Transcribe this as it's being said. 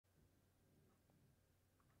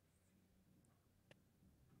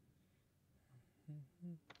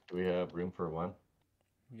Do we have room for one?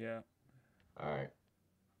 Yeah. Alright.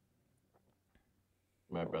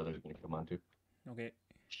 My brother's gonna come on too. Okay.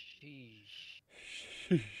 Sheesh.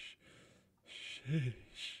 Sheesh.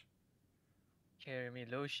 Sheesh. Carry me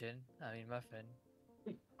lotion. I mean muffin.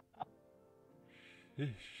 Sheesh. Oops.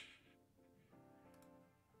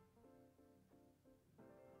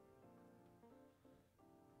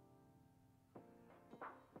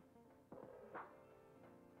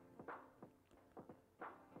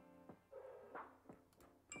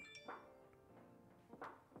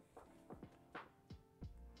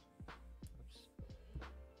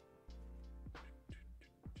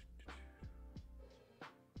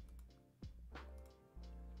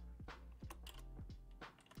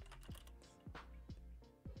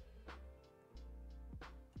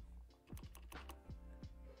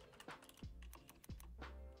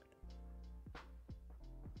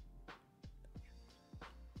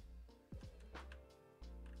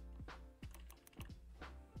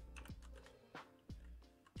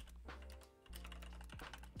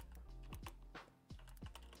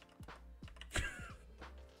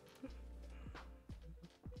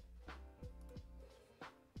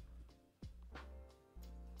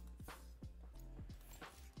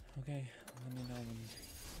 Okay, let me know when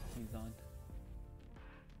he's on.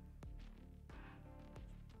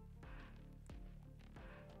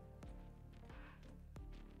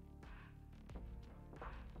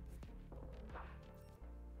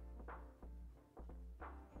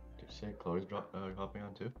 Did you say Chloe's hopping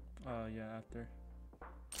on too? Yeah, after.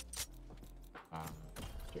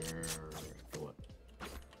 After what?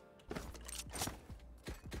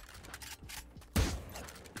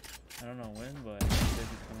 I don't know when, but he said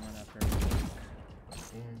he's coming on after.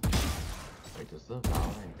 Wait, does the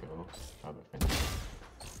Valorant go? Probably finished.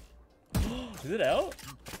 Is it out?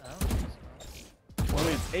 I don't think so. Oh,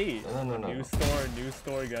 it's 8. No. New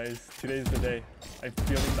store, guys. Today's the day. I'm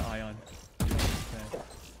feeling the ion. Okay.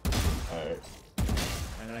 Alright.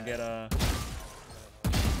 I'm gonna get a.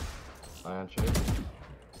 Ion shit.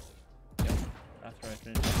 Yep. After I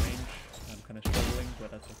finish the range, I'm kind of struggling, but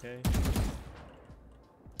that's okay.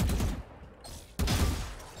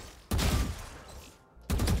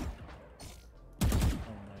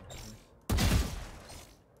 Oh my goodness.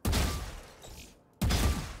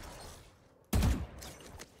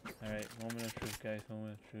 Alright, moment of truth, guys.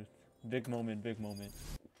 Moment of truth. Big moment, big moment.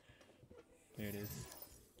 Here it is.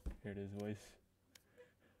 Here it is, boys.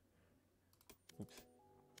 Oops.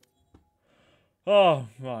 Oh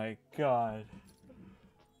my god.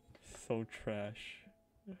 So trash.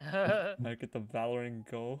 I get the Valorant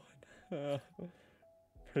Go.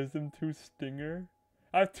 Prism 2 Stinger.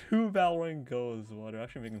 I have 2 Valorant Goes. Well, they're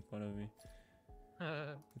actually making fun of me.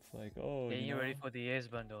 It's like, oh, Getting you know, ready for the Ace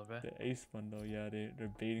bundle, bruh. the Ace bundle. Yeah,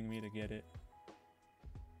 they're baiting me to get it.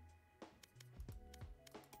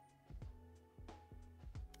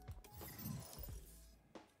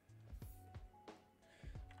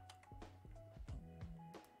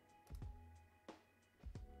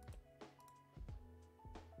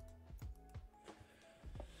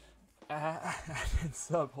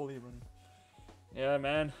 It's up, holy run. Yeah,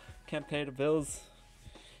 man, can't pay the bills.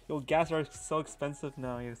 Yo, gas are so expensive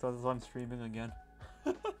now. Yeah, so that's why I'm streaming again.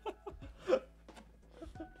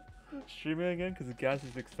 Streaming again because the gas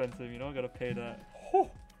is expensive. You know, I gotta pay that. Oh.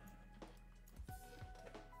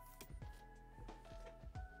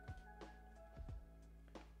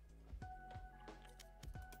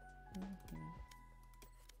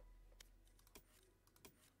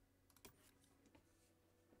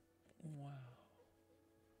 Wow.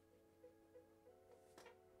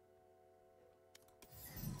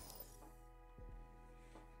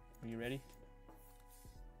 Are you ready?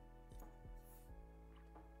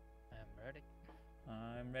 I'm ready.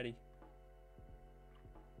 I'm ready.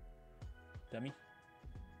 Dummy.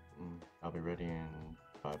 I'll be ready in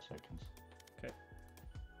 5 seconds. Okay.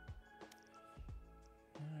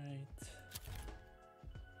 Alright.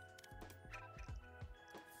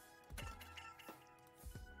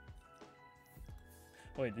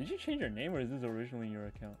 Wait, did you change your name or is this originally your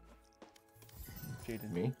account?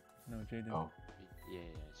 Jaden. Me? No, Jaden. Oh. Yeah,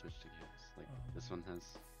 I switched accounts. Like, this one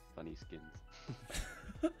has funny skins.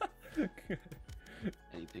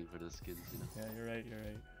 Anything for the skins, you know? Yeah, you're right, you're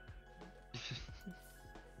right.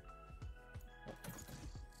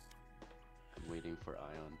 I'm waiting for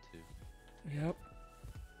Ion too. Yep.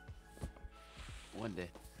 One day.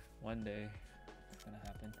 One day, it's gonna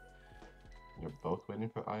happen. You're both waiting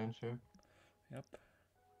for Ion Share? Yep.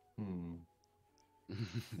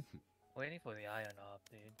 Waiting for the Ion op,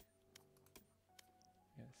 dude.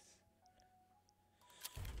 Yes.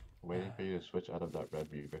 Waiting for you to switch out of that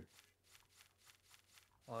red Reaver.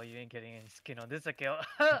 Well, you ain't getting any skin on this account.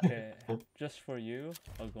 Okay, just for you,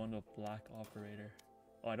 I'll go into Black Operator.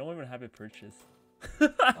 Oh, I don't even have it purchased.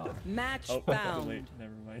 Match Oh, found. wait,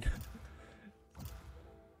 never mind.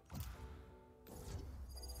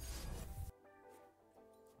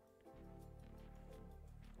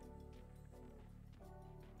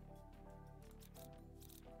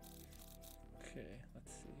 Okay,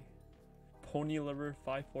 let's see. Pony Liver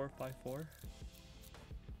 5454.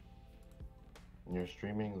 Your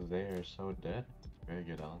streamings there are so dead. Very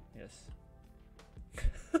good, Alan. Yes.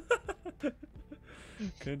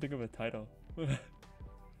 Couldn't think of a title. That's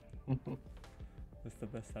the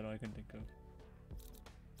best title I can think of.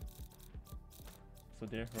 So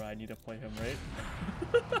therefore I need to play him, right?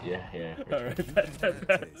 Yeah. Alright, bet.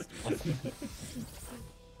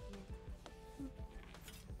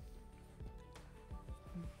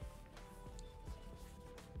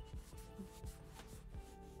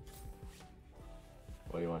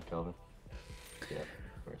 What do you want, Kelvin? Yeah,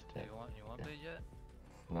 first you tip. want Yeah. blade yet?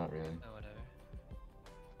 Not really. Oh, whatever.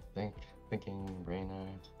 Thinking Reyna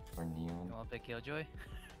or Neon. You want play Killjoy?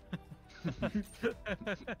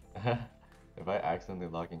 If I accidentally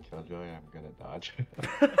log in Killjoy, I'm gonna dodge.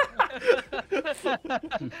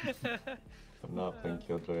 I'm not playing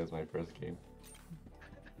Killjoy as my first game.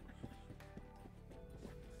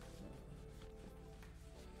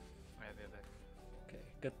 Right, back. Okay,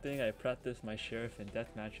 good thing I practiced my sheriff in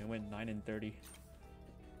deathmatch and went 9 and 30.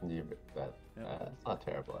 Yeah, but Yeah. it's not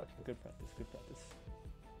terrible actually. Good practice, good practice.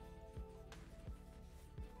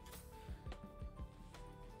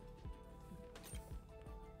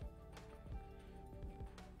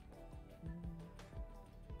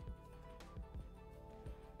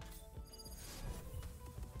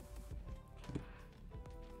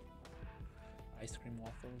 Ice cream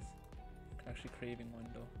waffles. Actually craving one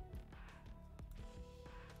though.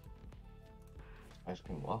 Ice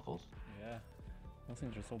cream waffles. Yeah, those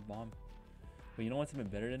things are so bomb. But you know what's even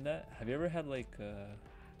better than that? Have you ever had like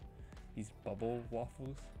these bubble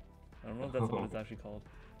waffles? I don't know if that's what it's actually called.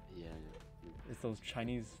 Yeah. It's those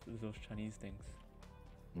Chinese things.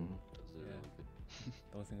 Mm-hmm. Those are Yeah. really good.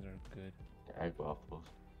 Those things are good. Egg waffles.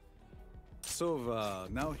 So,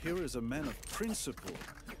 now here is a man of principle.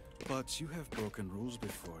 But you have broken rules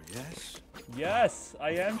before, yes? Yes,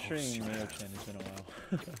 I am Of course streaming you Mayo have. Chen. It's been a while.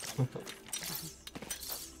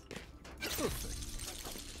 Perfect.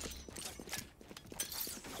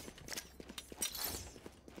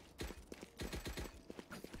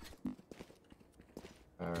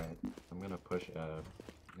 Alright, I'm gonna push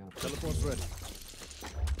Teleport's ready.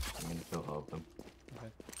 I'm gonna kill all of them. Okay.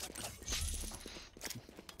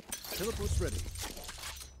 Teleport's ready.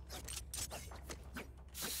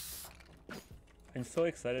 I'm so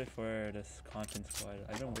excited for this content squad.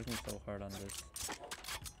 I've been working so hard on this.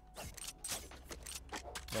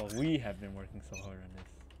 Well, we have been working so hard on this.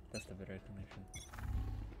 That's the better connection.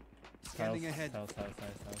 Scanning ahead. House. Oh,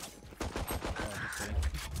 just kidding.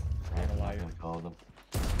 I'm a not liar. gonna call them.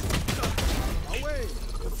 Away!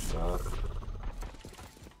 Good shot.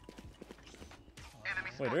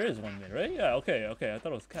 Wait, there is one mid, right? Yeah, okay. I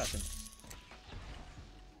thought it was Captain.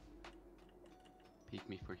 Peek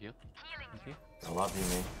me for heal. Okay. I love you,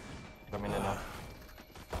 mate. Coming in now.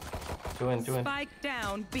 Two in. Spike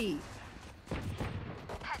down B.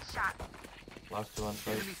 Last two on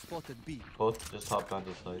site. Enemy spotted B. Both just hopped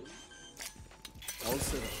onto site. All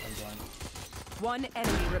set up. I'm blind. One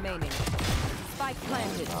enemy remaining. Spike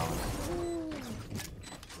planted.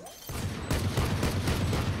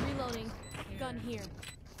 Reloading. Gun here.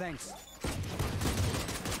 Thanks.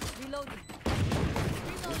 Reloading.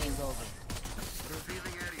 Reloading over.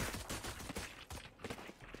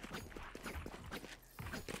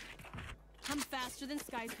 I'm faster than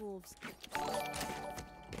Sky's wolves.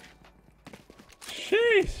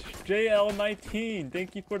 Sheesh! JL19,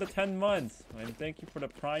 thank you for the 10 months. And thank you for the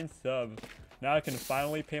Prime sub. Now I can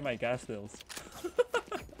finally pay my gas bills.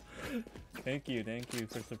 Thank you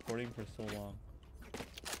for supporting for so long.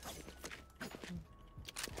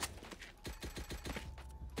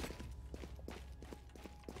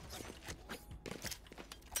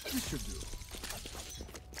 This should do.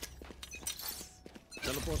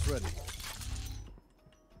 Teleport's ready.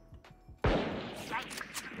 Shot.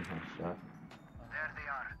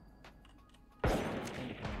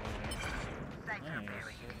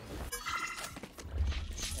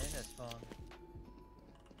 And that's fun.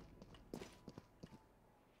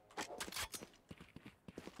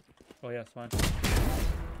 Oh yeah, it's fine.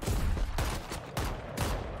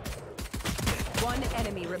 One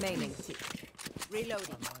enemy remaining.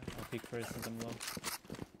 Reloading. I'll peek first since I'm low.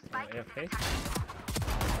 AFK?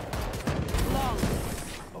 Long.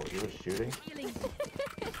 Oh, you were shooting? Healing.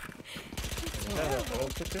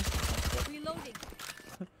 Reloading.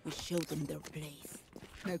 We showed them their place.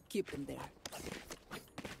 Now keep them there.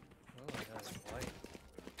 Oh, that is white.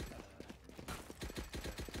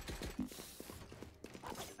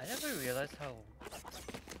 I never realized how.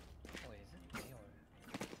 Wait, is it me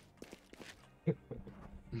or?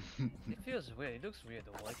 It feels weird. It looks weird.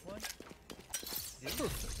 The white one. It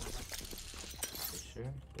looks You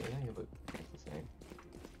sure? Yeah, you look it's the same.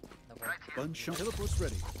 the white. Bunch of teleports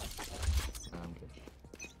ready. I'm good.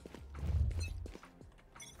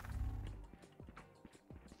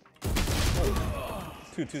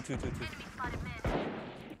 Two. These guys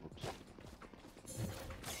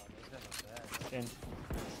are bad. In.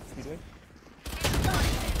 Speedway.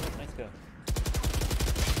 Nice go.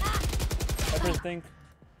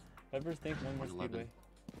 Vipers think, one more 111. Speedway.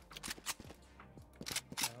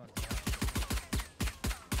 Everyone's bad.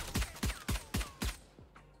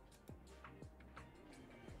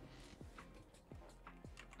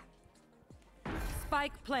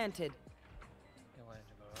 Spike planted. They went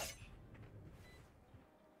into garage.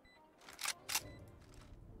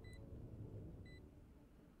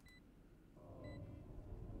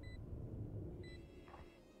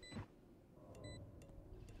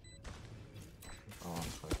 Oh, I'm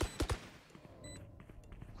sorry.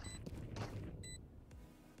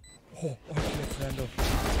 Oh, RGX Vandal.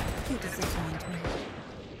 You disappoint me.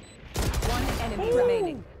 One enemy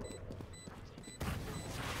remaining.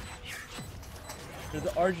 There's the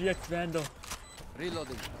RGX Vandal.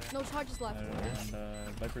 Reloading. No charges left.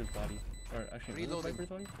 And Viper's body. Or actually, was it Viper's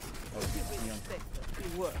body? Oh, Neon.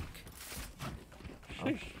 Good work.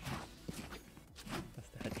 Sheesh. That's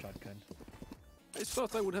the headshot gun. I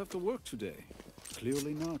thought I would have to work today.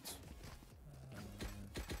 Clearly not.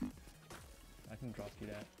 I can drop you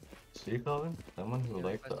that. See, Calvin? Someone who Yeah,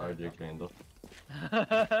 likes the request RJ Crandall. Yeah,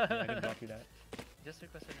 I can drop you that. Just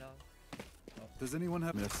requested now. Does anyone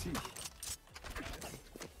have merci?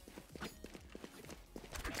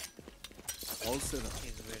 All set up.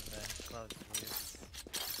 He's weird, man. Cloud is weird.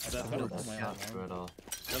 That Better works. put my Not arm true at all.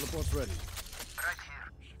 Teleport's ready.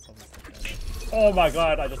 Probably set that up. Oh my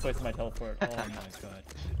god, I just wasted my teleport. Oh my god.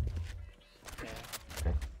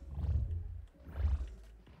 Okay.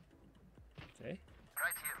 Zhey?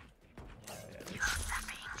 Oh, yeah.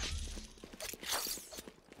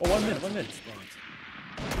 Oh, 1 minute, 1 minute.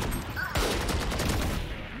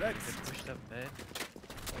 Next. Pushed up mid.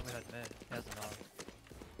 Oh, we had mid. He has an off.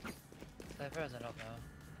 Cypher has an off now.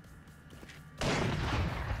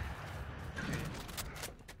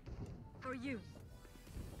 For you.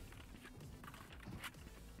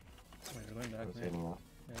 Wait, we're going back, Who's man. hitting up?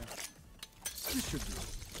 Yeah. This should do.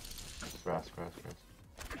 Grass.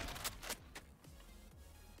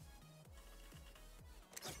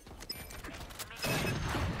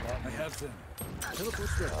 I have them.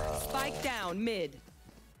 Teleport's ready. Spike down mid.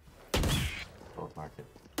 Both market.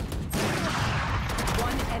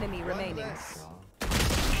 One enemy remaining. Strong.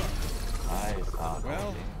 Nice. Oh,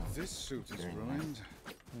 Well, damn. this suit is Very ruined.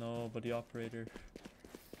 No, but the operator.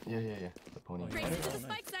 Yeah. The pony. Oh, Race yeah. to the Oh, nice.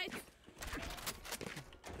 spike site.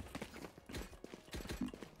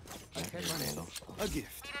 Here's Vandal. A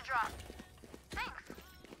gift.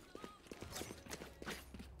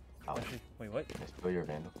 Ouch. Actually, wait, what? I steal your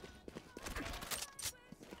Vandal.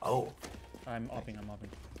 Oh, I'm opping.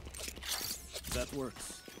 That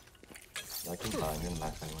works. I can buy him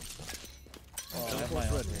max anyway. So. Oh, I have my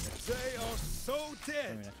Teleport's ready. operator. They are so Maybe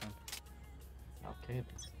dead. next time. Okay.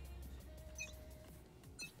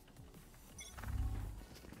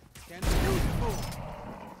 Beautiful.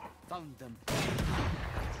 Found them.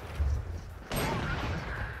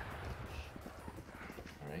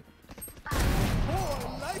 Alright.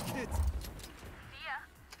 Oh, I like it.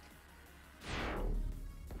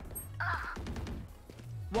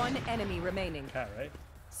 One enemy remaining. Cat, right?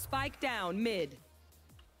 Spike down mid.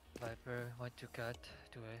 Viper went to cut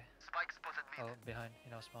to A. Spike spotted mid. Oh, behind,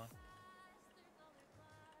 in our spawn.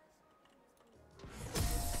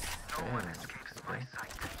 Damn. Okay.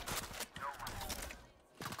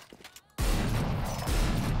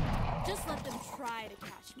 Just let them try to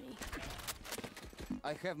catch me.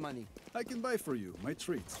 I have money. I can buy for you, my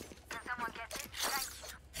treat.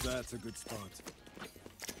 That's a good spot.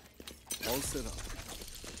 All set up.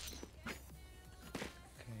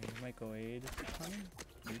 Okay, we might go aid this time.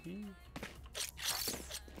 Maybe?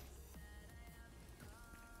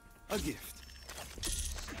 A gift.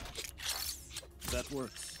 That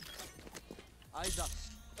works. Eyes up.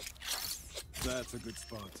 That's a good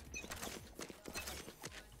spot.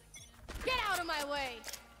 Get out of my way.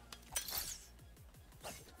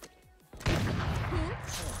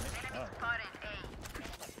 Wow.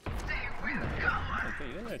 Okay,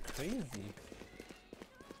 you guys are crazy.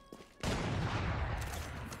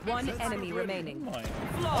 One enemy remaining.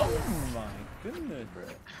 Oh my goodness.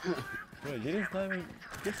 Bro, Jaden's not even...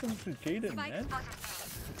 Get some to Jaden, man.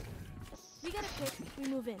 We got a pick. We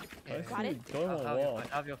move in. I Got see it? going on Have wall. your fun.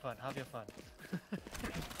 Have your fun. Have your fun.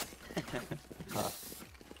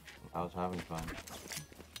 I was having fun.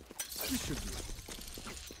 We should be.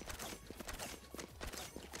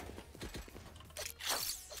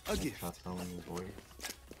 A gift. Shots only, boy.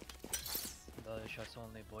 The shots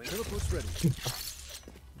only, boy. Teleport's ready.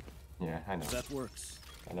 Yeah, I know. That works.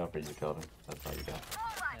 I know for you, Kelvin. That's all you got.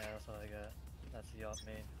 Yeah, that's all I got. That's the op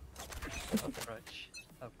main. Crutch.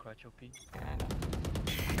 Crutch OP. Yeah, I know.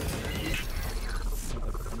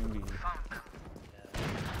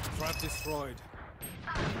 Trap destroyed. I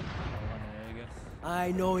guess.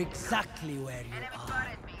 I know exactly where you are.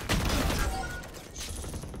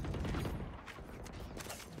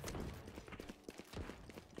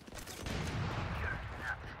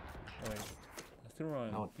 Oh, wait. Let's do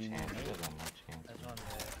run. No chance. He doesn't have no chance. There's one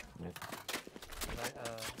there. Mid. Right,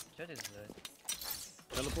 Jet is dead.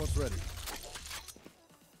 Teleport's ready.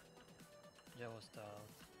 Jet was down.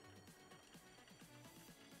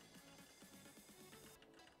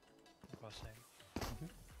 Crossing.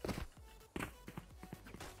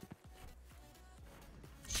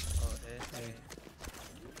 Oh, A.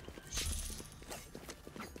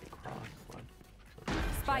 Cross, what?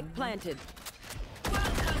 Spike planted.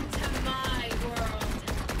 Welcome to my world.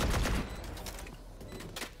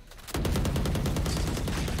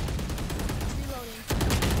 Reloading.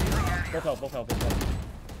 Both out. Bro,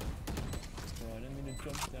 I didn't mean to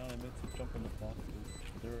jump down. I meant to jump in the boxes.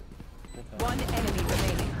 They're both out. One enemy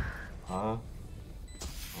remaining. Huh?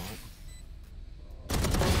 What?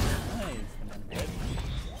 Nice. And I'm dead.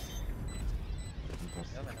 You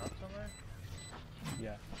have an op somewhere?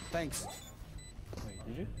 Yeah. Thanks. Wait,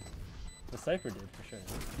 did you? The Cypher did, for sure.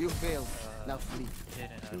 You failed. Now flee.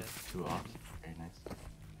 Didn't have it. Two ops. Very nice.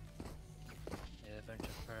 Yeah, a bunch of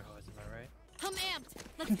firehouse, am I right? I'm amped.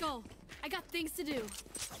 Let's go. I got things to do.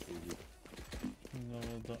 No,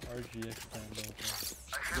 the RGX stand over.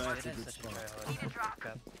 That's a Jaden's good such a spot.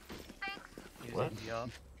 tryhard. Using What? the op.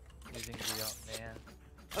 Using the op, man.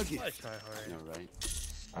 A What a gift. tryhard. You're right.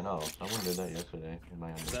 I know. Someone did that yesterday in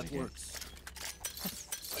my That undertaking. works.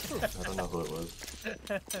 I don't know who it was. I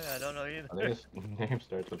don't know I either. think his name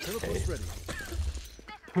starts with Teleport's K. ready.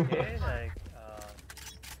 Okay, like,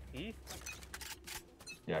 Keith?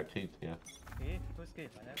 Yeah, Keith, yeah. Keith? Who's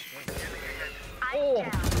Keith? I never played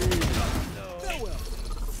him. Farewell.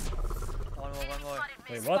 One more.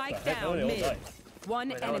 Wait, what Spike the heck? down How did they all mid. die? One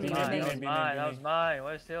Wait, that was enemy mine, remaining. that was remaining. mine, that was mine.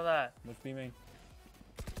 Where's still that? What's B main?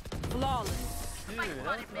 Flawless. Dude, that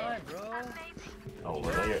was mine, bro. Oh,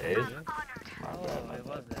 was that your ace? Oh, My bad, my it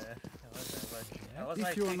bad. was there. But that was If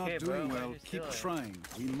like you are 3K, not bro. doing Why well, you keep stealing? trying.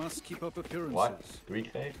 We must keep up appearances. What?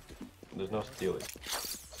 3K? There's no stealing.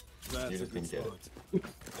 That's You a just good didn't get it.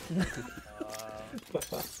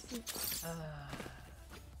 spot.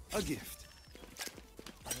 A gift.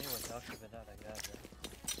 I knew it was toxic, but not like that,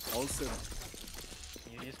 bro. All set.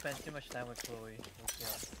 You spend too much time with Chloe.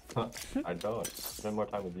 Okay. I don't. Spend more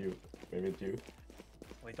time with you. Maybe it's you.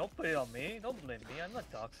 Wait, don't put it on me. Don't blame me. I'm not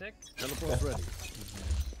toxic. Teleport's ready.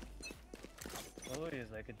 Chloe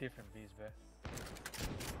is like a different beast, bro.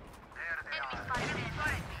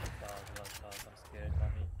 Dog, I'm scared,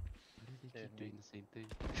 mommy. Why do they keep doing the same thing?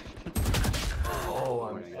 Oh,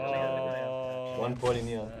 I'm Oh, 140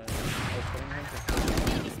 neon.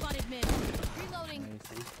 Enemy spotted mid. Reloading.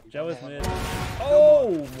 Jet was mid.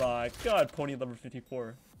 Oh my god, pony level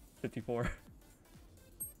 54. 54.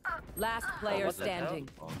 Last player what the hell? standing.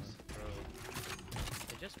 Bro.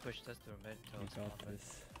 They just pushed us through mid You till got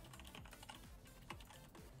this.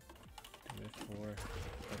 2 with 4.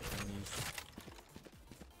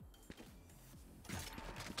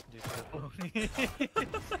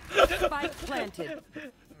 Spike planted.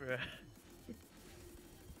 Bruh.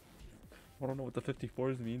 I don't know what the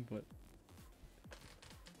 54s mean, but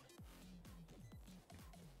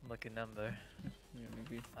Lucky number. yeah,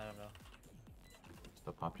 maybe. I don't know. It's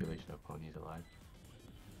the population of ponies alive.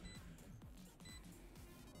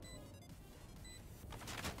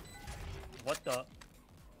 What the?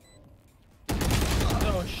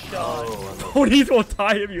 No shot. Oh, Ponies will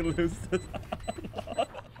die if you lose this.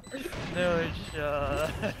 No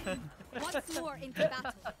shot. Once more into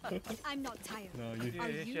battle. I'm not tired. No, Dude, Are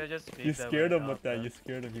you you? should just you speak that scared way him now, with that. bro. You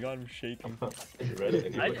scared him. You got him shaking. you read it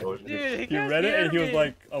and he was like, oh, Dude, shit. he He read it and he was me.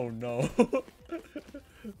 like, oh no.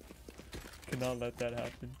 Cannot let that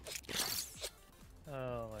happen.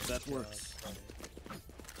 Oh my That god. works. Buddy.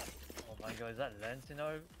 Oh my god, is that lens in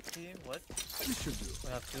our team? What? We should do. We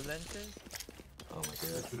have 2 lenses? Oh my god.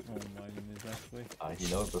 Oh my goodness, actually. He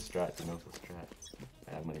knows the strat, he knows the strat.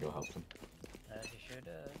 I'm gonna go help him. He sure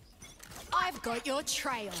does. I've got your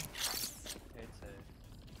trail. It's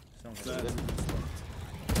Sounds That's like a good spot.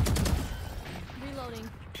 Reloading.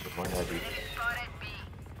 Good point, ID.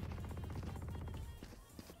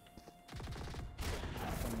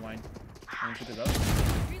 some wine. Want to pick it up?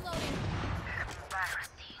 Reloading.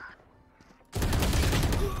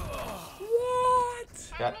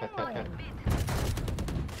 What? Cat.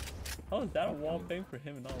 How is that a wall bang for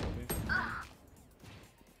him and not a wall bang for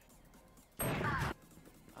me?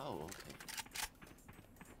 Oh, okay.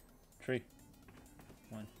 Tree.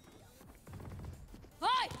 One.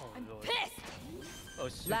 Hi! Oh, I'm Lord. pissed! Oh,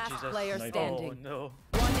 sweet Last Jesus. player Nice. standing. Oh, no.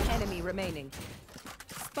 One enemy remaining.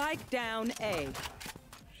 Spike down A.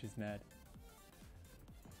 She's mad.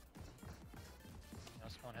 No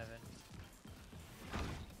spawn heaven.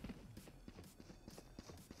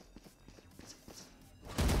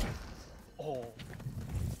 Oh.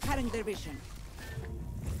 Cutting their vision.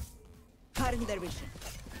 Cutting their vision.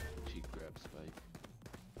 She grabs Spike.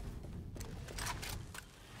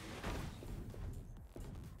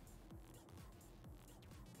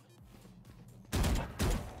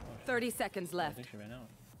 30 seconds I left. think she ran out.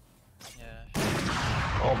 Yeah.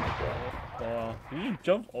 Oh my god. Did you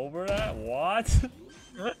jump over that? What?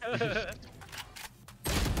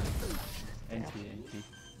 NT.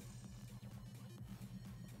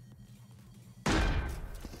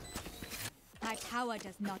 My power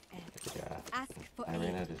does not end. Yeah. Ask for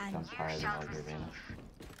Irina aid just and jumps higher than all your Irina.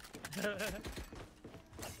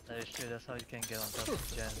 That is true, that's how you can get on top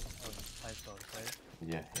of Gen on high scores, right?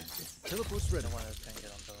 Yeah. Teleport's ready. No one else can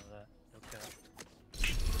get on top of that. Okay.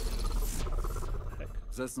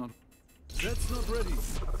 That's not ready.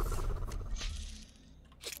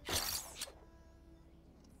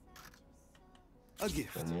 A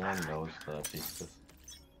gift. The neon knows the pieces.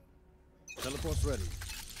 Teleport's ready.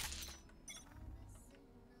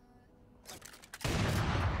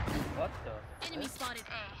 What the? enemy spotted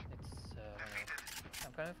A. It's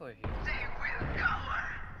I'm coming for a heal.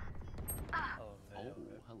 Oh, Oh, man.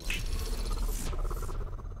 hello.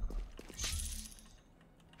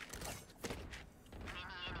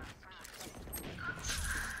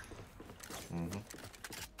 Mm-hmm.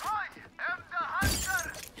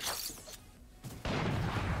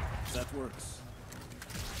 That works.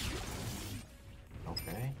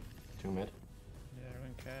 Okay. 2 mid. Yeah,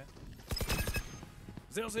 everyone cat.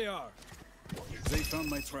 There they are. They found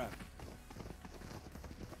my trap.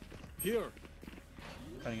 Here.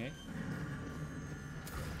 Cutting A.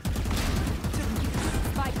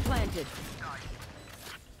 Spike planted.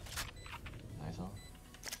 Nice on.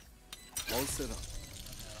 All set up.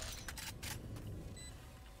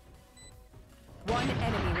 One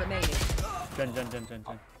enemy remaining. Gen.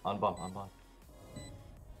 On bomb.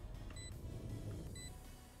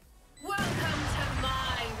 Welcome to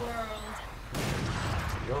my world.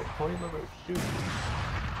 Yo, point number, shoot.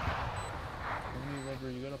 Only rubber,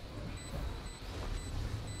 you gotta.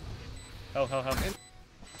 Help.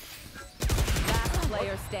 Last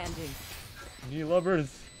player standing. Knee lubbers.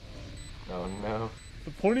 Oh no.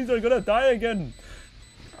 The ponies are gonna die again.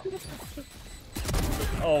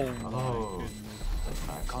 Oh my Oh. goodness. That's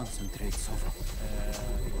not Concentrate, Sova.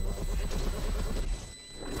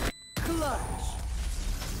 Clutch.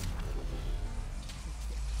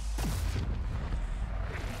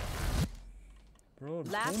 Bro,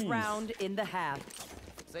 Last ponies. round in the half.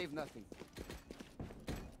 Save nothing.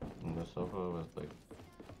 And the Sova was like,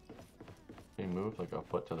 he moved like a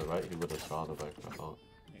foot to the right, he would have saw the back of the ult.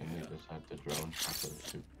 And he just had to drone instead of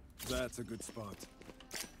shoot. That's a good spot.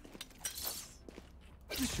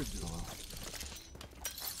 This should do.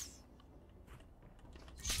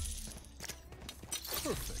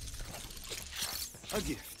 Perfect. A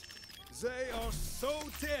gift. They are so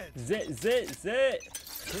dead. Zet.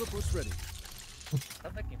 Teleport's ready.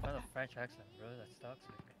 Stop making fun of French accent, bro. That's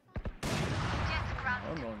toxic.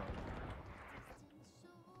 No. I'm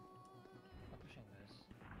pushing this.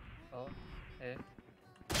 Oh, hey.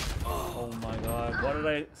 Oh my god, why did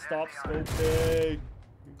I stop scoping?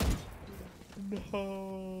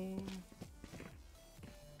 No.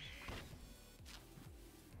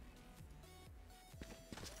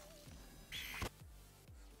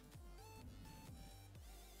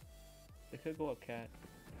 They could go a cat.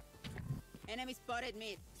 Enemy spotted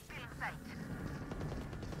mid.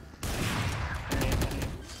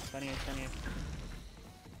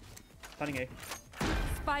 Funny A.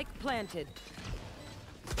 Spike planted.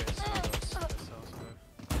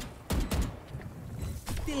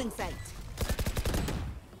 Still in sight.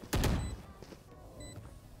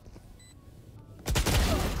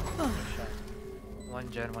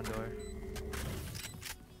 One gen, one door.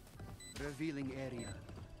 Revealing area.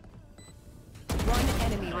 One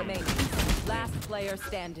enemy remaining. Last player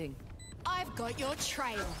standing. I've got your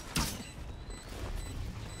trail.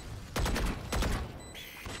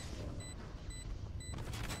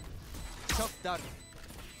 Shock dart.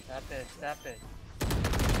 Stop it, stop it.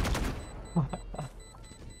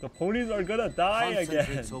 The ponies are gonna die again.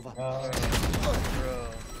 Concentrate's over. Bro.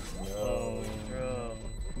 Oh, Bro.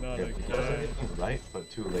 not He does again. everything right, but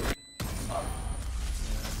too late.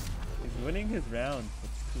 He's winning his round. But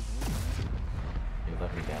it's too late, He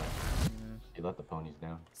let me down. man. He let the ponies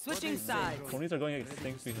down. Switching sides. Ponies are going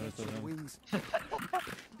extinct because of him. Wings.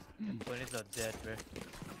 Ponies are dead, bro.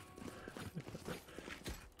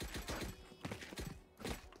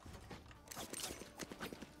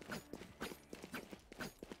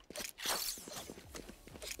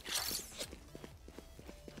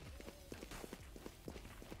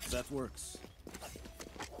 That works.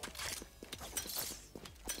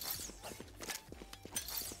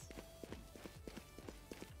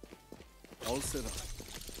 All set up.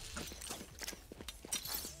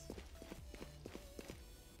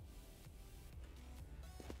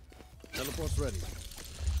 Teleport's ready.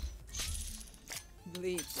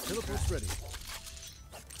 Bleed. Teleport's ready.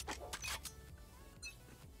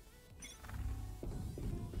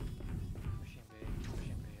 Pushing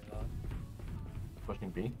B a lot. Pushing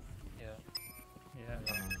B. Yeah. Yeah.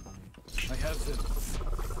 I have them.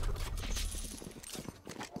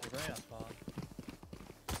 They're going on spawn.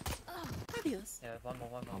 Adios. Yeah, one more,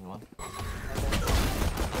 one On more. one.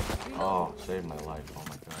 Oh, saved my life. Oh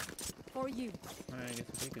my god. For you. Alright, I guess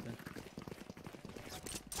we'll take it then.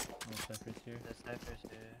 No cyphers here. The cyphers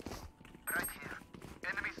here.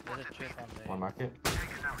 There's a trip on there. One market.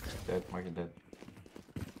 Dead. Market dead.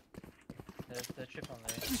 There's the trip on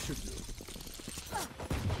there. We should do.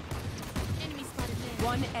 Enemy spotted there.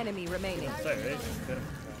 One enemy remaining. Sorry, right? Got him.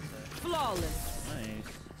 Flawless. Nice.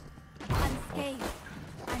 Unscathed.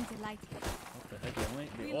 I'm delighted. What the heck?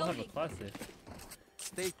 They all have a classic.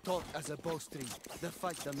 Stay taut as a bowstring. The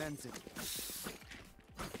fight demands it.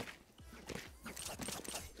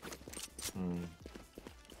 Hmm.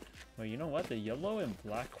 Well, you know what? The yellow and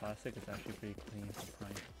black classic is actually pretty clean for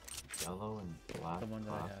Prime. Yellow and black. The one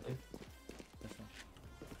that I have. plastic. This one.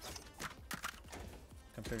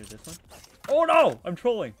 Compared to this one. Oh no! I'm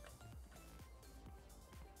trolling!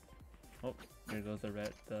 Oh, here goes the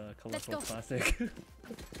red, the colorful go. classic.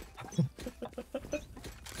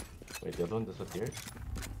 Wait, the other one disappeared?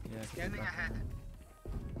 Yeah, it's Scanning the black ahead. one.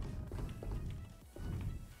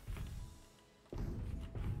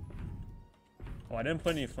 Oh, I didn't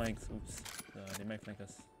put any flanks. Oops. They might flank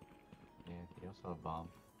us. Yeah, he also have a bomb.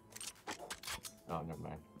 Oh, never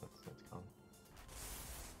mind. That's gone.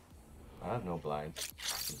 I have no blinds.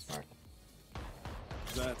 I'm smart.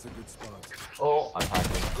 That's a good spot. Oh, I'm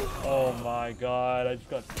hacking. Oh my god,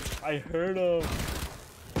 I heard him!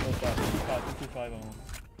 Oh god, 55 on him.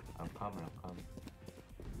 I'm coming.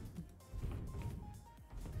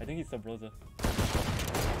 I think he's sub Rosa.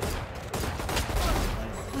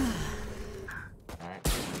 Alright,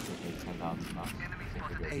 we need 10,000 knots. I think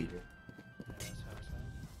we're good here. Yeah, that's how it's at.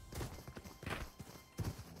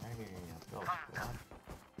 Alright, let's go. Squad.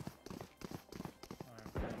 Alright,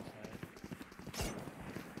 we're inside.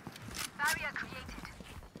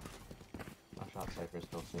 I'll shot Cypher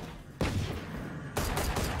still soon.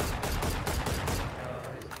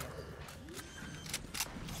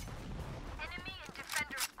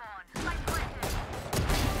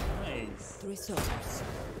 Nice. Three souls.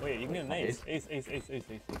 Wait, you can get an ace. Ace. Where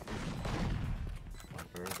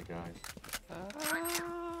are the guys? There's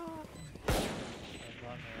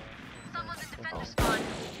one, Oh,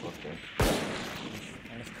 okay.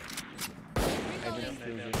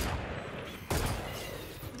 Reloading.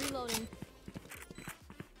 Reloading.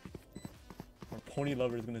 Our pony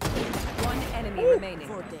lover is gonna say. One enemy remaining.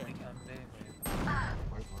 For I them. think I'm big.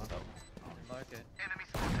 Where's one? Market.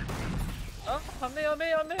 Oh, on me!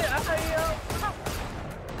 Ah,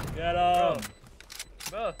 Get him!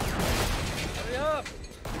 bro! Hurry up!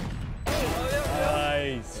 Hurry up!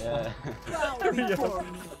 Nice. Yeah. Bow before me.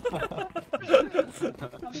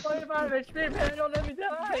 I'm 25 HP, man! Don't let me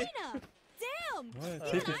die! Reyna! Damn!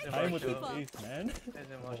 What? Take your Yeah, time with the sure. ace, man. Isn't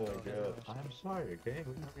Oh much my though. god. I'm sorry, okay?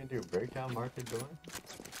 We're not gonna do breakdown market door?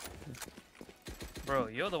 Bro,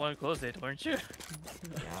 you're the one who closed it, weren't you?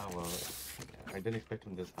 Yeah, well, I didn't expect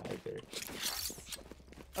him this high there.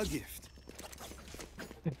 A gift.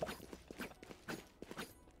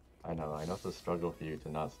 I know it's a struggle for you to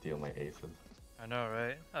not steal my aces. I know,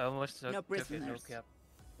 right? I almost took No took it, no prisoners. cap.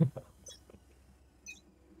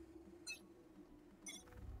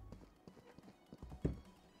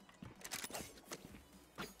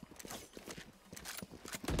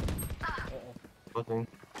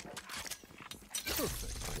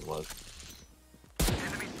 Perfect. It was.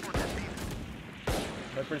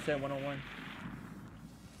 Viper said 101.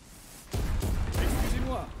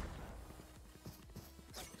 Excusez-moi.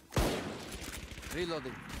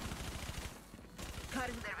 Reloading.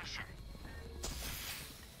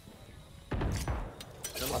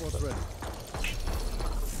 Teleport ready.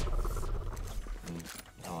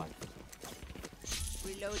 I like this.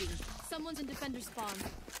 Reloading. Someone's in defender spawn.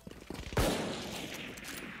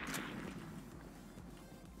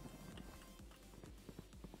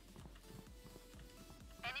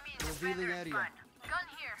 Revealing area.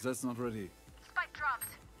 That's not ready.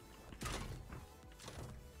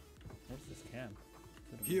 What's this cam?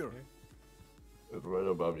 Is it Here. over It's right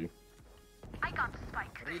above you.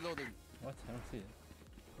 Reloading. What? I don't see it.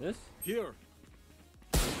 This? Here.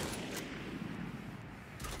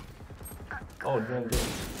 Oh, Jen, Jen.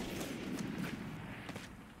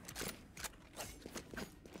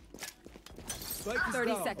 Spike is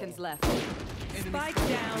 30 down. seconds left. Spike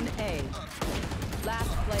down A. Last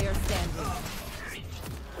player standing.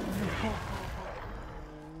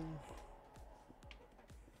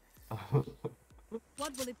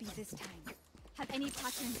 What will it be this time? Have any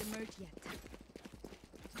patterns emerged yet?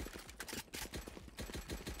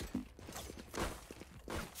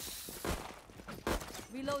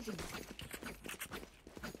 Reloading.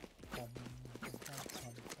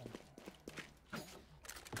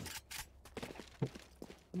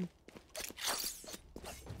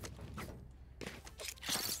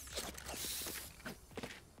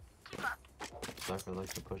 Cypher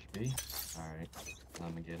likes to push B. Alright,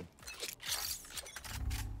 let me get him.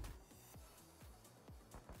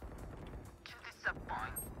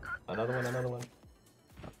 Another one, another one.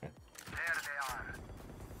 Okay.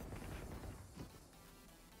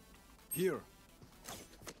 Here.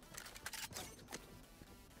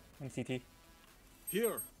 On CT.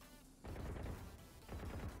 Here.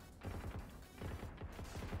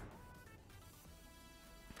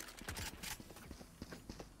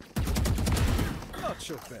 Not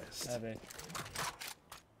your best. Have a.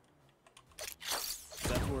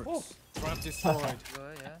 That works. Oh. Trap destroyed.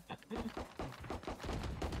 Good, yeah.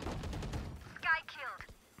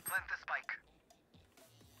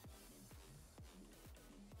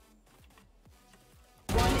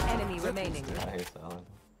 One enemy remaining. Nice, Alan.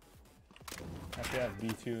 I should have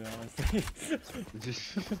B2, honestly.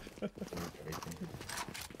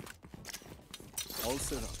 All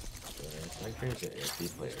set up. Cypher's the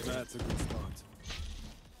AP player. Right? That's a good start.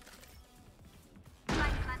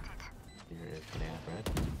 Here is banana bread.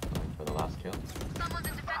 Going for the last kill.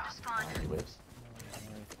 He whips.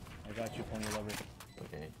 I got you, pony lover.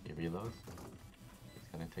 Okay, he reloads. He's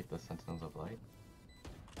gonna take the Sentinels of Light.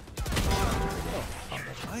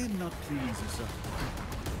 I am not pleased, sir.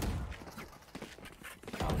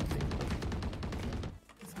 Alan takes it.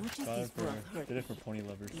 As much as Got this it world for, hurt did it me, for pony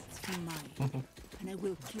lovers. it's mine, and I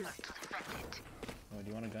will kill it. Oh, do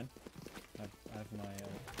you want a gun? I have my.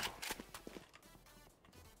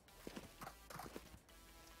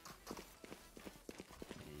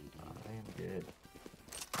 I am good.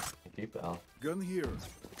 Keep the L. Gun here.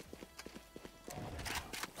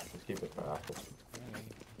 Just keep it for after.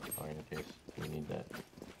 Or in case we need that.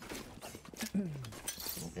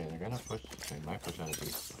 Okay, they're gonna push. They might push out of B.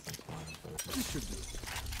 That's fine, so- You should do.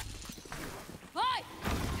 Hi!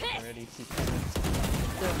 Already CT.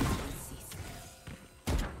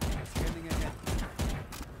 Scanning ahead.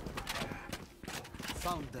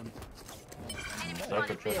 Found them.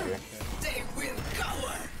 Cypher trip here.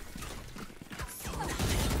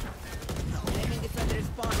 Enemy defender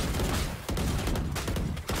spawn.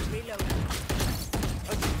 Reload.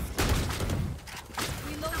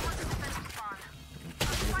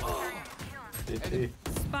 CT.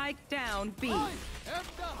 Spike down B. Am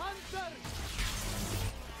the hunter!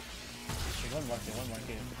 One market.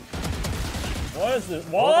 What is it?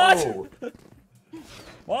 What? Oh!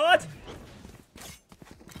 What?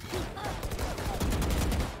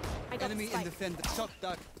 I got Enemy the in spike. defender. Shot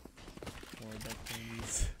that. More that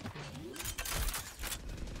please.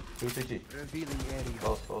 2 CT. Revealing area.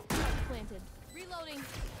 Both. Planted. Reloading.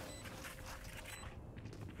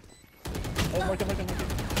 Oh, market.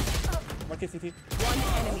 Market CT. One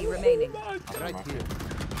enemy remaining. Right Market. here.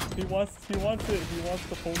 He wants it. He wants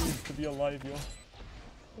the ponies to be alive, yo.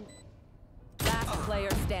 Last player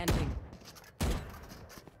standing.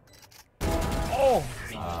 Oh!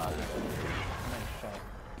 Ah, Nice shot.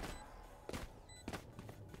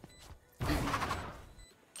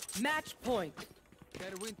 Match point.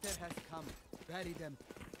 Their winter has come. Bury them.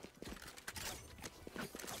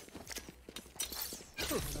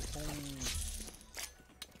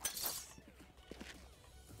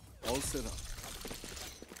 All set up.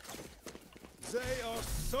 They are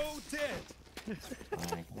so dead.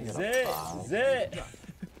 Zhey!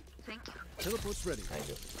 Teleport's ready. Thank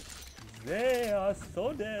you. They are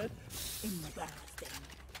so dead. Embarrassing.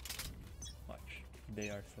 Watch. They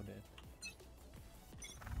are so dead.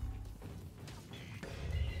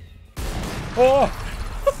 Oh!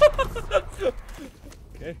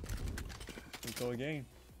 Okay. We go again.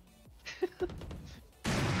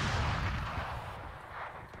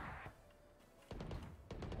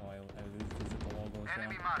 Oh, I lose this if the wall goes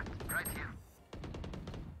down.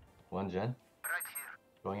 One gen. Right here.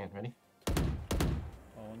 Going in, ready?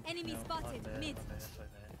 Oh, one Enemy no. spotted. Mid.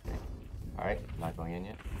 Alright, not going in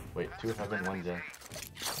yet. Wait, 2 heaven, 1 gen.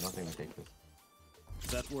 I don't think we take this.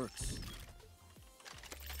 That works.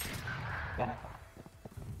 Yeah.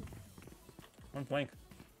 One flank.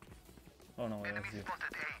 Oh no, wait, that's you.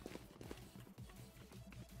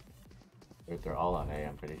 Wait, they're all on A,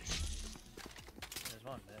 I'm pretty sure. There's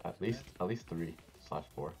one there. At least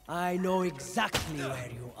 3/4. I know exactly where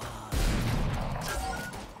you are.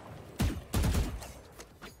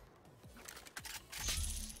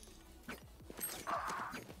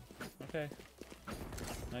 Okay.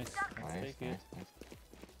 Nice. Let's Nice, take it. nice.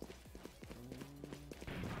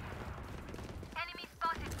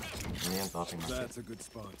 Neon's off my That's a good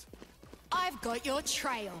spot. I've got your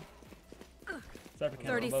trail.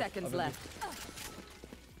 30 seconds left. Are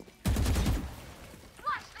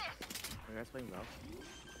you guys playing well?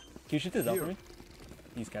 Can you shoot this out for me?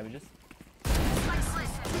 These cabbages.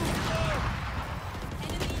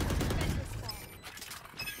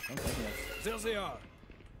 I'm taking it. There they are.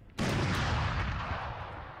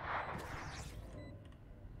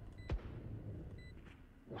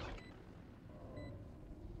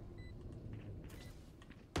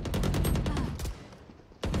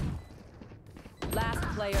 Last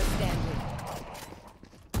player standing.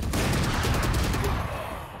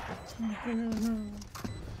 Ooh,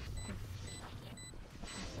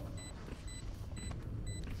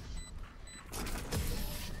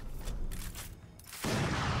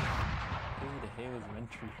 the Halo's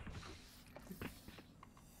entry.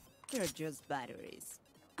 They're just batteries.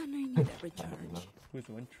 And I need a recharge. Who's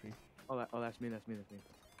Wintry? Oh, that's me.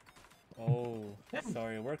 Oh,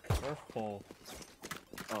 sorry, we're full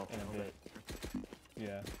Oh, in a okay. bit.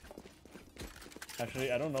 Yeah.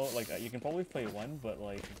 Actually, I don't know. Like, you can probably play one, but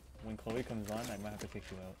like when Chloe comes on, I might have to kick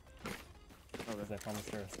you out because I promised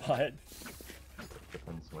her a spot.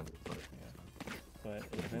 Depends when, but Yeah. But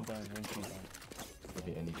it depends on when she's on.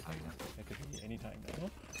 could be any time now. It could be any time now.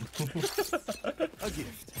 A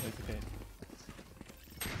gift. It's okay.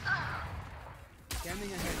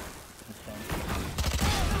 Scanning ahead. It's fun.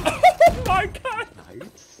 Oh my god!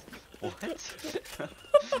 Nice. What?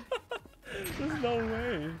 There's no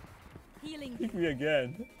way. Healing. Pick me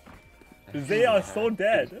again. They are so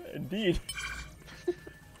dead. Indeed.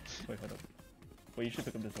 Wait, hold up. Wait, you should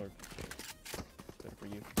pick up this orb. Better for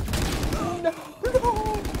you. No!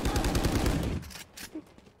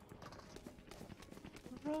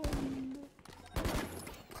 Run!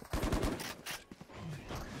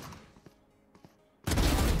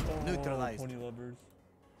 Neutralized. Pony lovers.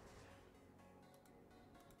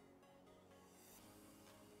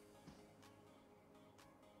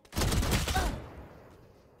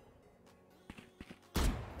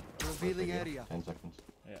 Revealing area. 10 seconds.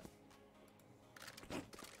 Yeah.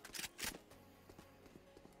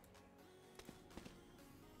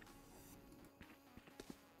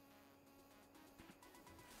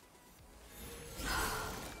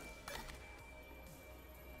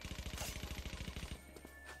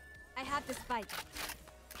 I have the spike.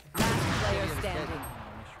 Last player standing.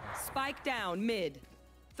 Spike down mid.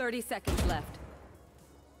 30 seconds left.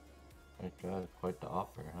 My god, quite the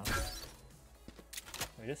offer, huh?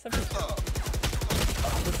 Wait, this episode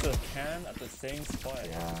puts the can at the same spot.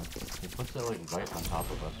 Yeah, he puts it like right on top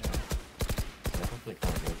of us. Right? That's actually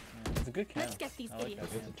kind of good. Yeah, it's a good can. Let's get these I like idiots. I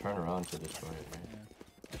that guess can. to turn around to destroy it, right?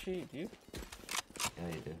 Yeah. Actually, do you? Yeah,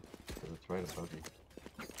 you do. Because it's right above you.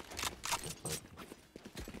 It's like,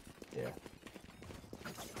 yeah.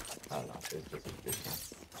 I don't know, it's just a good thing.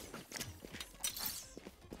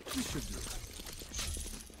 You should do it.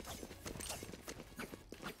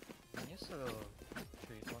 Can you sort of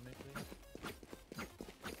treat on me, please?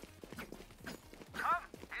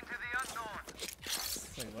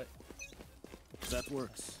 Wait, what? That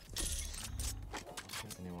works.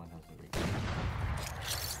 If anyone has a reach.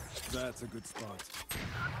 That's a good spot.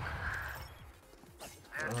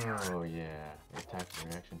 Oh yeah, attack the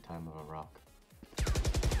reaction time of a rock.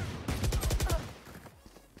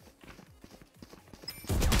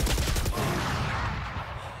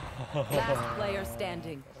 Last player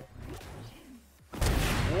standing.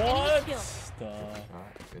 What? kill.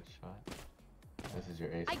 Good shot. This is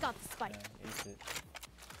your ace. I got the spike. Yeah, ace it.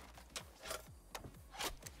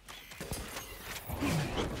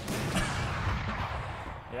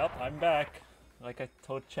 Yep, I'm back. Like I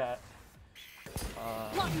told chat.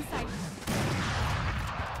 Lock inside.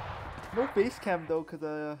 No base cam though, cause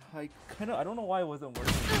I don't know why it wasn't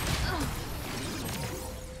working.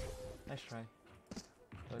 Nice try.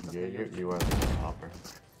 You are the hopper.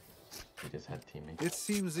 You just had teammates. It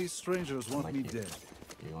seems these strangers want Like me you. dead.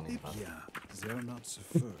 You only have Yeah, they're not so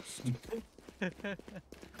first. This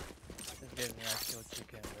game is actually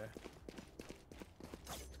chicken, bro.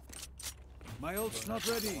 My ult's not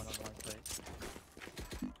ready. One-on-one fight.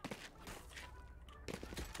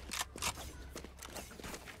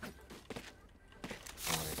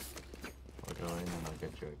 Alright. We'll go in and I'll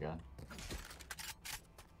get you again.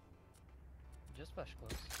 Just flash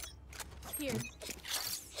close. Here.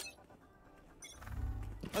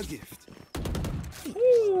 A gift.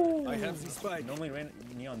 Ooh. I have the spike. Normally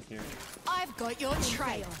Neon's here. I've got your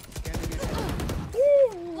trail.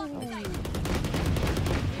 Lock inside.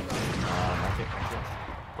 Mark it.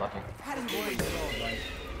 Blocking. Cutting board.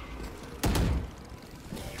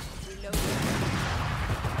 Reloading.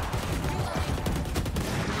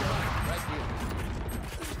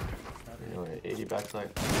 80 backside.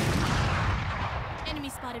 Enemy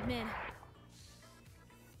spotted mid.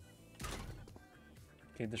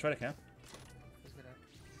 Okay, destroy the camp. Let's get out.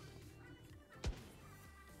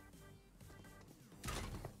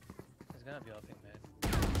 He's gonna be upping mid.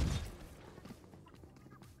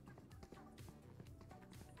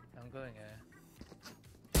 I'm going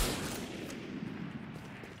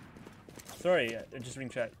Sorry, I just reading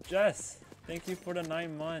chat. Jess, thank you for the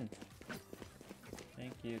 9 months.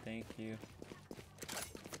 Thank you.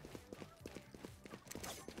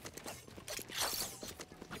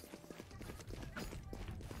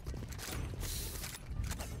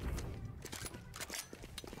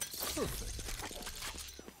 Perfect.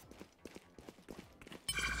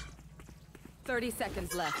 30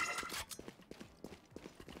 seconds left.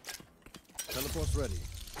 Teleport's ready.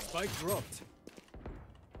 Spike dropped.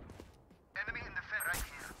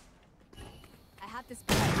 I have this.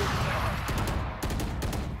 Too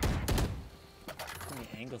many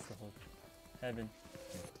angles to hold. Heaven.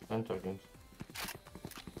 10 seconds.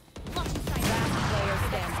 Lock inside. Last player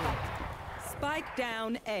standing. Spike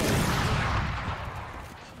down A.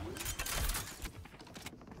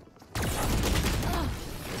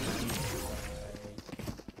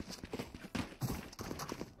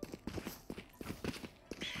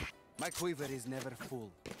 My quiver is never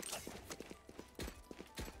full.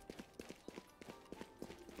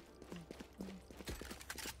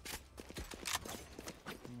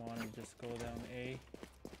 Come on and just go down A.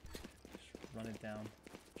 Just run it down.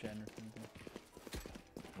 Gen or something.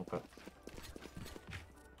 Okay.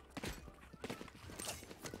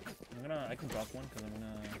 I can drop one because I'm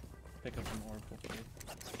gonna pick up some orb hopefully.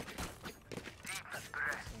 So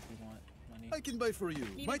if you want money. I can buy for you.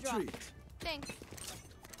 Need My a drop. treat. Thanks.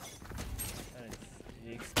 That is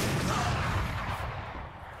yeeks.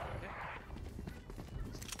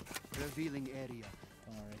 Revealing area.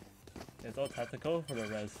 Don't worry. It's all tactical for the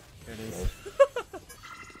res. Here it is.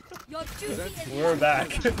 Your duty is We're back.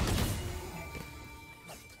 Calculated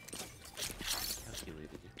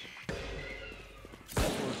you.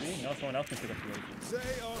 Now someone else can pick up the orb.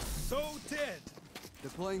 They are so dead.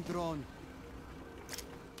 Deploying drone.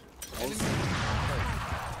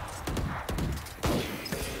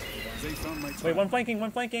 They found my Wait, one flanking.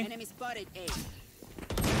 Enemy spotted A.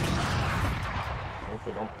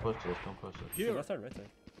 Hopefully don't push this, don't push this. Here. Left side, right side.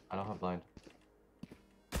 I don't have blind.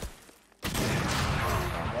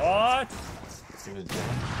 What? He was dead.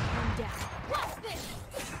 one down. What's this?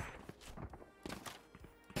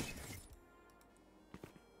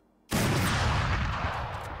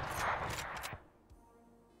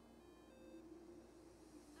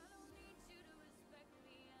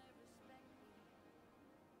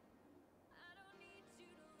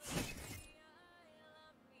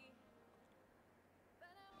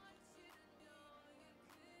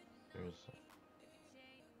 There's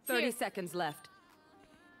 30 seconds left.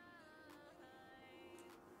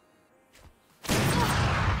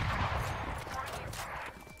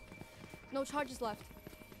 No charges left.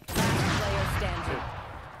 Last player standing.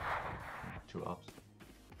 2 ups.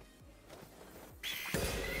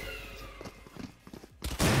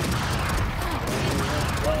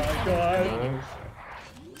 Oh my god. Nice.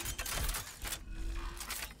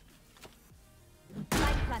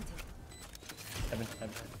 Light planted. Heaven.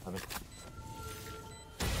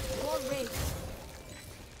 War raid.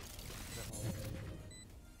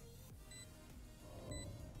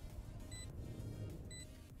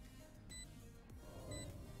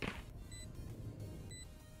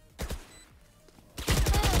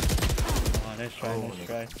 Nice try, Oh, nice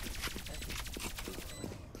try.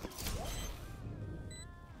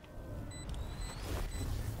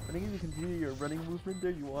 I think if you continue your running movement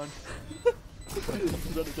there, you won. Run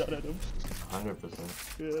it down at him.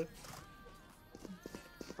 100%. Yeah.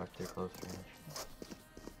 Back to close range.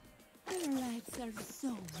 Their lives are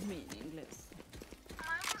so meaningless.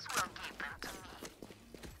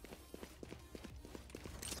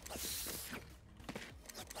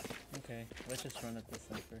 Okay, let's just run at the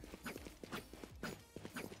center.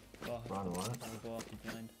 Run what? I'll go off the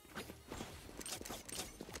blind.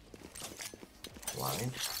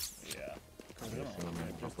 Blind? Yeah. Cause we Yeah, don't so I'm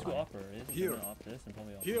gonna there's go two blind. operators. Here. We're gonna op this and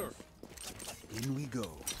probably op Here. this. In we go.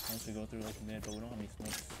 Once we go through like mid, but we don't have any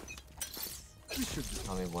smokes. We should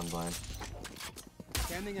do. Only one blind.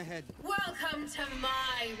 Scanning ahead. Welcome to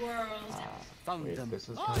my world. Found Wait, them. this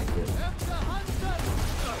is kind of good.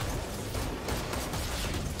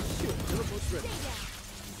 Shield teleport's ready.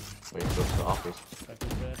 Wait, go to the office. Back is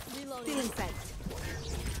dead. Feeling sight.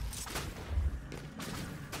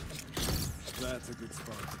 That's a good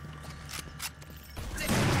spot.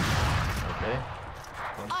 Okay.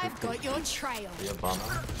 I've got your trail. The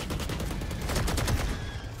Obama.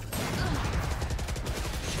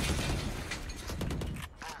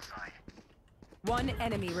 One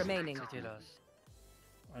enemy remaining. CT lost.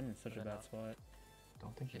 I'm in such a bad spot.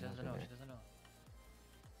 Don't think She he knows doesn't know, it. she doesn't know.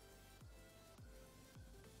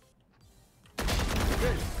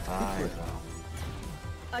 I know.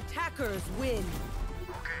 Attackers win.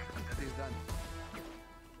 That is done.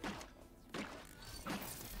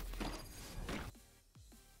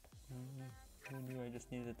 Who knew I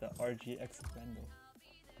just needed the RGX bundle?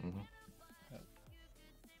 Mm-hmm.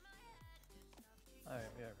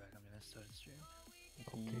 Alright, we are back. I'm gonna start the stream.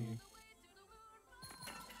 Okay.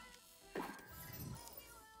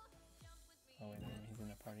 Oh wait, no, he's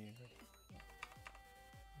in a party already.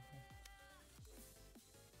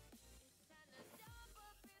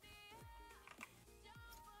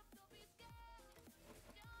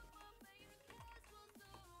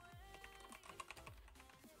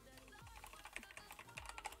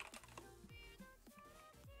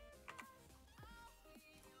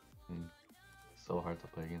 So hard to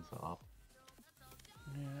play against the op.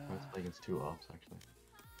 Yeah. Hard to play against two ops actually.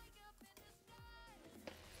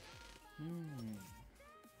 Hmm.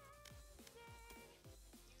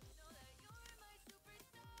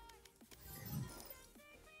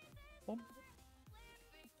 Oh.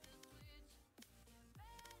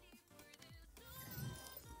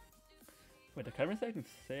 Wait, the camera say I can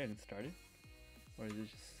start it? Or is it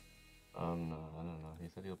just... No, I don't know. He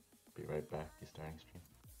said he'll be right back. He's starting stream.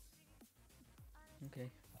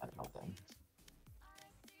 Okay. I don't know what that means.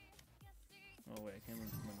 Oh wait, I can't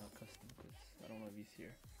remember my not custom because I don't know if he's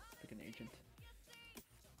here. Pick an agent.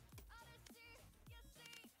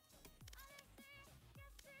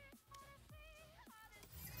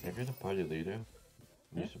 If you're the party leader,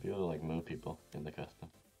 you should be able to like move people in the custom.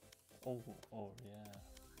 Oh yeah.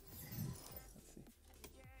 Let's see.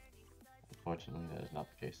 Unfortunately, that is not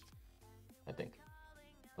the case. I think.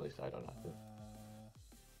 At least I don't know.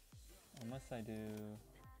 Unless I do...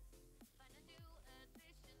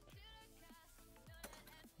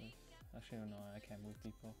 Actually, no, I can't move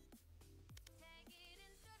people.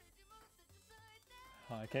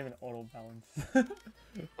 Oh, I can't even auto balance.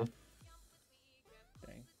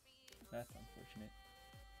 Dang, that's unfortunate.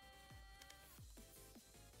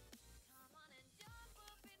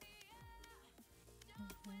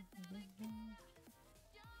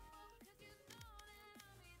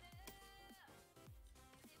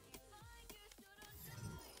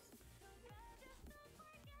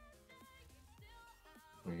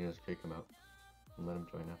 We can just kick him out and let him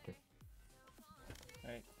join after.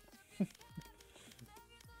 Alright.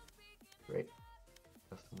 Great.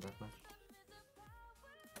 Custom deathmatch.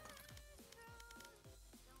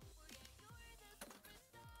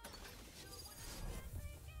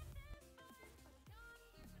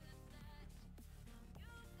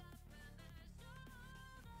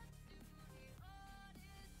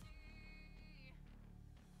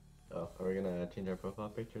 Oh, are we gonna change our profile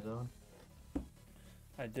pictures on?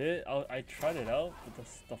 I did. I tried it out, but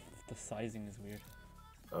the sizing is weird.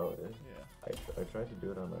 Oh, it is? Yeah. I tried to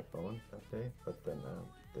do it on my phone that day, but then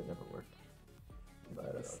it never worked. But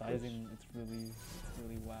I don't The know, sizing, it's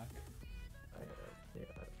really whack. Yeah,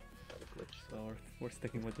 I had a glitch. So we're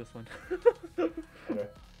sticking with this one. Okay,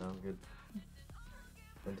 sounds good.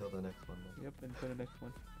 Until the next one then. Yep, and for the next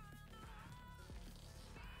one.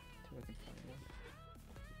 See if I can find one.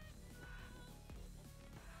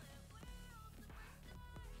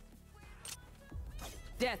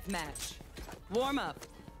 Deathmatch. Warm up.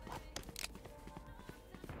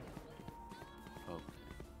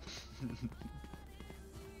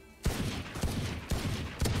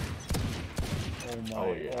 my,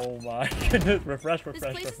 Oh, yeah. oh my goodness. Refresh, This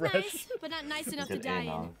refresh, place is refresh. nice, but not nice enough to Good die aim, in.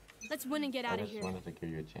 Alan. Let's win and get I out of just here. wanted to give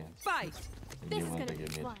you a chance. Fight. And This you is wanted to gonna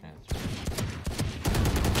give be me fun. a chance.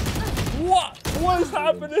 What? What is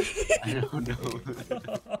happening? I don't know.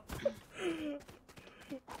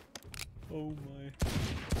 Oh my.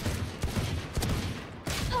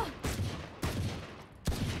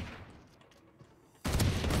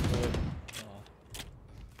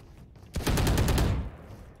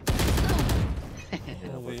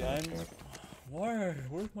 Holy,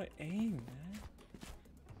 where's my aim, man?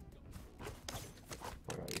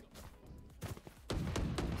 Where are you?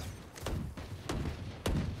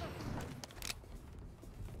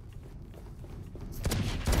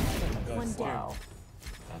 Oh my God, Wow.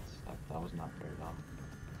 That was not very long.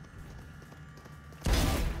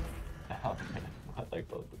 Oh man, why'd I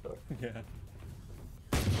close the door? Yeah.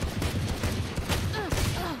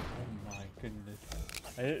 Oh my goodness.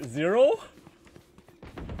 I hit 0?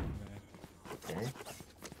 Okay.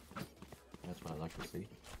 That's what I like to see.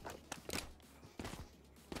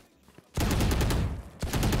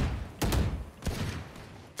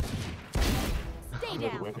 Stay I'm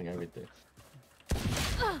down. whipping everything.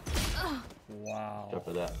 Wow. Except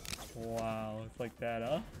for that. Wow, it's like that,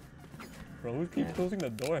 huh? Bro, who keeps closing the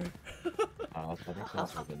door? That's better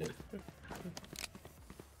sense of it.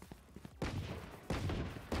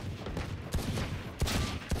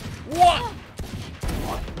 What?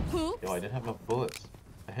 Who? Yo, I didn't have enough bullets.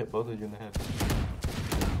 I hit both of you in the head.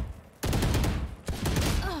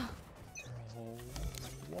 Bro,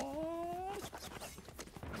 what?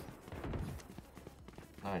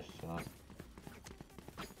 Nice shot.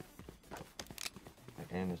 My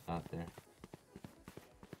aim is not there.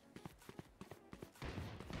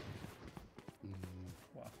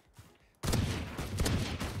 Wow.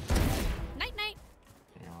 Night night.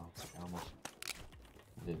 You know, I almost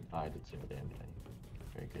did. I did 0 damage.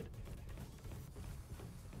 Very good.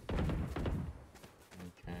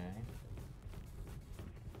 Okay.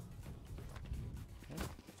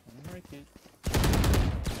 Alright, kid.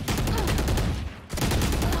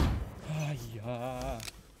 Ah, yeah.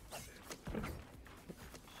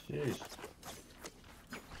 Jeez.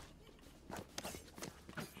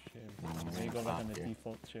 Shit. Maybe go back on the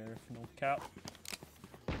default sheriff. No cap.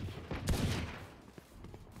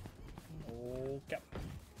 No cap.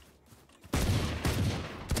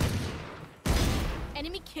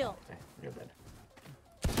 Enemy kill. Okay, you're dead.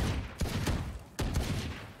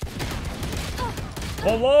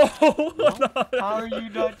 Hello! How are you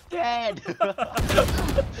not dead?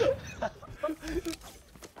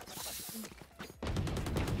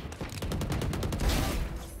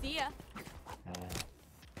 See ya.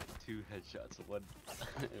 2 headshots, one.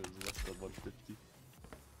 It was less than 150.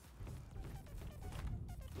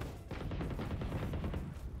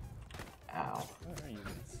 Ow. Where are you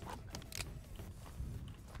guys?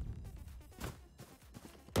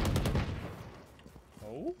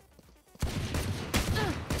 Oh?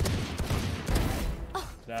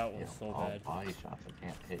 That was so all bad. body shots, I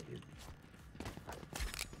can't hit you.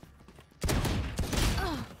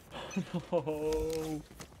 No.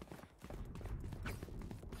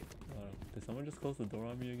 Did someone just close the door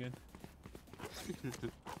on me again? Every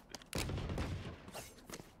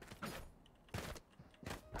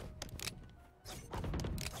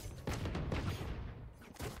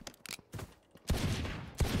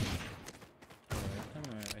time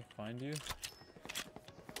I find you.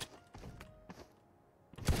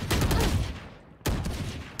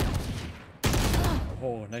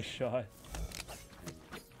 Oh, nice shot.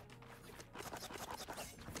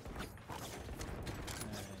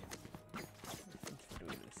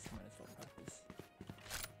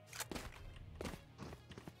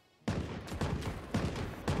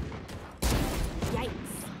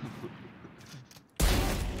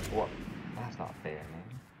 What? That's not fair, man.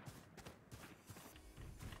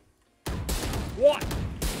 What?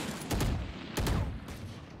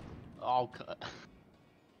 Oh, cut.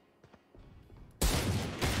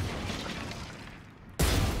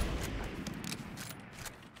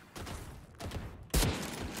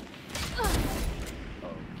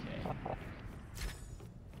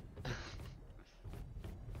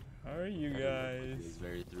 How are you guys? He's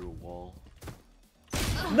very through a wall.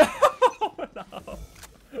 No! No!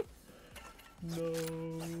 No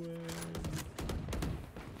way.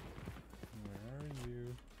 Where are you?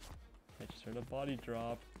 I just heard a body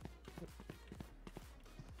drop.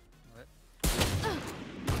 What?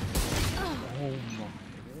 Oh my god.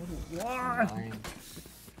 What? Nine.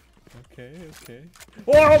 Okay, okay.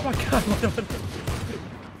 Oh my god!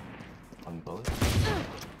 One bullet.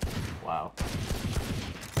 Wow.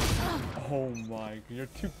 Oh my, you're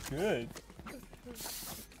too good.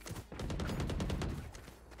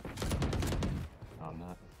 No, I'm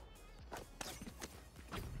not.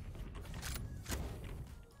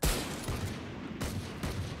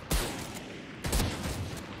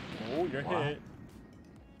 Oh, you're Wow. hit.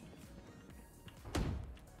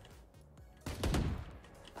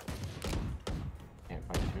 Can't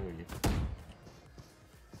fight two of you.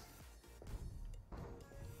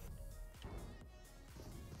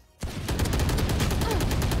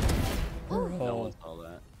 No one saw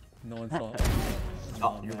that. No one saw.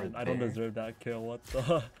 Oh, Oh, you man, were I don't there. deserve that kill. What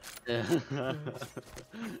the?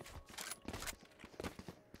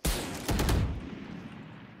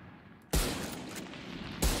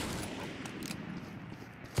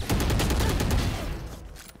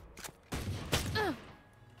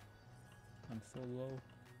 I'm so low.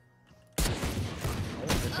 Oh, I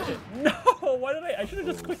did it. No! Why did I should have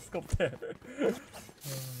just quick scoped there.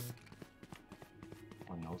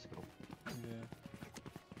 Oh, no scope. Yeah.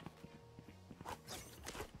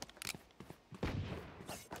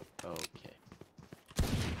 Okay.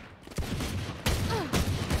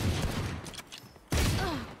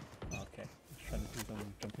 Okay. Just trying to do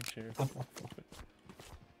some jumping share.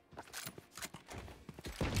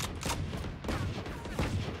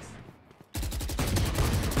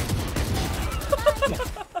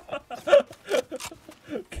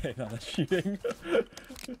 Okay, now that's cheating.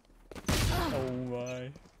 Oh my.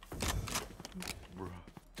 Bruh.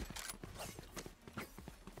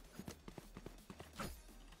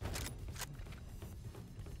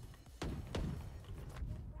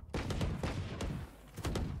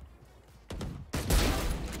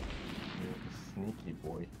 You're a sneaky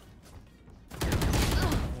boy.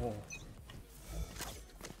 Oh.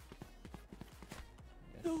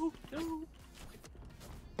 No, no.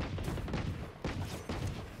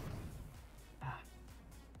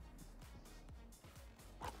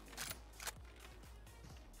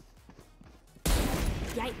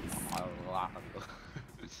 Yikes.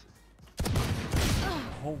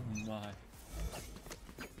 Oh my.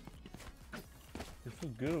 You're so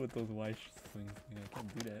good with those wide swings. I can't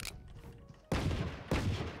do that.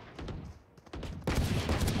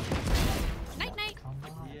 Night night. Come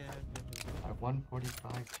on. Yeah. At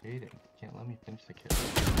 145 shading. Can't let me finish the kill.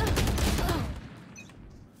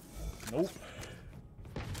 Nope.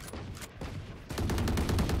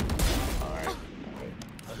 Alright.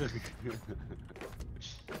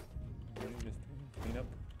 Just clean up.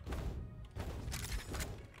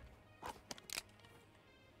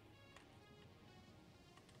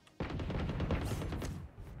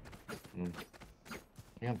 I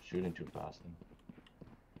think I'm shooting too fast.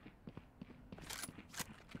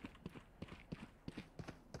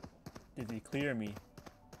 Did he clear me?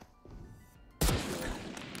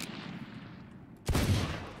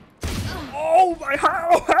 Oh my,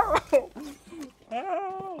 how?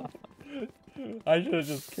 How? I should have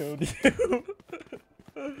just killed you.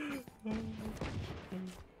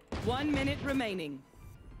 1 minute remaining.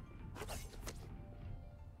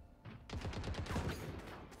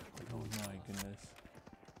 Oh my goodness.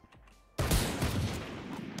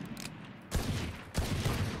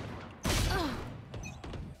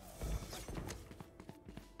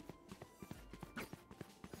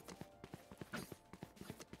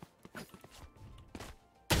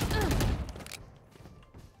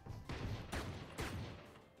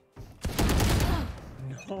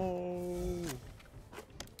 No.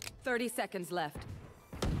 30 seconds left.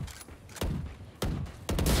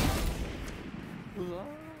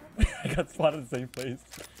 I got spotted in the same place.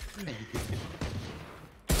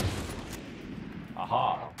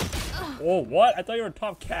 Aha! Oh, what? I thought you were a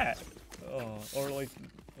top cat. Oh, or like,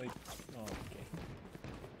 oh, okay.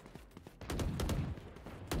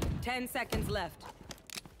 10 seconds left.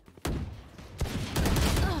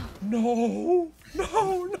 No!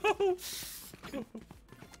 No, no!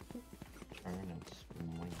 Turn and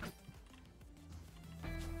swing.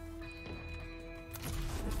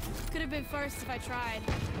 Could have been first if I tried.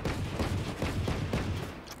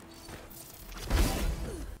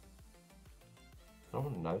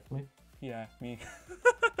 Someone knifed me? Yeah, me.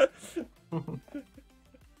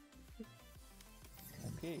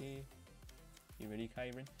 Okay. You ready,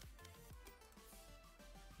 Kyron?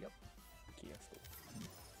 Yep. Okay, let's go.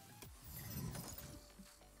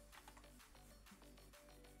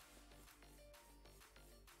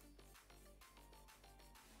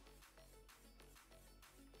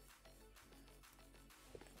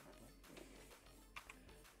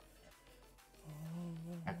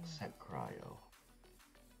 Exit cryo.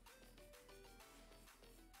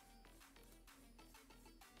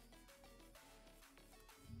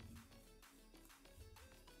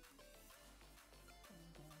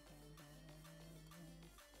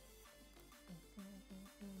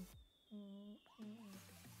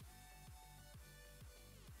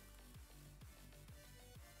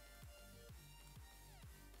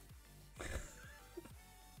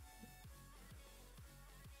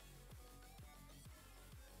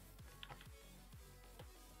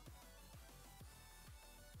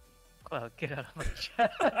 Well, get out of my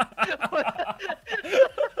chat.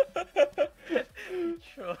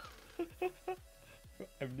 Sure.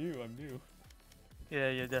 I'm new. Yeah,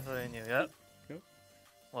 you're definitely new. Yep. Yep.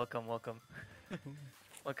 Welcome. Welcome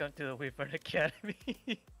to the Weaver Academy.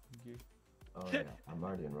 Oh yeah, I'm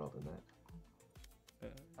already enrolled in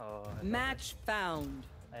that. Oh. Match found.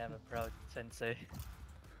 I am a proud sensei.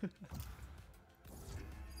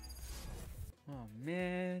 Oh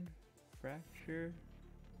man, fracture.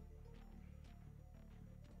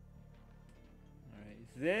 Alright,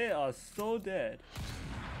 they are so dead.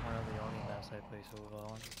 One of the only maps I play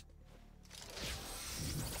Sova on.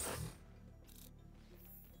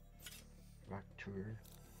 Fracture.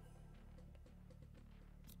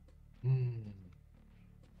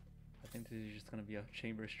 I think this is just gonna be a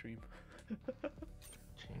chamber stream.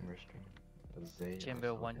 Chamber stream. Zhey Chamber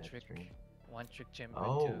also one dead trick. stream. One trick chamber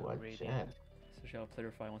Oh, to a radiant. jet. Especially how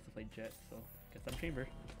player 5 wants to play Jet, so guess I'm chamber.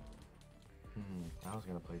 I was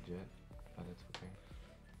gonna play jet, but it's okay.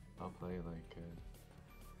 I'll play like You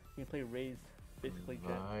can play Raze, basically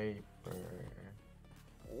Jet. Viper.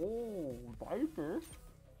 Oh, Viper?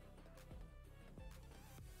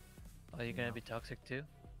 Are you gonna be toxic too?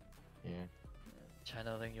 Yeah.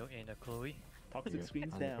 Channeling your inner Chloe? Toxic Yeah,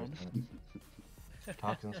 screens down. 100%.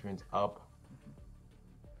 Toxin screens up.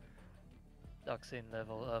 Toxin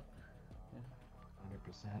level up.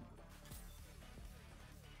 100%.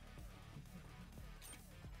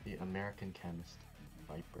 The American chemist,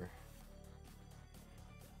 Viper.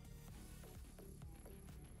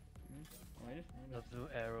 The blue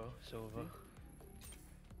arrow, Sova.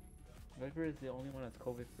 Viper is the only one that's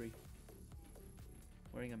COVID free.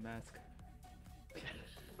 Wearing a mask.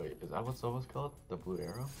 Wait, is that what Sova's called? The blue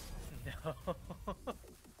arrow?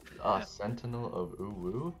 No. Sentinel of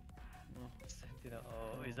Uwu? Sentinel.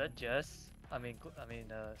 Oh, is that Jess? I mean,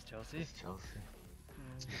 Chelsea. It's Chelsea.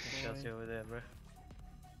 Chelsea over there, bro.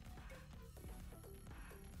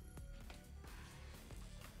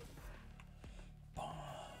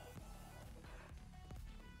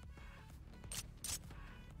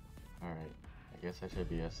 Alright, I guess I should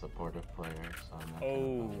be a supportive player, so I'm not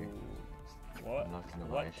Oh, gonna buy. what? I'm not gonna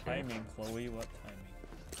buy What shit. timing, Chloe? What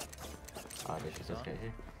timing? Did she just get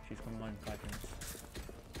here? She's coming on in 5 minutes.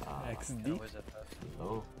 XD. Where's that buff?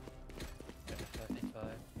 Low.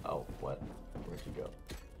 55. Oh, what? Where'd she go?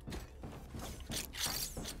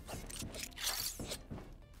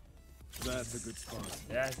 That's a good spot.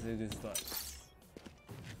 That's a good spot.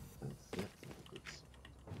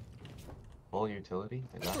 Full utility?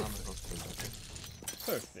 Is that how I'm supposed to do that?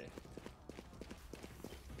 Perfect.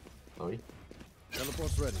 Chloe?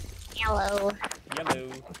 Teleport's ready. Hello.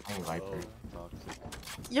 Yellow. I'm playing Viper. Toxic.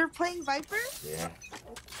 You're playing Viper? Yeah.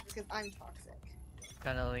 Because I'm toxic.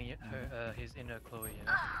 Channeling her, his inner Chloe, you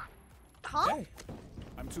know? Huh? Hey.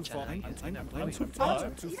 I'm too far. Channeling his inner I'm Chloe. too far.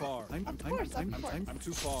 I'm too far. I'm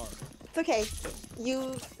too far. It's okay.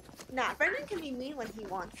 Nah, Brendan can be mean when he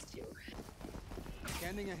wants to.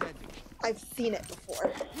 Scanning ahead. I've seen it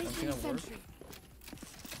before. Something at work?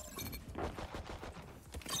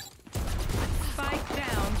 Spike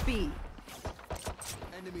down B.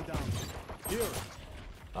 Enemy down. Here.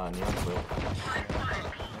 Neon clip.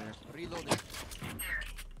 Reloading.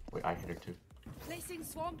 Wait, I hit her too. Placing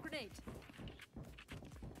swarm grenade.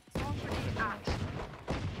 Swarm grenade out.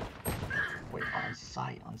 Wait, on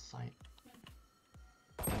site. One's on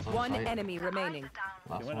One site. enemy remaining.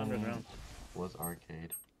 Last They went one underground. was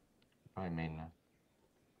arcade. Probably main now.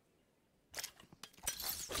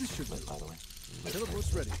 This should Lit, by the way. Lit.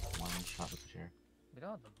 Teleport's ready. One shot with the chair. We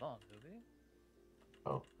don't have the bomb, do we?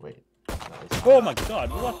 Oh, wait. That is Oh my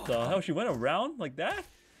god, what the hell? She went around like that?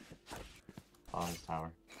 on his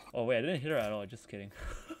tower. Oh wait, I didn't hit her at all, just kidding.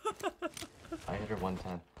 I hit her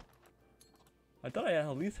 110. I thought I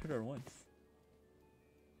at least hit her once.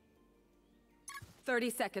 30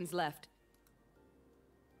 seconds left.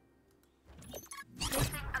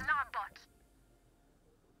 Alarm bot.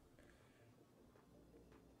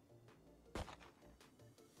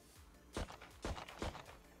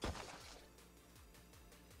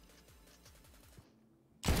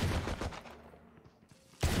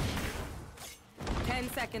 Ten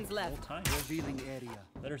seconds left. Whole time. Revealing area.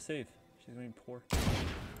 Let her save. She's going poor.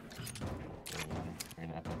 You're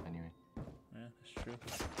an FF anyway. Yeah, that's true.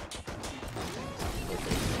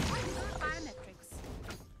 Biometrics.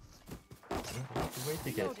 Wait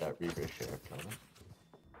to get that Reaver Sheriff killed.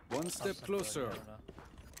 One step closer.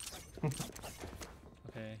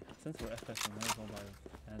 Okay, since we're FS, we might as well buy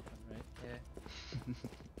Phantom, right? Yeah.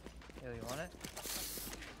 Yo, you want it?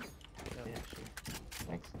 Yo. Yeah, sure.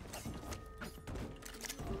 Thanks.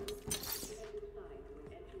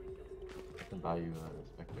 I can buy you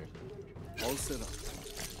spectators. All set up.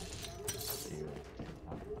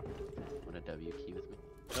 Want a W key with me?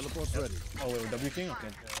 Teleport's ready. Oh wait, W King? Okay,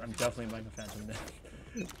 I'm definitely buying a Phantom then.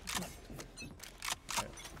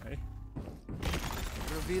 Ready?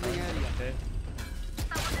 Revealing area. Okay.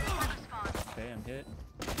 Okay, I'm hit.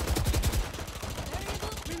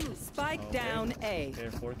 Spike down A. Okay,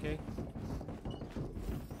 4K.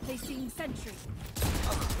 Placing sentry.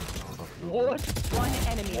 What? One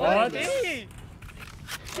enemy. What? Me?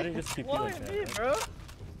 I didn't just keep you Why like that. me, Right? bro?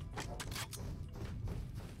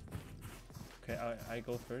 Okay, I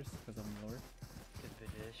go first because I'm lower. Good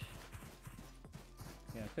bitch.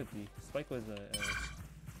 Yeah, it could be. Spike was a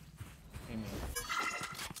aiming.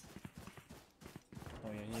 Oh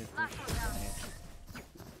yeah, he is first.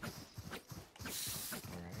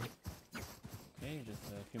 Alright. Okay, just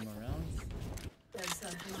a few more rounds. There's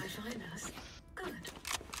something I find us. Good.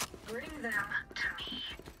 Bring them to me.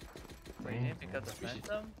 Wait, you didn't pick up the We should-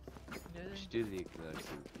 Phantom? We should do the exact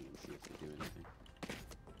same thing and see if they do anything.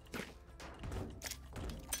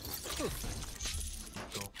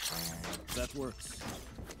 Go fire. That works.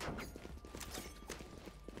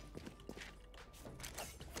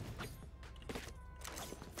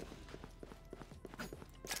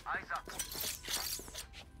 Eyes up.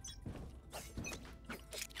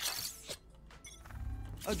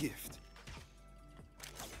 A gift.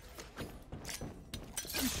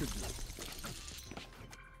 We should do it.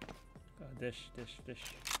 Dish.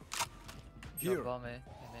 Here. Drop bomb, man.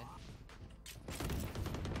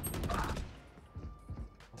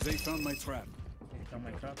 They found my trap. Okay, found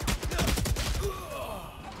my trap.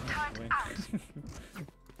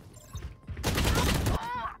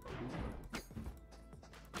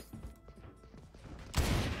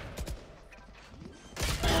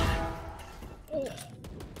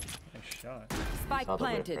 Nice shot. Spike Saw the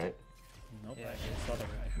whip, planted. right? Nope, Yeah. I saw the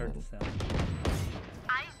I heard the sound.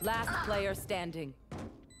 Last player standing.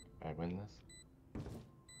 I win this.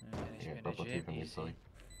 Finish Yeah, me, bubble tea Jim. from me, Easy. Chloe.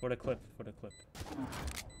 For the clip.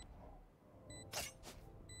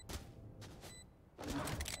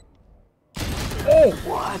 Oh!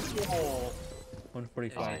 What?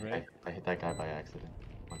 145, right? I hit that guy by accident.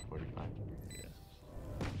 145.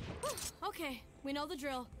 Okay, we know the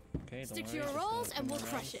drill. Okay, Stick don't to your worry, roles just, and few we'll more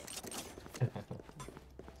crush rounds. it.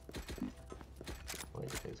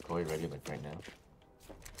 Wait, is Chloe ready like right now?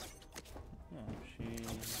 Oh,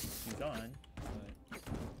 she's on, but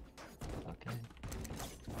Okay.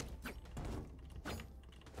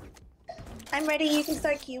 I'm ready. You can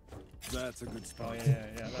start Q. That's a good oh spot.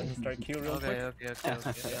 yeah. Let me start Q real quick. Okay.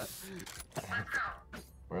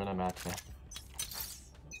 We're in a match now.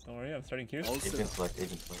 Don't worry, I'm starting Q. All set Agent up. select,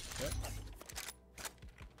 agent select. Yep.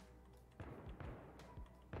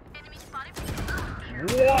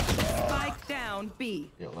 What? Spike down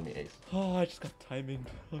B. Yo, let me ace. Oh, I just got timing.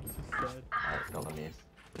 I'm so sad. Alright, no, let me ace.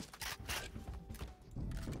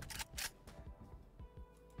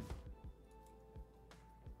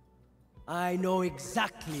 I know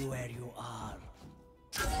exactly where you are.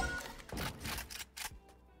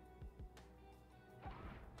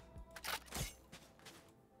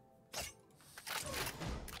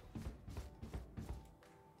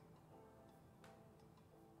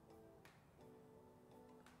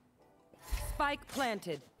 Spike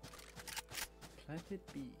planted. Planted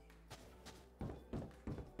B.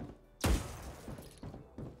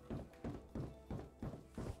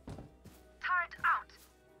 Turret out.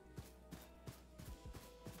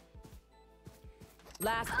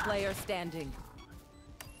 Last player standing.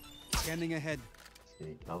 Scanning ahead.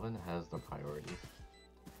 See, Kelvin has the priorities.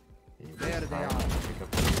 He There was they trying are. to pick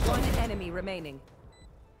up the- One enemy remaining.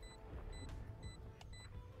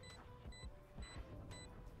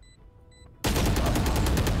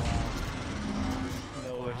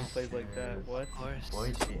 No way he plays like that. What? Of course. Why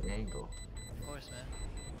is she angle? Of course, man.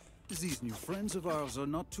 These new friends of ours are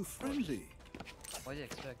not too friendly. What did you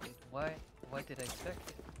expect it? Why did I expect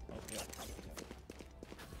it? Oh, yeah.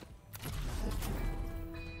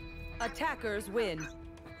 Attackers win.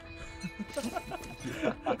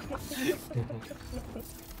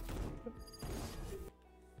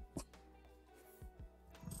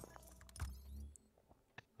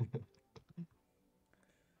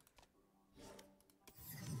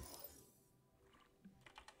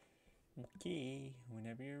 Okay,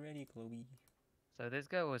 whenever you're ready, Chloe. So this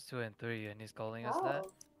guy was 2 and 3 and he's calling us Oh. that?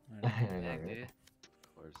 I know. I know, Heck, right? dude.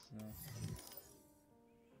 Of course. No.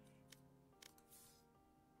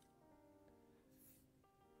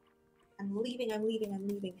 I'm leaving.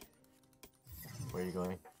 Where are you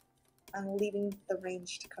going? I'm leaving the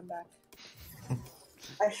range to come back.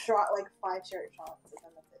 I shot like 5 short shots and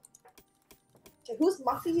then that's it. Okay, who's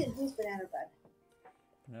Muffy and who's Banana Bread?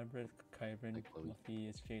 Banana bread, Kyron, Like Chloe. Fluffy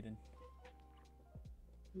is Jaden.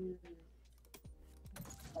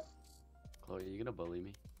 Chloe, are you gonna bully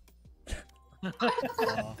me?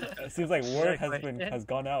 It seems like word has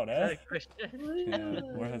gone out, Is eh? that a question? Yeah,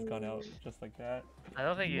 word has gone out just like that. I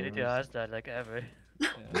don't think you need to ask that like ever.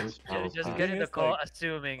 Yeah. Just get in the call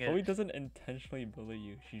assuming Chloe it. doesn't intentionally bully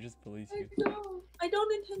you. She just bullies you. I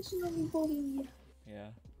don't intentionally bully. Yeah.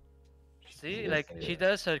 See, like she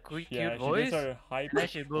does her cute voice, she does her high and then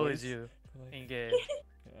she bullies voice. you Like, in game.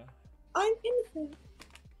 yeah. I'm innocent.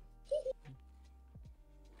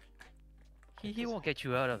 He won't get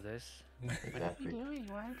you out of this. Exactly. doing?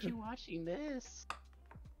 Why aren't you watching this?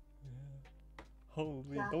 Holy,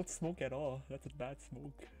 don't smoke at all. That's a bad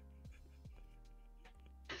smoke.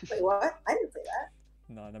 Wait, what? I didn't say that.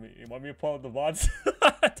 Nah, you want me to pull out the VODs?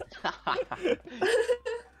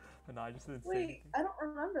 No, I just didn't say Wait, anything. I don't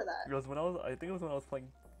remember that. Because I think it was when I was playing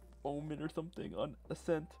Omen or something on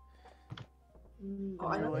Ascent. Mm,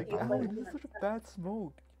 And you're like, oh, this is such a bad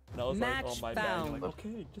smoke. And I was like, oh my bad. You're like,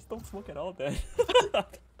 okay, just don't smoke at all then. I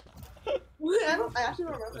actually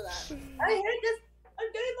don't remember that. I hate this. I'm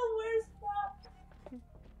getting the worst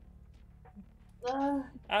spot.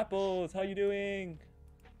 Apples, how you doing?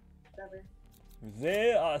 Whatever.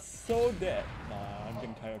 They are so dead. Nah, I'm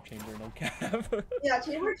getting tired of Chamber, no cap. Yeah,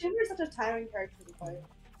 Chamber is such a tiring character to play.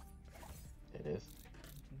 It is.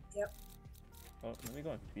 Yep. Oh, let me go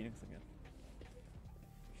on Phoenix again.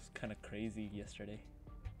 It's kind of crazy yesterday.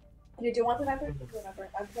 Do you want the Viper? Whatever.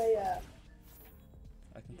 I play,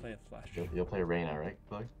 I can play a Flash. You'll play Reyna, right,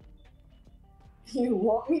 Chloe? You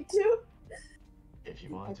want me to? If you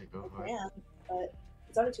want to, go for I it. can, but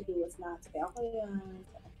it's only to do with not today. I'll play, I can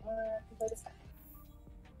play this guy.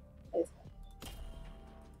 Play this guy.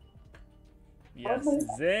 Yes,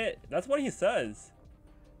 Zit. That's what he says.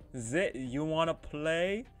 Zit, you wanna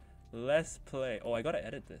play? Let's play. Oh, I gotta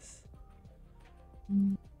edit this.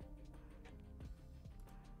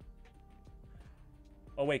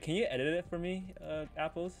 Oh wait, can you edit it for me,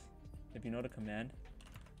 Apples? If you know the command.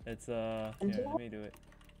 It's here, let me do it.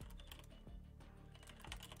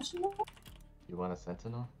 You want a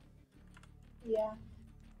Sentinel? Yeah.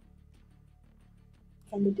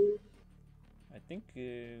 Can we do? I think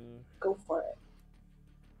Go for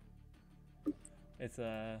it. it's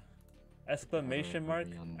exclamation mark,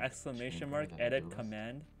 edit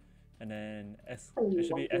command, and then it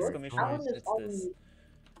should be exclamation mark. It's this.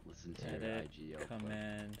 Listen to your Edit IGO.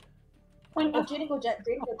 command. Oh, Jaden go jet.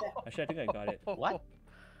 Jaden go jet. Actually, I think I got it. What?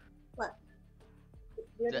 What?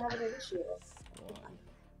 You didn't have an initiative.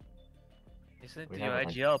 Listen We to your have a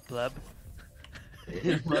IGL, pleb.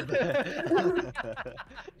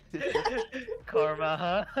 Karma,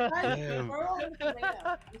 huh?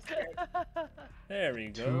 There we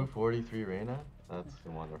go. 243 Reyna? That's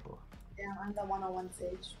wonderful. Yeah, I'm the 101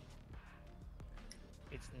 Sage.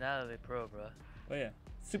 It's Natalie Pro, bro. Oh yeah,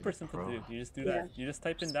 super simple to do. You just do that. You just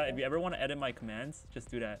type in that. If you ever want to edit my commands,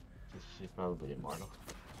 just do that. She's probably immortal.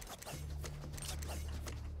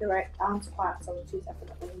 You're right. I'm spot, so 2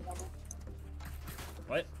 seconds.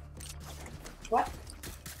 What? What?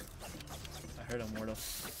 I heard immortal.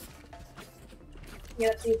 Yeah,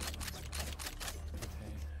 let's see. Okay, I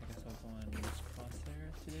guess I'll go on use crosshair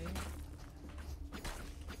today.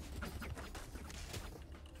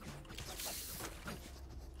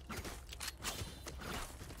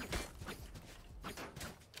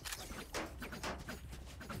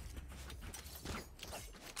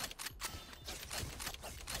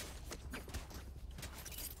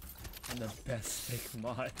 I'm the best fake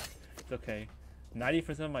mod. It's okay.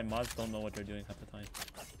 90% of my mods don't know what they're doing half the time.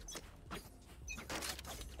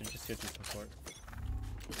 They're just here to support.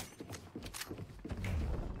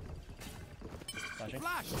 Flashing.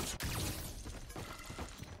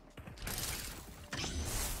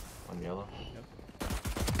 On yellow. Yep.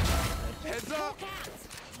 Heads up!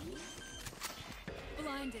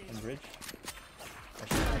 Blinded. On bridge. I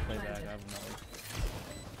should not play back, I have knowledge.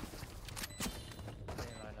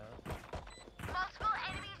 Multiple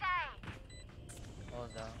enemies A.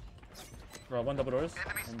 Hold down. Bro, one double doors.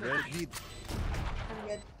 On bridge. I'm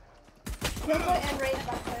good. Purple and Ray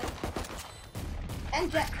back there.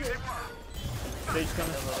 And Jet too. Stage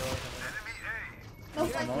coming. No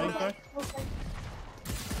flank, I'm no only flank, no flank.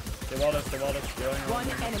 They walled us, they walled us. They're only One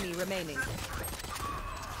on enemy remaining.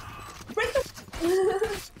 Break the...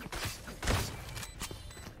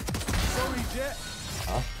 Sorry, Jet.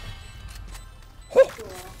 Huh?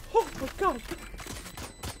 Oh my god!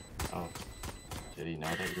 Oh. Did he know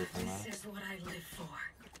that you were playing that? This is what I live for.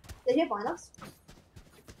 Did you find us?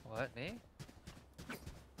 What, me?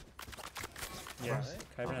 Yes,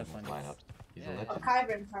 Kyron has fun. Lineups. He's Yeah, a yeah. Oh,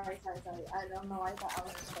 legend. Kyron, sorry. I don't know why I thought I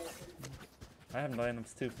was going to say I have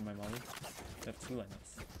lineups too for my mommy. I have 2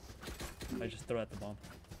 lineups. I just throw at the bomb.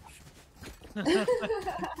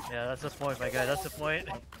 Yeah, that's the point, my guy. That's the point.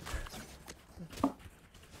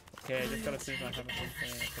 Okay, I just gotta see if I have something.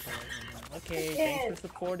 Okay, thanks for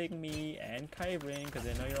supporting me and Kyron, because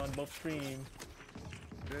I know you're on both streams.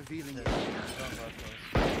 Revealing it.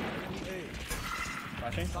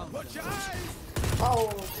 Flashing? Oh,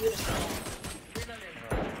 beautiful.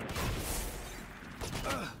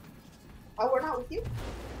 Oh, we're not with you?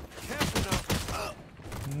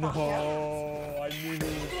 No, I knew he was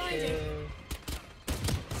there.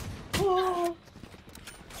 Oh.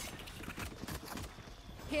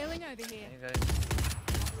 Healing over here. You guys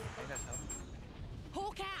help.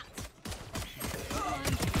 Hawk out.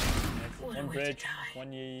 One bridge,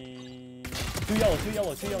 1 ye... 2 yellow, 2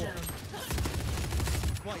 yellow, 2 yellow.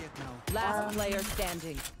 Quiet now. Last player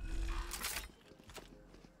standing.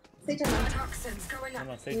 Say to me. Toxins going up.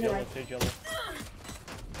 No, stage yellow, stage yellow.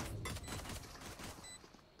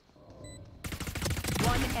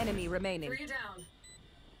 One enemy remaining. 3 down.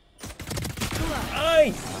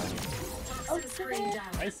 Nice! Toxin screen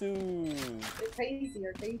down. Nice! You're crazy,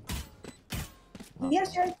 you're crazy.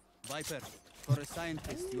 Yes, you're. Viper, for a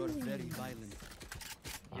scientist, you are very violent.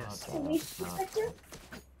 Yes. Can we protect you?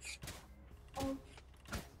 Oh.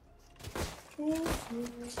 Thank you.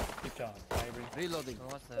 Good job, Kyrie. Reloading. Who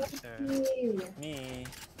wants that chair? Thank you. Me.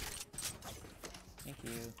 Thank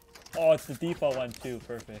you. Oh, it's the default one too,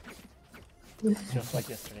 perfect. Just like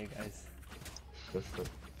yesterday, guys. Just the...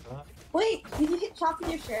 Wait, did you hit chop in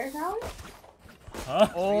your share now? Huh?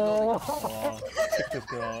 Oh. Oh, pick this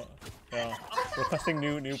girl out. Yeah. Requesting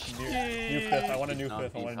new fifth. I want a new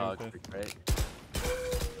fifth. I want a new fifth. Right?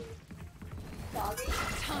 Doggy.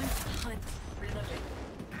 Time to hunt. Reloading.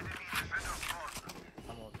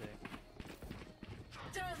 I'm all big.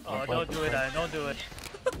 Don't Oh, don't do it, Ian. Don't do it.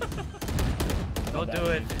 Don't do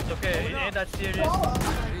it. It's okay. It ain't that serious.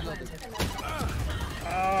 Reloading.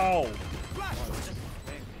 Ow!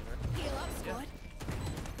 Heal up, squad.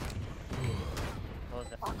 Close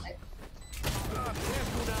that.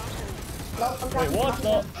 Wait, what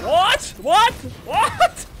the? What? What?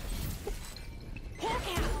 What? Hawk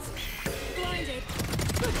out. Blinded.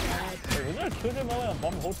 Wait, was I killing him while on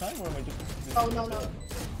bomb the whole time, or am I just... Oh, no.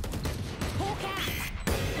 Hawk out.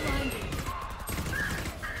 Blinded.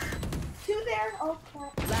 2 there. Oh,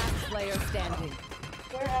 crap. Last player standing.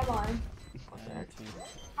 Where am I?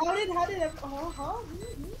 How did Wait, how did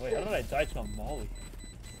I die to a molly?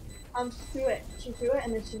 She threw it. She threw it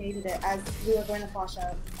and then she naded it as we were going to flash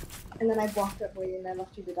out. And then I blocked it for you and I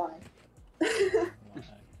left you to die.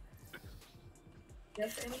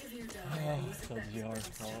 If any of you die, Oh, use the so benefit GR's of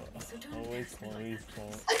this fault. journey, so don't Always pass it Chloe's back.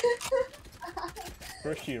 fault.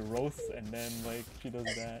 First she roasts and then like she does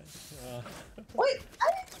that. Wait, I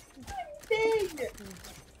didn't do anything!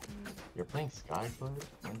 You're playing Sky, Chloe?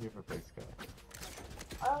 When do you ever play Sky?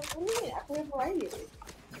 What do you mean? I play a variety of these.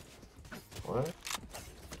 What?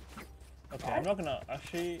 Okay, I'm not gonna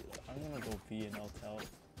actually. I'm gonna go B and ult out.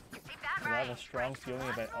 I have a strong feeling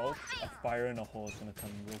about ult. A fire in a hole is gonna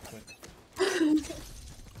come real quick.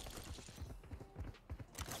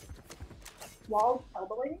 Wall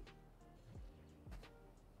elbowing?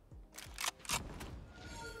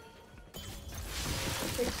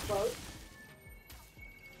 Explode.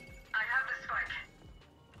 I have the spike.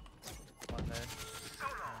 One mid.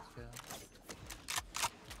 Let's go.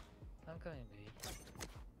 I'm coming B.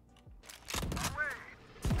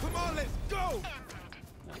 Come on, let's go! Oh,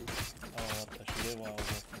 what the shit? Wow.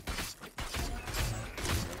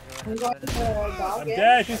 I'm going to the dog. I'm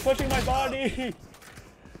dead. She's pushing my body.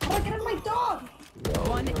 Oh, get on my dog!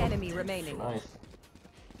 One enemy remaining. Nice.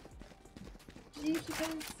 Gee, she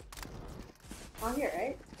comes. On here,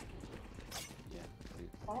 right? Yeah.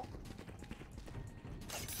 What?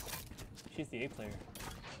 She's the A player.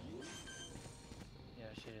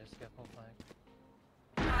 Yeah, she is. Get full flank.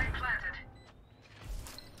 Spike planted.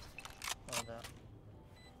 Hold that.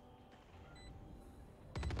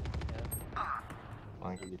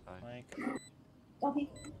 Flank 85. Like, Doggy.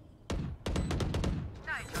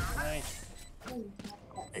 nice.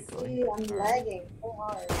 Hey, Chloe. See, I'm lagging so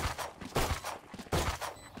hard.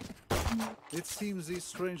 It seems these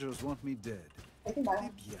strangers want me dead. I can buy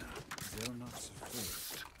one. Yeah, they're not so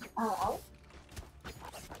first. Ow.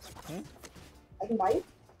 Hmm? I can buy you.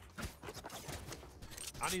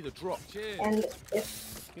 I need a drop. Cheers. And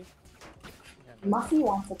if Muffy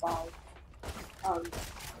wants to buy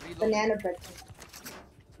banana bread.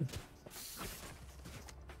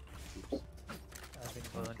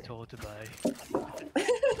 I've been told to buy.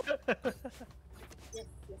 Yes,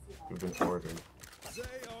 you have. been ordered. They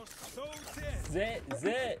are so dead.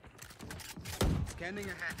 Zhey. Scanning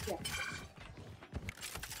ahead. Yeah.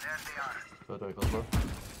 There they are. So do I go low?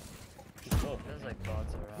 Oh, There's like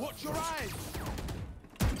bots around. Watch your eyes.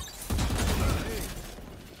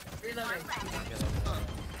 Reloading.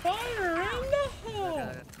 fire in the hole!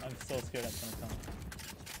 I'm so scared that's gonna come.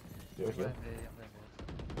 Yeah, okay.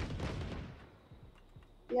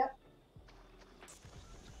 Yep.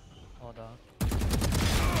 Hold on.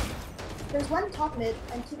 There's one top mid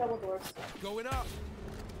and 2 double doors. Going up.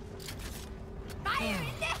 Fire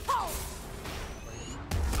in the hole!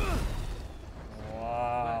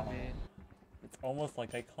 Wow. It's almost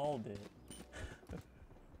like I called it.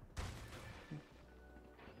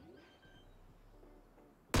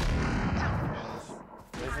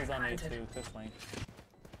 This is on A2, quick flank.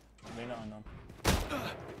 Reyna on them.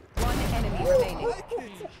 One enemy remaining.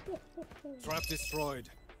 Trap destroyed.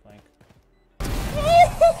 Flank.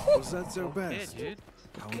 Was that their best? Dude.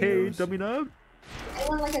 Okay, dummy up.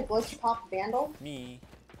 Anyone like a glitch pop vandal? Me.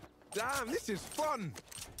 Damn, this is fun.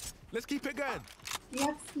 Let's keep it going. Do you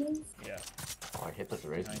have skins? Yeah. Oh, I hit this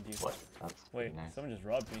raise. What? That's Wait, nice. someone just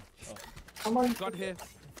robbed me. Oh. Someone Got here.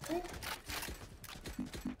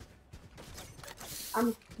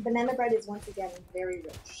 Banana bread is once again very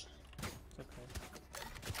rich. It's okay.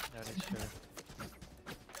 That is true.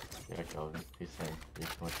 Yeah, Kelvin. He's saying you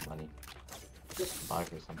have too much money. Buy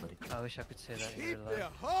for somebody. I wish I could say that in Keep real their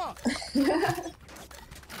life. heart.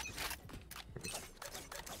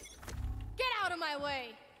 Get out of my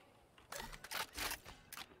way!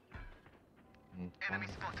 Enemy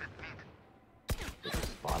spotted. Did you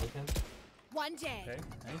spotted him? One day. Okay,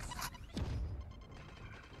 nice.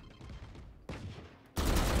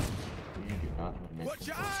 You do not make Watch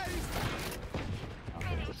your eyes.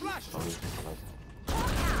 Okay, this Flash. is probably just like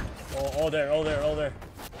Oh, all there, all there, all there.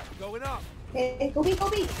 Going up. Hey, go B, go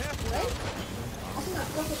B! Careful. Right? I think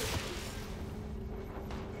that's go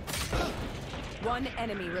B. One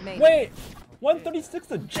enemy remaining. Wait! 136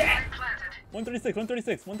 to Jack! 136,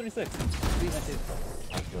 136, 136.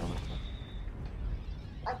 that's good.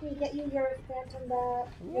 I can get you your phantom bag,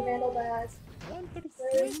 your vandal bag.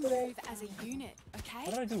 136. We move as a unit, okay?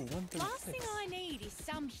 What did I do? Last thing 136. I need is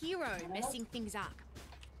some hero messing things up.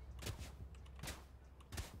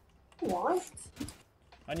 What?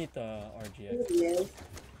 I need the RGX. Who is?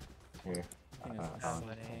 Here. I think it's how fine.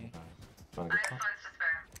 many? Wanna get some?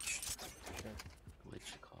 Sure.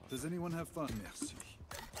 Glitch call. Does anyone have fun? Merci.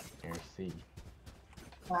 Here, C.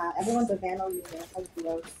 Wow, everyone's a vandal user. How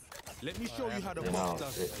gross. Let me show you how the You know, boss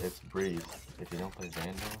does it. it's Breeze. If you don't play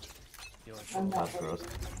Vandal, I'm not that's gross.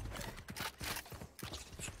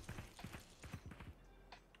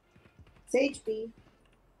 Sage B.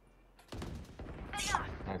 Nice go.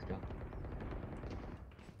 Nice go.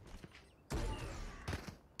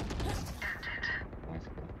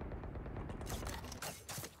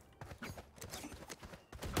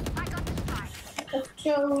 Let's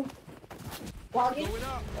go. Logging. Going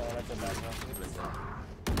up. Oh, that's a bad one.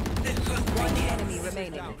 One enemy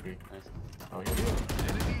remaining. Okay, nice. Oh, yeah.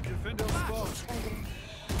 Enemy defender spot.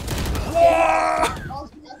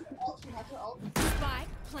 Ult, you have your ult. Spike,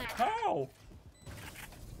 plant. How?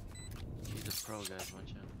 He's a pro, guys.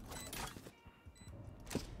 Watch out.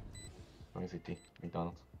 Where is it? D?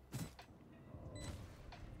 McDonald's.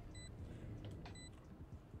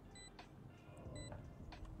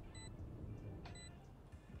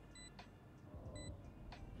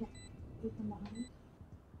 Keep them behind.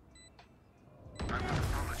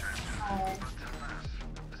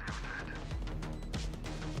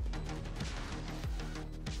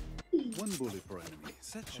 One bullet per enemy.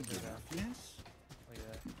 That should be enough, yes? Oh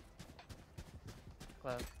yeah.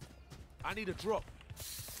 Cloud. I need a drop.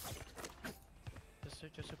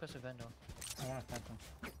 Just request a vendor. I want a phantom.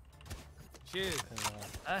 Cheers.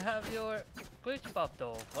 I have your glitch pop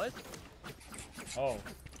though. What? Oh.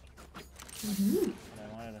 Mm-hmm. I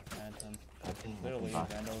wanted a phantom. I think Clearly, back.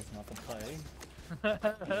 Vandal is not the play.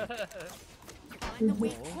 Find the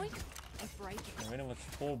weak point and break it. Reyna was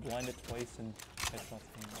full blinded twice and headshots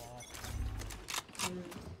being lost.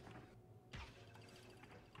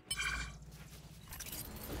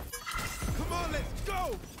 Come on, let's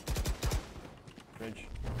go. Bridge.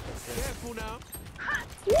 Careful now.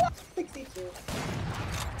 62.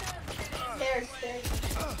 Stairs.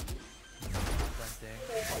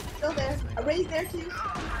 Still there. A raise there too.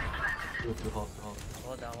 Two halls.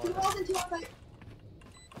 Hold on, 2 hold on. walls and 2 outside.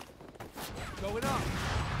 Going up.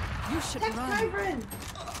 You should Next run. Kyvern.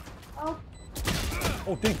 Oh,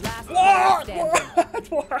 Oh, dang. Last player standing.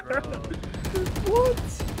 What?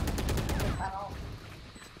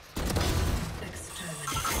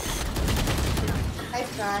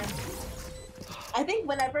 nice try. I think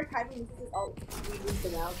whenever Kyrie uses his ult, we lose the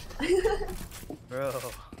round. Bro,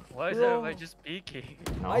 why is Bro. everybody just peeking?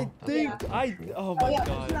 No, I that's think not I. true. Oh Oh my yeah,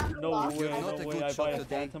 god. not No lost. way, You're no not a way. good I buy a shot today.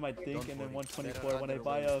 Phantom, I think, and then worry. 124. When I Better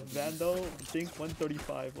buy run a away from this. Vandal, I think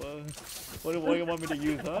 135. What do you want me to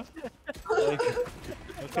use, huh? Like,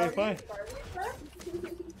 okay, fine.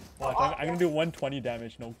 Watch, I'm gonna do 120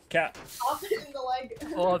 damage, no cap. Off in the leg.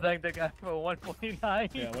 Oh, thank the guy for 149.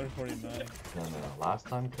 Yeah, 149. No. Last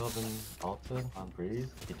time Kelvin ulted on Breeze,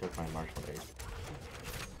 he took my martial aid.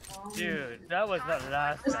 Dude, that was not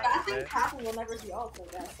last This time. bad things man. happen whenever he ults,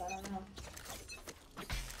 I guess. I don't know.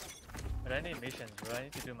 But I need missions, bro. I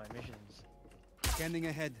need to do my missions. Scanning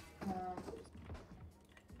ahead.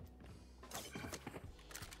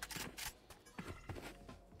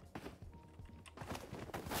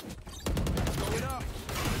 Going up.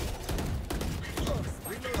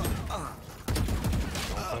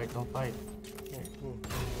 Don't fight.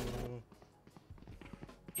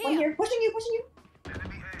 One here, pushing you, pushing you.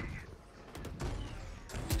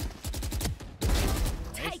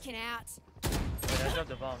 Taken out. Wait, I dropped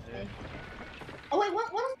the bomb, dude. Oh wait, one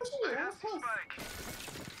was pushing you. One was close.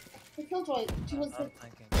 The killjoy. She was I'm like,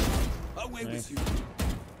 thinking. Away Nice. with you.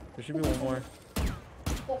 There should be one more.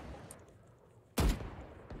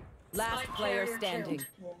 Last Spike player carrier standing.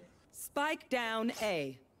 killed. Spike down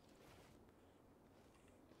A.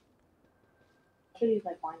 should use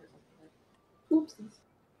my blind or something. Oopsies.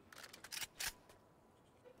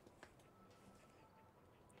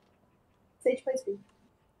 Sage plays B.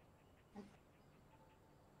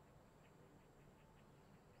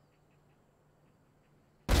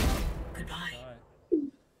 Goodbye.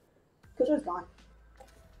 Killjoy's gone.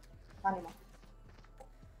 Not anymore.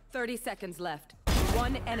 30 seconds left.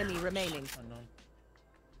 One enemy remaining. Unknown.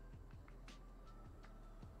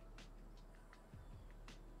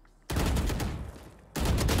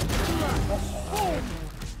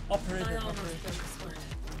 Operator, My armor operator. focus word.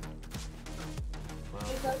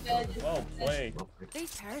 It's so good. Well played.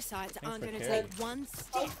 These parasites Thanks aren't for going to caring. take one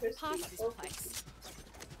Oh, step Christy, past this so place. Except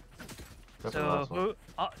for the So, last one. who?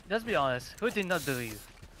 Let's be honest. Who did not believe?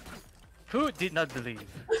 Who did not believe?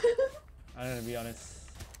 I'm gonna be honest.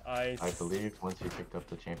 I believed once he picked up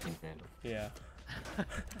the champion vandal. Yeah.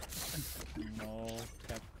 No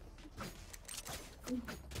cap.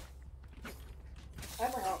 I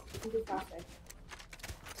have my ult. You can do faster.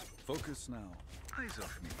 Focus now. Eyes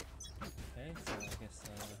off me. Okay, so I guess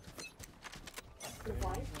You're there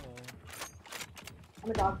blind. we go.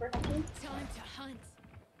 I'm a dog bird, actually. Time to hunt.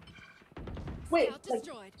 Wait, Scout like,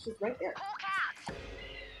 destroyed. she's right there.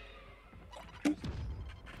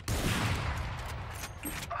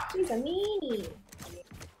 She's a meanie.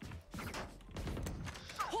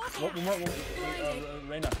 One more.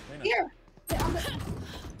 Reyna. Here! Get on the...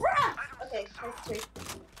 Bruh! Okay, nice trade.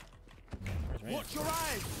 Where's Reyna? Watch your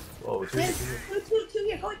eyes. Whoa, two, Yes, two. two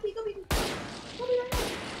here. Go with me, go with me. Go with me right now.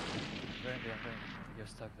 I'm going. You're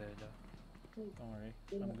stuck there, though. Don't worry.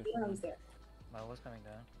 You I'm know, good you for know now. he's there. My wall's coming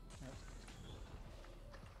down.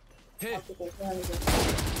 Here. Okay, you know he's there.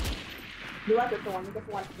 You are good for one, you good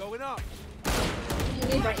for one. Going up. You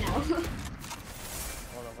leave right now. Hold on.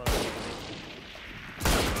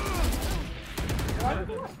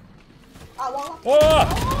 Wall. Whoa!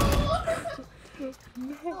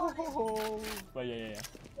 Oh! But yeah.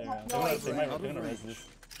 There we No, go. it's They might out of res range. this.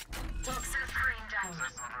 Toxin screen down.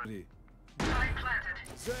 Ready. Spike planted.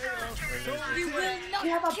 You will not We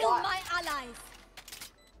have a kill bot. my allies.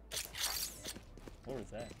 What was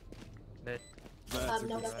that? Mid. That's a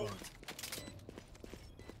No, good nothing. spot.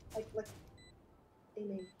 Like,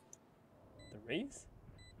 aiming. The raise?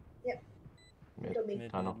 Mid. Don't make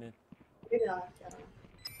Mid, Tunnel. mid. maybe not. I don't know.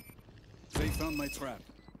 They found my trap.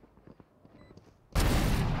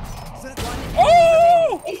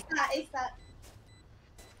 Oh! Ace that.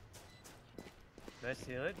 Do I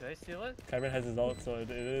steal it? Kyron has his ult, so it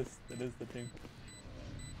is the thing.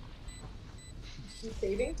 She's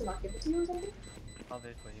saving to not give it to you or something? I'll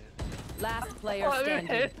wait for you. Last player Oh,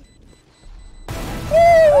 standing.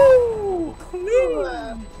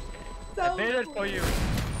 Woo! So I made it for you.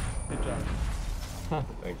 Good job.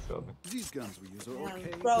 Thanks, Kelvin. These guns we use are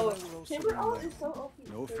okay. Bro, but they're also Timber ult lame. is so OP.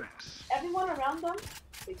 No Like, offense. everyone around them,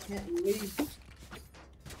 they can't leave.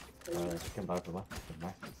 You can buy for what?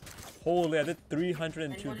 Nice. Holy, I did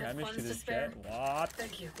 302 Anyone have damage to funds to this spare? jet. What?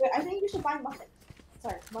 Thank you. Wait, I think you should buy muffin.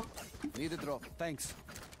 Sorry, muffin. Need a drop. Thanks.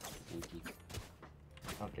 Thank you.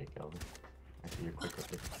 Okay, Kelvin. I see you're quick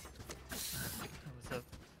with it. What's up?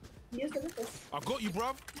 Use the necklace. I got you,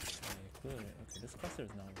 bruv. Okay, clearly. Okay, this cluster is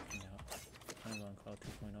not working out. I'm going Cloud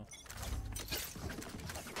 2.0.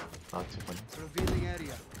 Not too funny. Revealing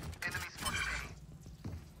area. Enemy spotted A.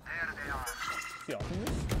 There they are. Is he offering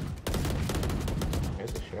this?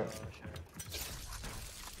 Here's the share.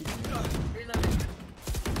 Reloading.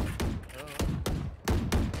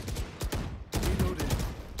 Reloading.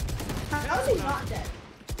 How is he not dead?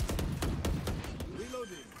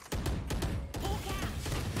 Reloading.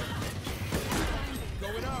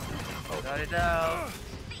 Going up. Got it down.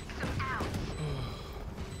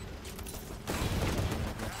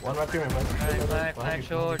 One right here, man. Flank,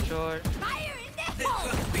 short. Fire in the hole!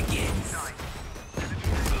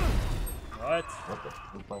 What?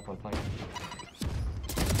 One flank.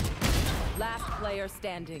 Last player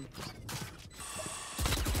standing.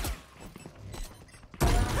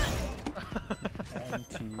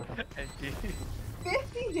 Empty.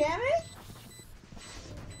 50 damage?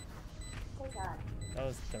 What's that? That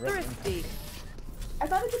was direct impact. Thrifty. I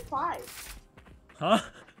thought it did 5. Huh?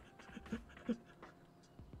 Oh,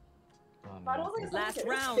 But I was like, Last it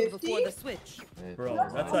was round 50? before the switch. Bro,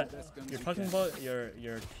 That's that's fine. not. You're talking about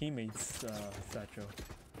your teammates, Satcho.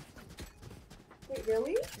 Wait,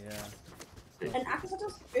 really? Yeah. And after such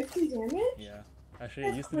was 50 damage? Yeah. Actually, it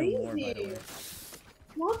That's used to do more, by the crazy. way.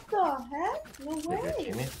 What the heck? No Did your way.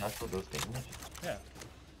 teammates tackle those damage? Yeah.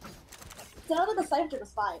 So I thought the cipher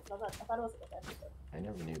was 5. I thought it was like a cipher. I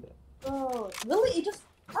never knew that. Oh, really? It just.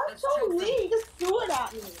 I'm That's so true. mean. He just threw it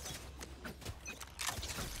at me.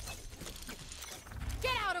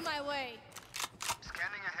 Get out of my way!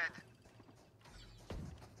 Scanning ahead.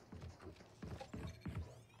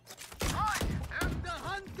 I am the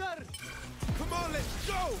hunter. Come on, let's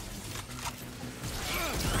go.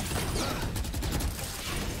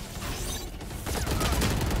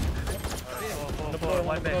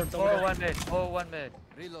 One mid.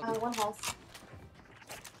 Reloading. One house.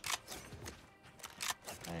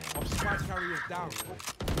 Spike carriers down.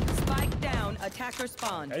 Spike down. Attacker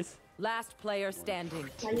spawn. Guys? Last player standing.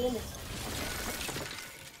 My name is.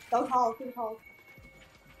 Go tall, keep tall.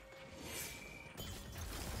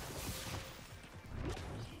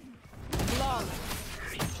 Long.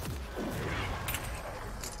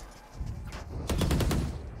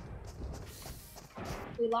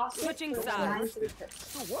 We lost it. Switching but sides. we're nice.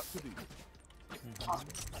 So what to do?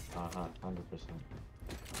 100%.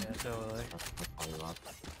 Yeah, totally. That's probably a lot.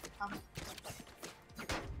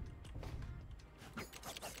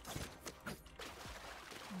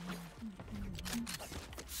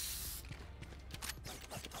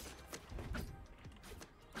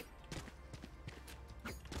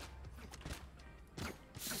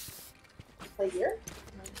 Play here.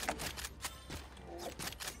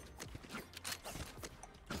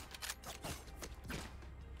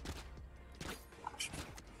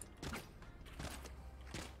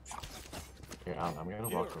 Here, I'm gonna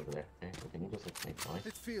walk over there. Okay, so can you just like make noise?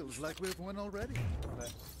 It feels like we've won already.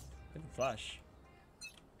 Hit the flash.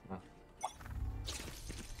 No.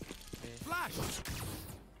 Flash.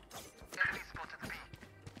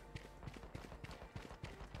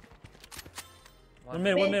 One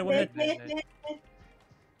mid. Mid.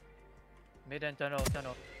 Mid and tunnel.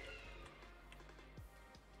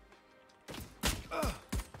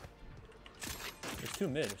 There's two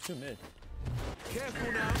mid.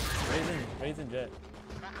 Careful now. Raising jet.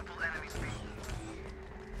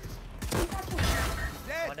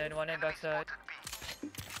 Dead. One in backside.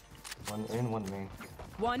 One in, one main.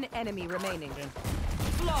 One enemy remaining.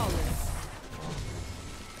 Flawless.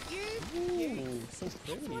 Ooh, so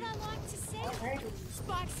pretty. That's what I like to say.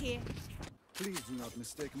 Spike's here. Please do not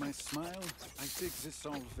mistake my smile. I take this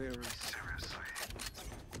all very seriously.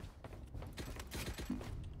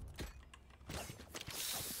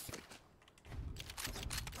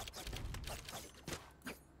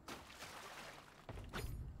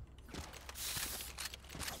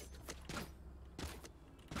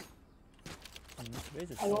 This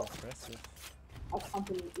raise is I so will- impressive. A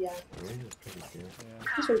company, yeah. The range is pretty good. Yeah.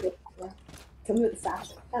 He's really good. Yeah. Come with the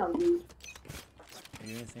satchel. I don't need. Are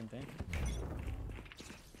you doing the same thing?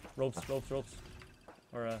 Ropes.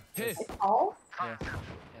 Or Hey. It's all? yeah. Yeah,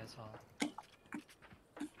 it's all.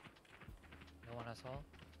 No one has all.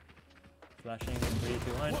 Flashing in 3, 2,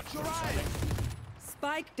 1. Watch your eyes.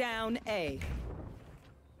 Spike down A.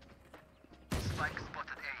 Spike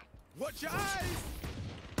spotted A. Watch your eyes.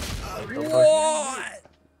 What?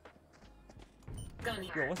 Gun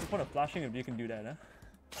here. Bro, what's the point of flashing if you can do that,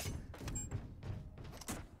 huh?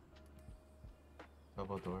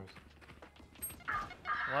 Double doors.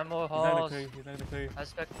 One more He's not gonna halls. clear. I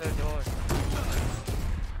spec third door.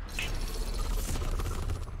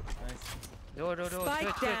 Nice. Door.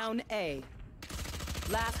 Spike Switch. down A.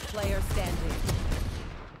 Last player standing.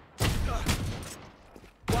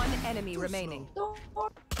 One enemy remaining.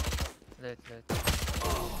 Lit.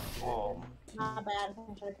 Oh, Not bad.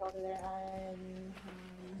 I tried to kill her there.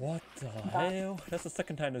 What the hell? That's the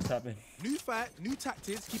second time this happened. New fight, new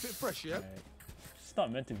tactics, keep it fresh, yeah? Right. It's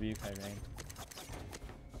not meant to be, Kyrain.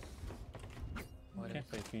 Can't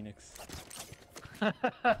play Phoenix.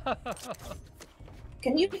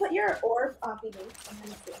 Can you put your orb on BB?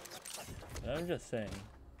 I'm just saying.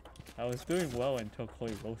 I was doing well until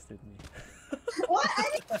Chloe roasted me. What?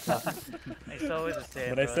 It's always the same.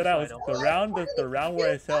 When I said I was the round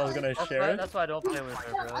where I said I was gonna share it. That's why I don't play with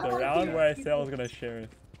her, bro. The round where I said I was gonna share it.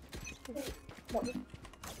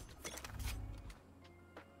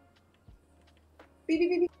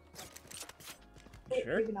 BB.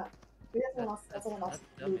 Sure. Maybe not. Maybe that's someone else. That's someone else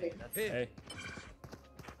moving. Hey. Hey.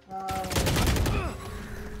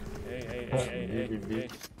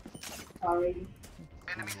 Sorry.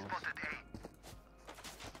 Enemy spotted A.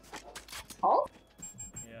 Oh?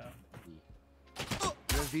 Yeah.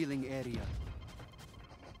 Revealing area.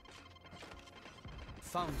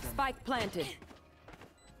 Found them. Spike planted.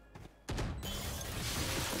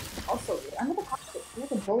 Also, I'm gonna pop it. You have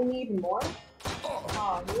to bully me even more?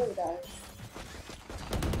 Oh, he really does.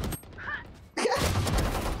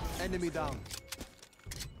 Enemy down.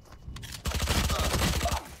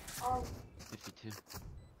 52.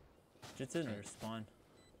 Just in or spawn.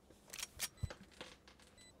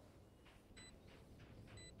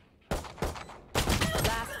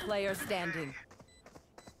 Last player standing.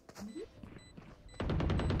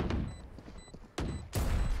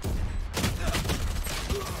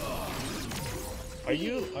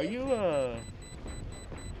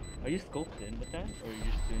 Are you scoped in with that, or are you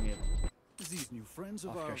just doing it? These new friends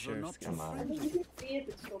of Off your ours are sheriff not too skin. I think friendly. you can see if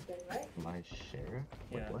it's open, right? My share?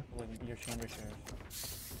 Yeah, What? with your chamber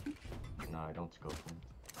sheriff. No, I don't scope him.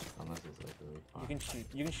 Unless it's like really far.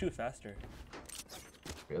 You can shoot faster.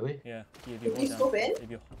 Really? Yeah. If you scope in?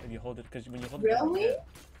 If you hold it, because when you hold Really? it,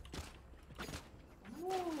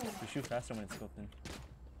 Oh. you shoot faster when it's scoped in,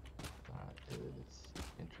 Ah, dude, it's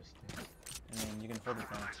interesting. and then you can hold it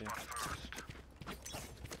down too.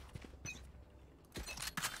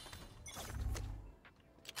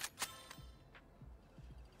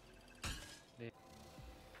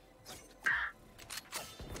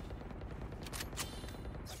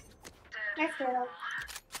 Nice girl.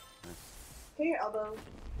 Hit your elbow.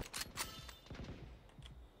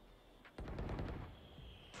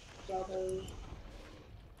 Elbow.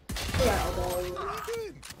 Hit your elbow.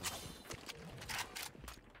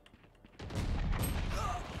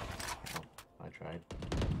 I tried.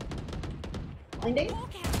 Blinding?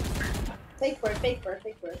 Fake bird, fake bird,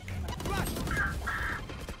 fake bird.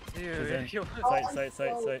 She's in. Dude,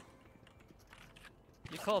 Sight.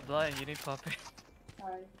 you call blind, you need puppy.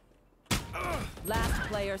 Sorry. Last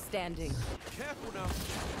player standing. Careful now.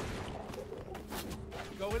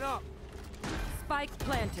 Going up. Spike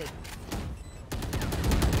planted.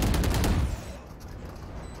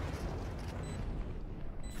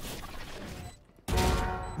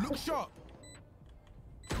 Look sharp.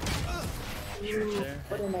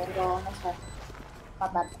 What an angle. That's fine.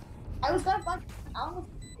 Not bad. I was gonna blind. I almost.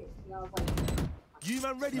 I was like, You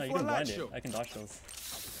man ready No, you for a can light blind it. show? I can dodge those.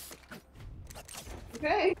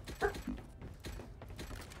 okay.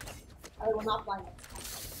 I will not blind it.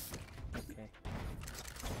 Okay.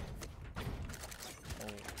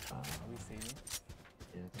 Oh, are we saving?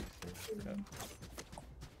 Yeah, I think so. Okay.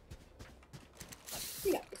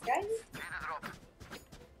 We got this, guys.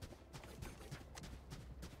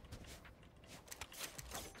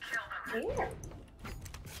 Here.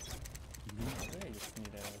 I just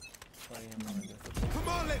need to play him on this. Come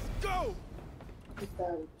on, let's go. With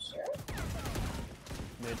the sheriff.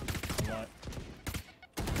 Mid. A lot.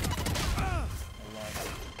 A lot.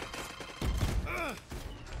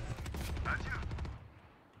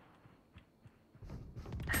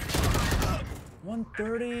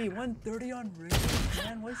 130 on range,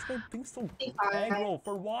 man. Why is that thing so aggro?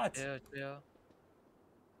 For what? Yeah.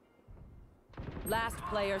 Last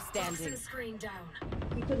player standing. Toxin screen down.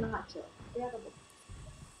 You could not chill. We have a book.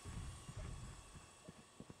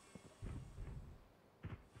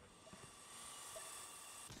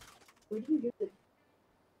 Where do you do this?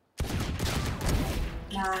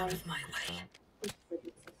 Out of my way.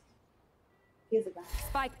 Here's a guy.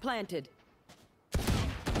 Spike planted.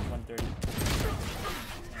 130.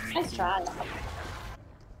 Nice try.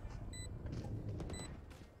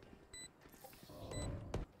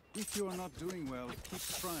 If you are not doing well, keep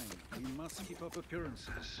trying. We must keep up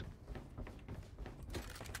appearances.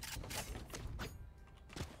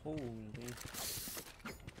 Holy.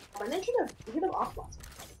 Why didn't you get him off last time?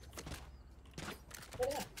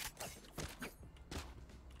 What?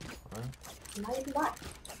 Now you can buy.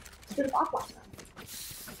 You could have off last time.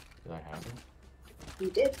 Did I have it? You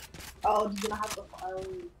did. Oh, did you not have the file?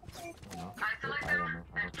 Okay. Oh, no. I don't know. I don't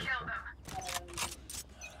think so.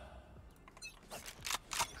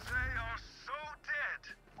 They are so dead.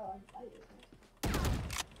 Oh, I'm excited.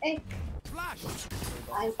 Hey, Flash.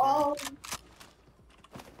 I'm all.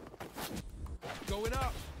 Going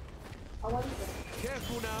up. I want to.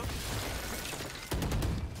 Careful now.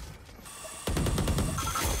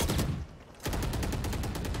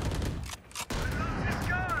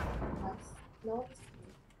 No.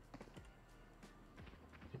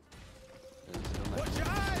 Watch your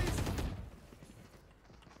eyes.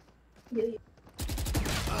 Yeah.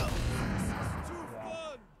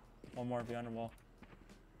 One more behind the wall.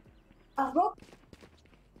 Bro.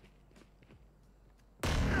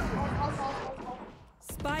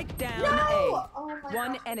 Spike down No! A. Oh my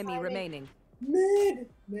One gosh, enemy timing. remaining. Mid.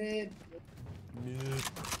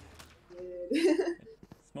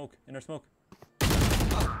 Smoke. Inner smoke. I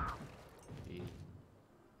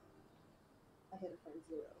hit a friend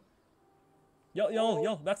 0.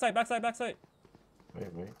 Yo. Backside. Wait.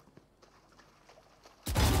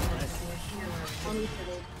 Only for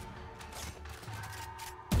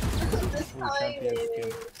this Ooh, champion skin.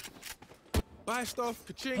 Buy stuff.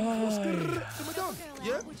 Ka-ching. What's good?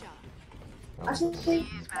 Yeah. Actually,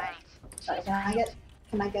 sorry,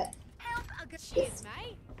 can I get Help a good cheers,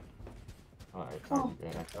 mate. Alright, Oh. yeah,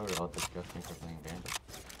 I thought we all disgusting for playing Bandit.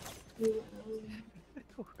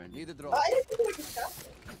 Need a drop. I didn't think we were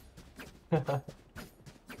disgusting. I'm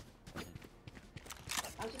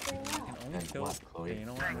just saying I that. can only And kill. what, Chloe? Okay, you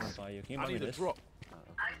know what? I'm gonna buy you. Can you I buy me need a this? drop.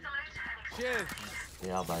 Cheers.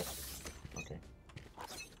 Yeah, I'll buy it. Okay.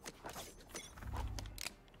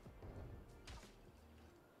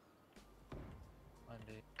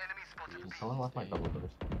 Can someone watch my double doors?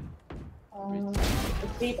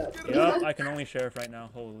 It's Vivo. Yep, I can only sheriff right now.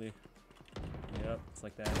 Holy. Yep, it's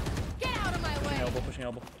like that. Get out of my way. Pushing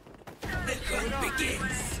elbow.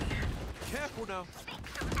 Careful now.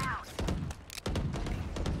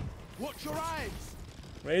 Watch your eyes.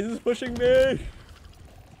 Raze is pushing me.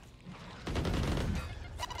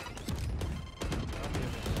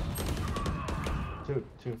 Two.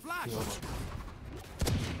 Flash.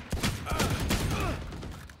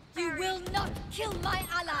 You will not kill my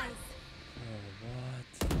allies. Oh, what?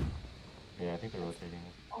 Yeah, I think they're rotating us.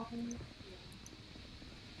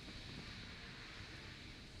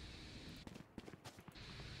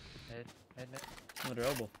 Mid. Another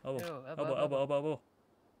elbow. Ew, Elbow.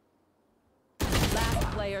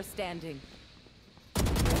 Last player standing.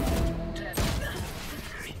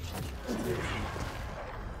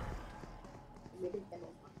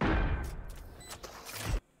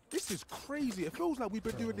 This is crazy. It feels like we've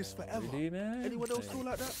been doing this forever. Really, man? Anyone else feel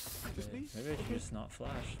like that? Just me? Maybe I should just not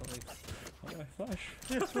flash. Like, why do I flash?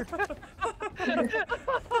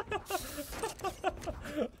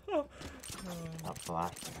 Not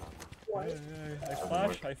flashing.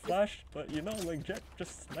 I flashed, but you know, like Jet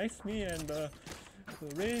just snipes me and the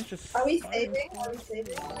Raze just. Are we fires saving? me. Are we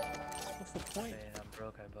saving? What's the point? Man, I'm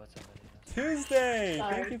broke. I bought somebody. Tuesday!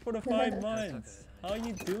 Sorry. Thank you for the 5 months. How are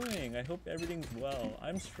you doing? I hope everything's well.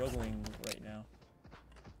 I'm struggling right now.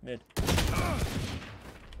 Mid.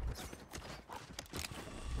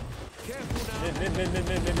 Careful now. Mid.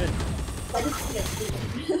 I just get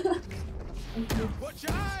Watch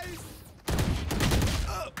your eyes.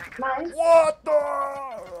 Nice. What the?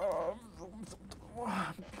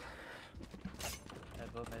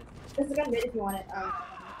 Elbow mid. This is gonna mid if you want it.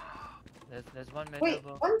 There's one mid Wait,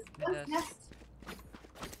 elbow. one's Mid nest.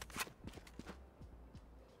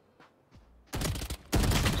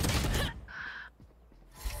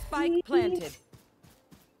 Spike planted.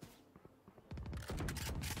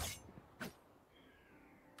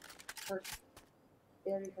 Hurt.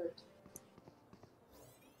 Very hurt.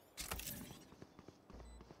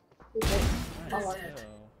 Nice. Oh,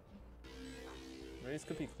 Yo. Raze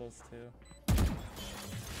could be close too.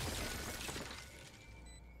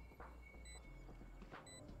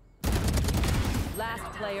 Last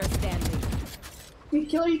player standing. you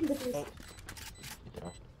kill you can defuse. Oh.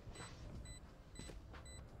 Josh.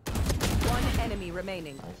 One enemy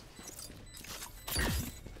remaining. Nice.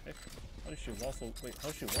 Hey, how did she also wait? How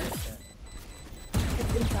did she wall that?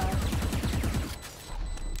 It's inside.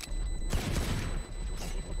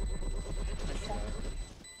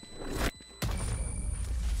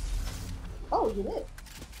 Oh, you did.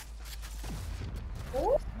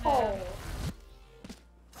 Oh. Tell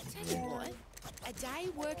you what, a day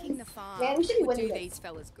working the farm Man, we should be would winning do this. these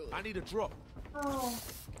fellas good. I need a drop. Oh.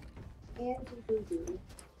 And boo.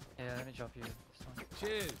 Yeah, let me drop you. This one.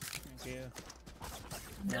 Cheers. Thank you.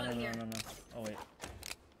 No. Oh wait.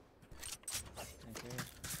 Thank you.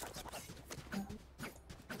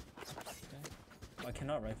 I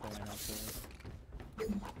cannot rifle right now, so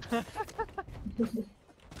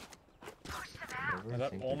I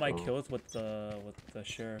got all my kills with the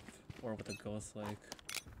sheriff or with the ghost. Like,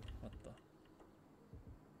 what the?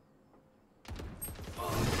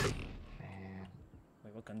 Man.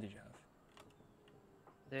 Wait, what gun did you have?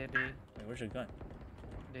 DB. Wait, where's your gun?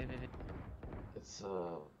 DB. It's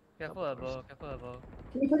Careful elbow. Careful elbow.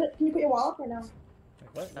 Can you put your wall up or no? Wait,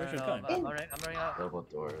 what? Where's your No, gun? I'm running out. double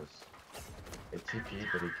doors. It TP'd,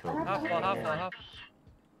 but he killed me. Half wall. I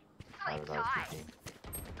was TP.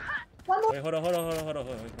 Wait, hold on.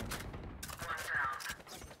 Wait.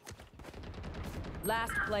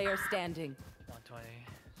 Last player standing. 120.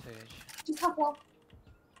 Sage. Just half wall.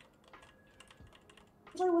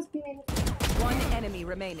 I was being. One enemy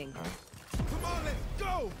remaining. Come on, let's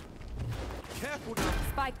go! Careful now.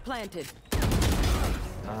 Spike planted.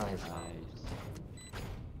 Nice.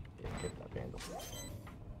 Yeah, get that vandal.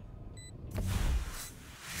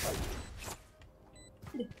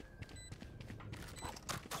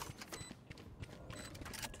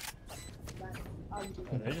 Oh,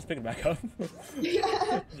 they just pick it back up.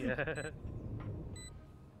 Yeah. Yeah.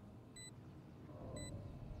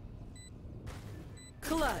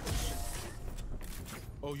 Clutch.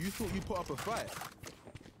 Oh, you thought you put up a fight?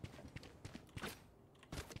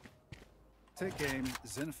 Take aim,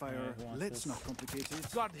 Zenfire. Let's not complicate it.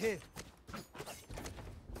 God here.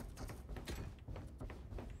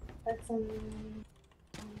 That's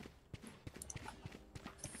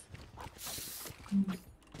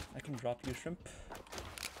I can drop you, shrimp.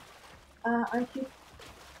 aren't you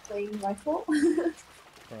playing rifle? Bro,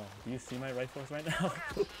 do you see my rifles right now?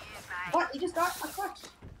 What? You just got a clutch.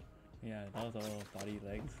 Yeah, that was all body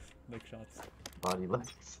legs, leg shots. Body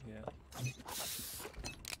legs. Yeah.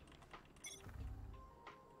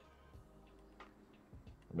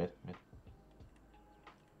 Mid.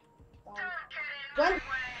 One.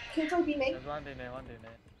 Can be made. There's one B main.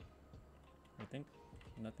 I think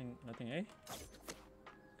nothing A.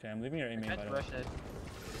 Okay, I'm leaving your A main by the way. Rush it.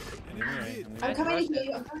 I'm coming to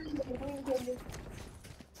you. I'm coming to you.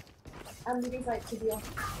 I'm leaving site to deal.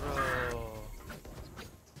 Bro.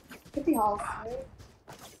 50 halls, right?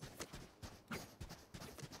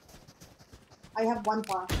 I have one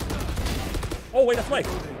flash. Oh wait, that's Mike.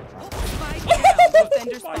 Spike down.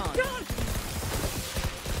 Defender spawn. I'm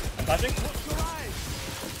flashing.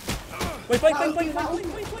 Wait.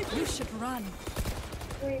 You should run.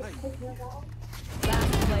 Wait, take me out.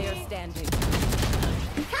 Last player standing.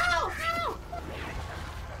 Help!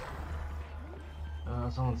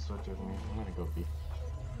 Someone's switching me. I'm gonna go B.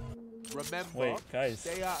 Remember, wait, guys.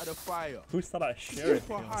 stay out of the fire. Who saw that sheriff?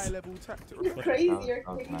 Super high level tactics. You're crazy, you're That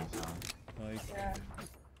was crazy. nice. Like, Yeah.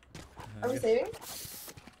 Are we saving?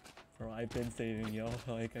 bro, I've been saving, yo.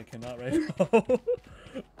 Like, I cannot right now.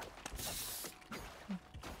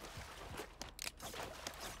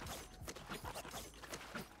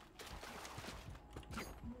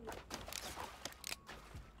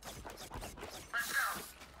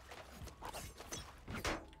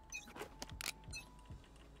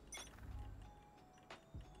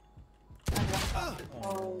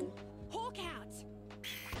 Hawk out.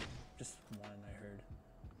 Just one, I heard.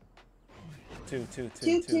 Two.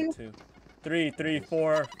 Three,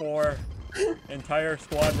 four. Entire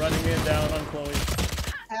squad running in down on Chloe.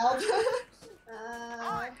 Help!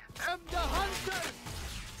 I am the hunter!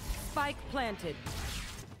 Spike planted.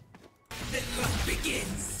 The hunt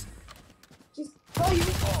begins! Just go, you.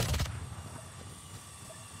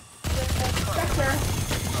 Spectre.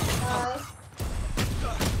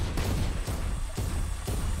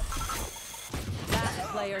 Last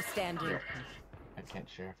player standing. I can't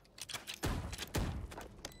share.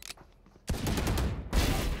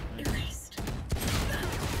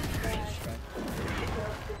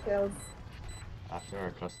 Kills. After our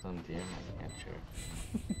custom DM, I can't share.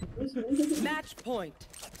 Match point.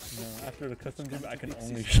 No, after the custom game, I can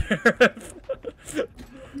only share.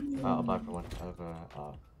 I'll buy for one. I have a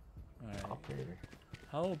Alright. operator.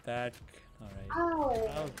 How bad? Alright. Alan.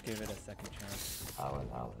 I'll give it a second chance. Alan.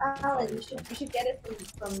 You should get it from the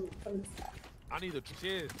staff. I need a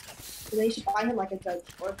cheers. And then you should buy him like a judge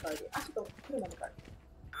or a guardian. Actually, don't put him on the guard.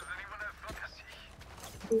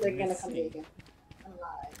 He's like gonna come here again. I'm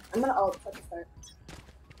not. I'm gonna ult at the start.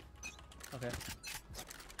 Okay.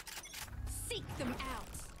 Seek them out.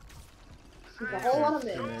 There's a whole lot of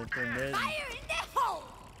mid. They're mid. Fire in the hole.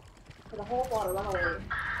 There's a whole lot of run away.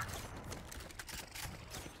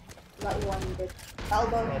 Got you one needed.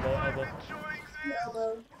 Elbow.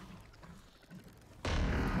 Elbow.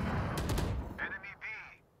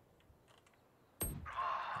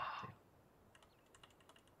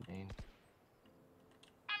 Main.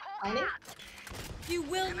 Finding? You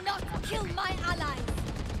will not kill my allies.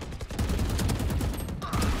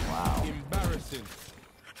 Wow. Embarrassing.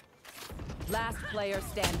 Last player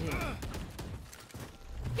standing.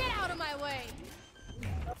 Get out of my way.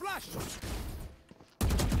 Flash.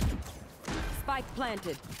 Spike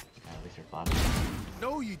planted. At least you're flashing.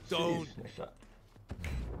 No, you don't. Jeez, nice shot.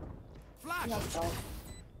 Flash.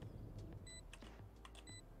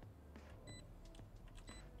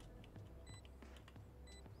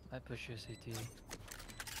 I push your CT.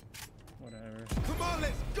 Whatever. Come on,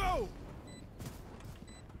 let's go.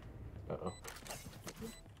 Uh-oh.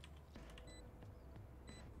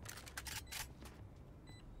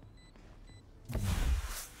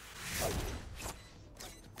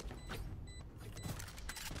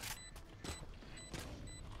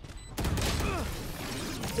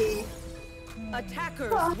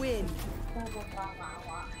 Attackers win.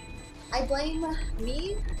 I blame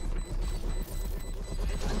me.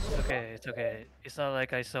 It's okay. It's not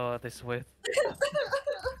like I saw this with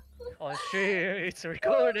on stream. It's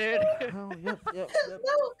recorded. Oh, yep. No, it's not.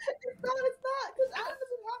 Because Adam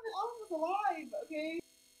doesn't have it. Adam was alive. Okay.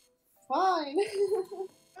 Fine.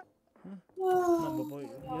 No, but boy, you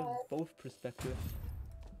have both perspectives.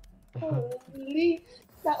 Holy,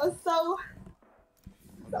 that was so.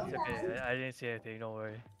 It's okay. I didn't see anything. Don't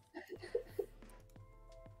worry.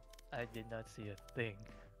 I did not see a thing.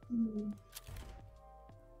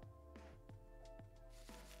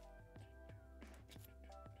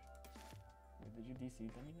 Wait, did you DC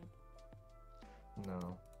them yet?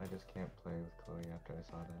 No, I just can't play with Chloe after I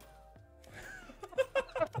saw that.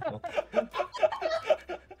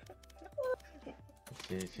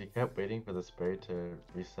 She kept waiting for the spray to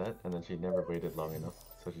reset, and then she never waited long enough,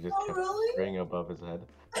 so she just kept spraying above his head.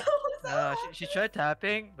 No, she tried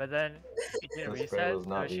tapping, but then it didn't The spray reset, was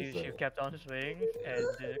not so she reset. kept on swinging and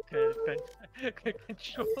couldn't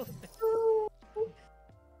control it.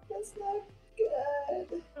 That's not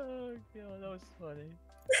good. Oh god, that was funny.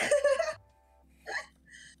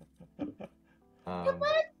 Come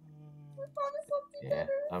back! We promised something Yeah,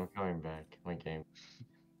 better. I'm coming back. My game.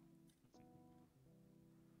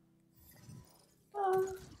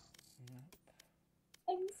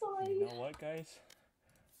 I'm sorry. You know what, guys?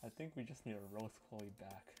 I think we just need to roast Chloe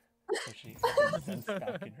back. So she has sense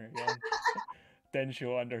back in her young. Then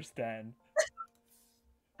she'll understand.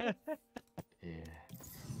 Yeah.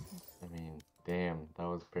 I mean, damn, that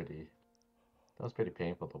was pretty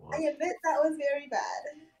painful to watch. I admit that was very bad.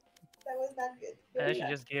 That was not good. And then Very she bad.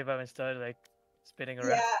 just gave up and started like spinning around.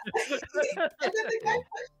 Yeah. And then the guy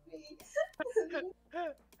pushed me.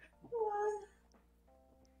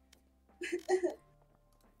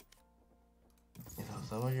 You know,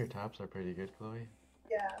 some of your taps are pretty good, Chloe.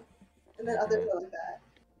 Yeah. And then others go like that.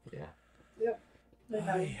 Yeah. Yep. They're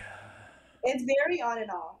nice. It's very on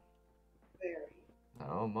and off. Very.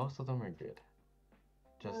 No, most of them are good.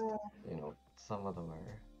 Just, you know, some of them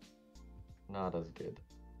are not as good.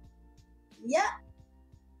 Yeah.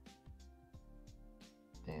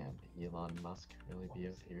 Damn, Elon Musk really be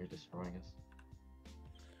out here destroying us.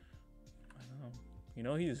 I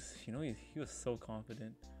know. He was so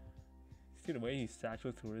confident. See the way he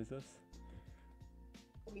satchel towards us?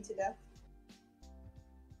 Me to death.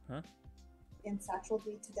 Huh? And satchel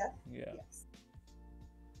me to death? Yeah. Yes.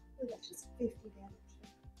 Oh, that's just 50 damage.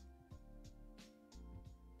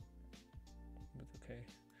 It's okay.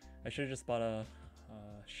 I should have just bought a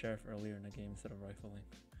sheriff earlier in the game instead of rifling.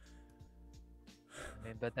 I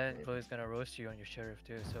mean, but then Chloe's gonna roast you on your sheriff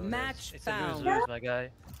too, so Match it's a found. lose-lose, my guy.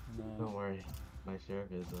 No, Don't worry, my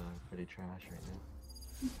sheriff is pretty trash right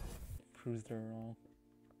now. proves they're wrong.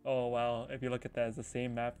 Oh wow, if you look at that, it's the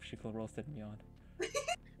same map she could have roasted me on.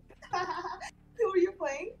 Who were you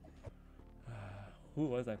playing? Who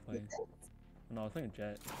was I playing? No, I was playing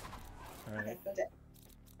Jet. Alright. Okay, go Jet.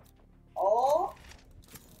 Oh!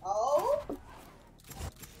 Oh!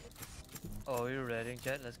 Oh, you're ready,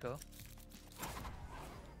 Jet? Let's go.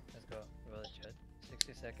 Let's go. Roll it, Jet.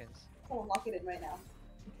 60 seconds. Oh, I'm locking it right now.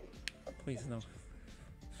 Please no.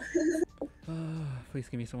 Please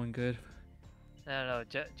give me someone good. No,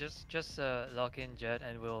 Jet. Just lock in Jet,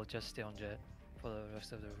 and we'll just stay on Jet for the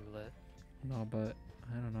rest of the roulette. No, but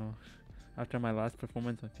I don't know. After my last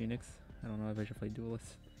performance on Phoenix, I don't know if I should play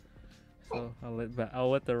Duelist. So I'll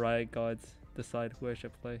let the Riot Gods decide who I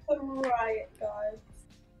should play. The Riot Gods.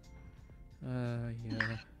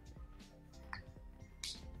 Yeah.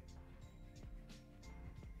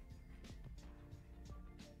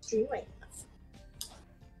 Stream right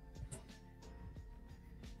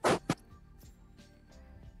now.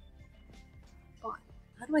 God,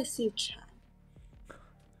 how do I save chat?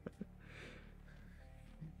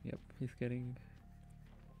 Yep, he's getting.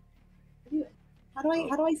 How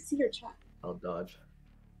do I see your chat? I'll dodge.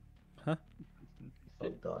 Huh? I'll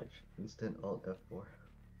dodge. Instant Alt F4.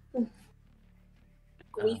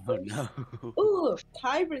 We Oh no. Ooh,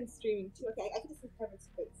 Kyron's streaming too. Okay, I can just see Kyron's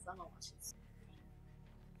face. I'm gonna watch it.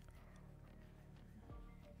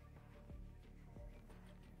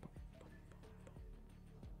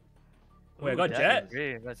 Wait, I got Jet?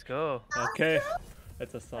 Let's go. Okay.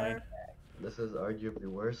 That's a sign. This is arguably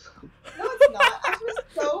worse. No, it's not. Actually,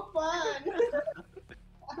 it's so fun.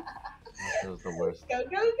 This was the worst. Go,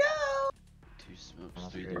 go, go! 2 smokes,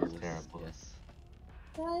 That's 3 really doubles. terrible. Yes.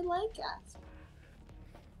 I like it.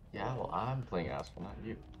 Yeah, well, I'm playing Asphalt, not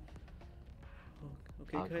you.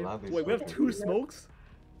 Okay, I'll gladly wait, we have switch 2 you. smokes?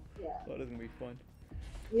 Yeah. Oh, this is gonna be fun.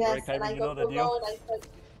 Yes, Alright, and Kyrie, I you go, know the go, deal? go, and I put...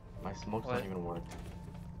 My smoke's What? not even work.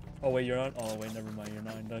 Oh wait, you're on? Oh wait, never mind, you're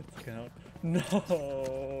not. That's count. No!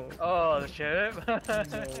 Oh, the sheriff. No.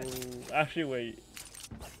 Actually, wait.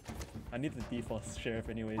 I need the default sheriff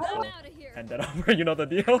anyway, I'm so outta hand that over. You know the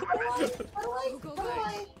deal?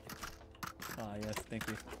 Bye. Ah yes, thank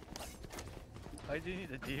you. Why do you need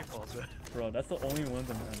the default? Bro, that's the only ones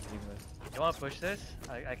I'm dealing with. You wanna push this?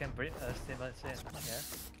 I can bring stimulus in.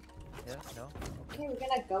 Yeah? Yeah? No? Okay, we're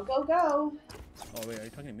gonna go, go, go. Oh wait, are you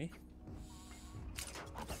talking to me?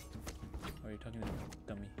 Or are you talking to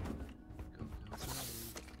dummy?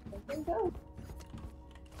 Go, go, go.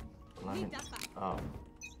 I mean, oh.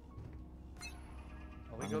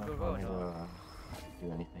 Oh, we I'm go, not go, go. going No. to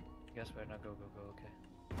do anything. Guess we're not go, go, go. Okay.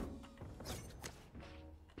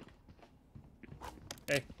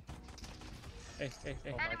 Hey. Hey, hey,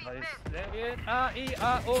 hey. Oh my god, it's Damien. Ah, E,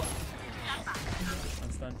 ah, oh.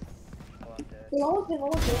 I'm stunned. Oh, I'm dead. One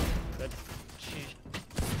with him. Dead. Sheesh.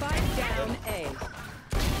 Spike down A.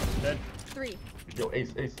 Dead. 3. Yo,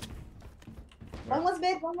 Ace, Ace. One was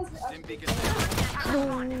mid, one was mid.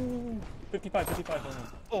 55, 55. Oh, no.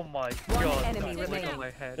 Oh my One god. enemy God, remaining. on my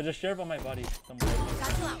head. There's a sheriff on my body somewhere.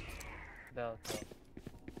 Satchel out. Belt.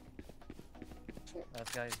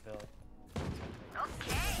 That guy is belt.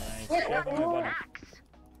 Nice. Where- Sheriff on my where- body.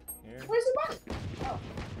 Here. Where's the body? Oh.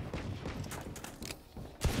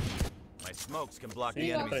 My smokes can block See, the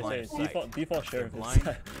that's enemy's what I line say. of sight. Default sheriff Blind, is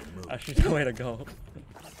move. actually the way to go.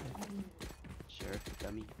 Sheriff,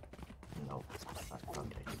 dummy. No, that's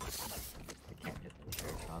okay. I can't get the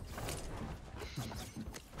sheriff shots.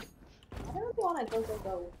 I don't really wanna go, go,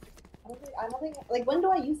 go. I don't think, like, when do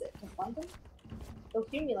I use it? To fund them? They'll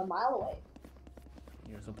hear me a mile away.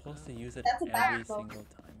 You're supposed to use it That's a bad every smoke. single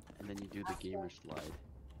time. And then you do the gamer slide.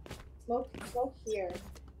 Smoke here.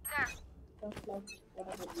 Don't smoke,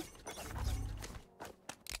 whatever.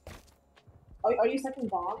 Are you second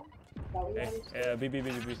bomb? Is that what you Hey, want to do? B, B, B,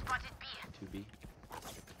 B, B. 2B.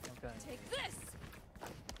 Okay. Take this.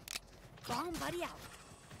 Bomb buddy out.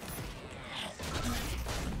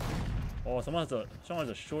 Oh, someone's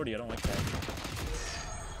a shorty. I don't like that.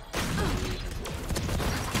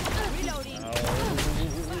 Reloading. Ow.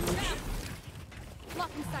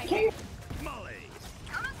 Blocking sight. Molly!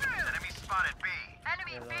 Coming through! Enemy spotted B!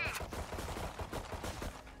 Enemy B.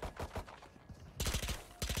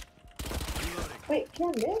 Wait,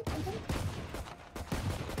 can mid? Okay.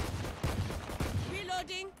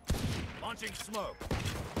 Reloading. Launching smoke.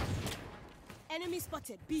 Enemy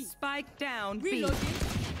spotted. B. Spike down B. Reloading.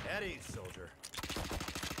 At ease, soldier.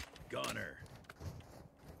 Gunner.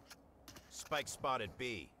 Spike spotted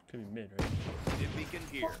B. Could be mid, right? Dip beacon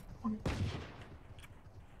here.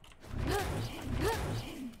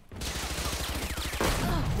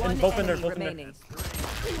 One both in there, enemy both in there. remaining.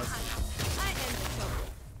 I end the trouble.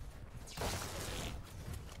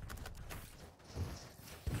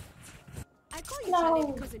 I call you No.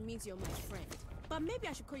 Charlie because it means you're my friend. But maybe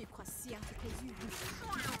I should call you Kwasia because you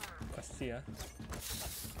Cassia.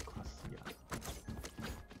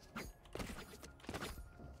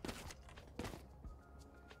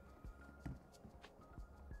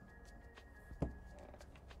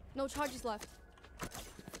 No charges left.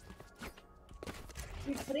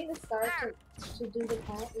 You're putting the star to do the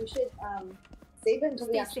count. We should save it until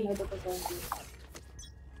we Stay actually know safe. what we're going to do.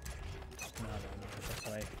 No, it's a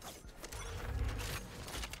play.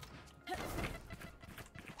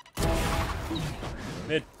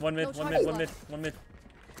 Mid, one mid, No one mid, charges one mid, left. one mid.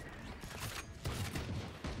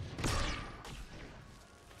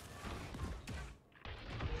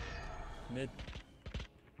 Mid.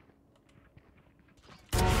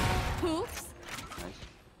 Oops. Nice.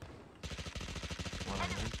 One on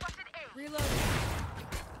mid. Reloading.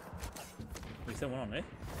 We said one on A?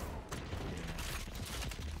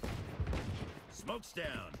 Smoke's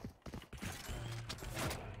down.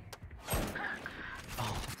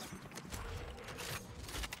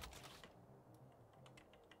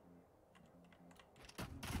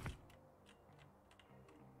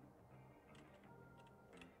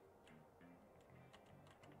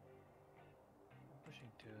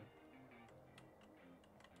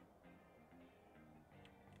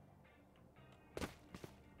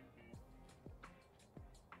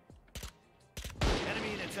 Enemy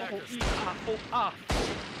and attacker.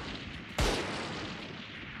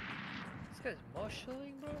 This guy's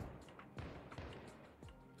marshalling, bro.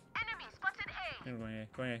 Enemy spotted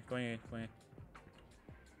A. Going A.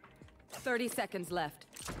 30 seconds left.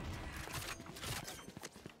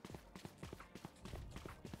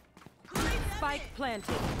 Spike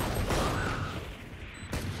planted.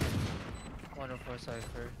 104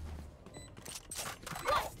 Cypher.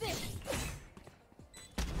 What's this?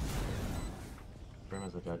 Grim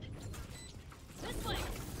as a judge. This way.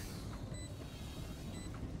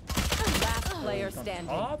 Last player standing.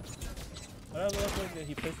 Top? Well, it looks like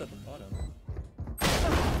he placed at the bottom.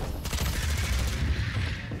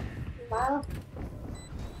 Wow.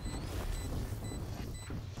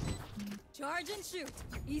 Charge and shoot.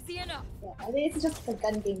 Easy enough. Yeah, I think it's just a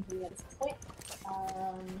gun game for me at this point.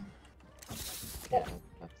 Yep.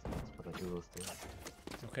 That's what the duels do.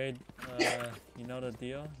 Okay, you know the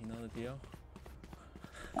deal? Need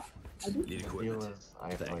The deal equipment. is I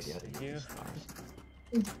have no idea how to Thank use you. these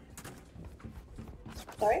cars.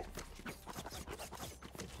 Sorry?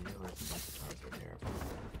 The deal is these cars are terrible.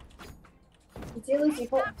 The deal is you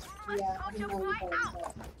put. Yeah, I didn't know you put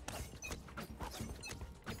it.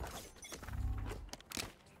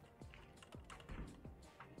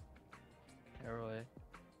 Arrowhead.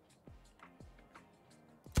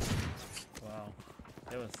 Wow.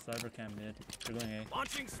 That was Cybercam mid. They're going A.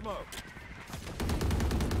 Launching smoke.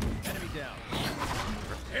 Enemy down.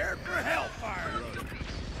 Prepare for hellfire.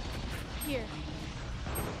 Here.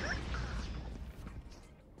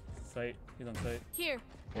 Sight. He's on sight. Here.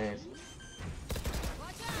 Hey,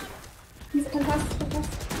 Watch out. He's a contest.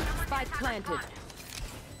 Spike planted.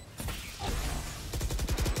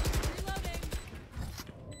 Reloading.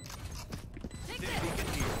 Take this.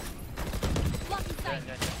 Lucky sight.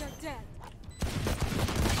 They're dead.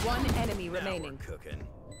 One enemy Now remaining. we're cooking.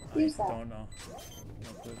 Use that. Don't know. No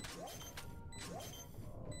clue.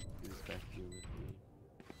 He's back here with me.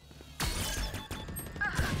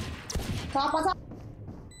 Top on top.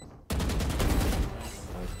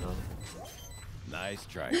 nice done. Nice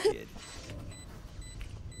try, kid.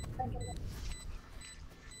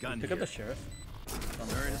 Gun Pick here. up the sheriff.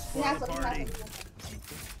 They're in a Yeah, spoiler so party.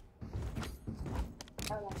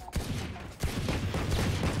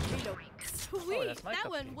 Sweet. that's my that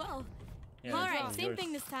cup went tea. well. Yeah, All it's right, all same yours.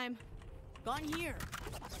 thing this time. Gone here.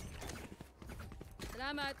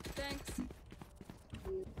 Salamat. Thanks.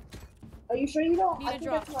 Are you sure you don't? Need I a think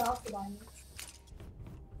drop. that's what else to buy me.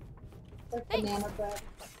 Like Thanks. banana bread.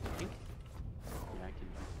 Yeah, I can.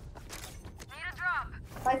 Need a drop.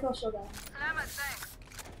 I feel sugar. Salamat, thanks.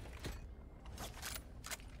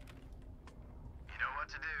 You know what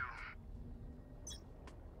to do.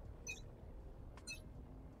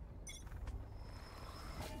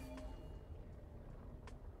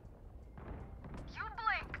 You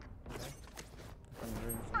blinked.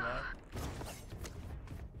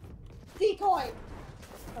 Decoy!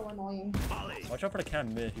 So annoying. Watch out for the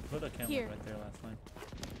cam mid. He put a cam Here. right there last line.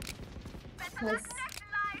 Nice.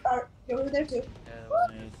 You're over there too. Yeah, that was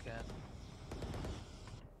Nice. nice. Cat.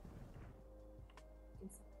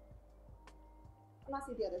 I'm not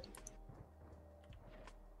see the other two.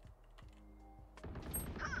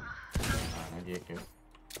 98 kill.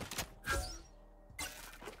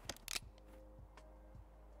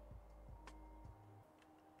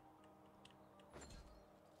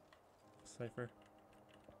 Cypher.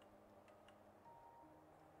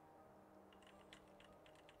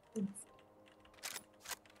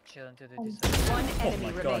 Chill until they Oh. decide. One Oh enemy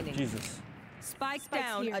my god, remaining. Jesus. Spike Spike's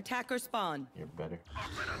down. here. Attacker spawn. You're better.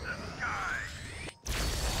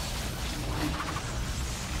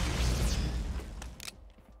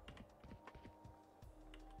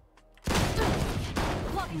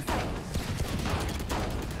 Blocking sight.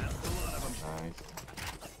 Nice.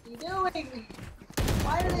 What are you doing?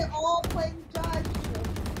 Why are they all playing judge?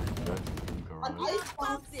 Judge On garage. ice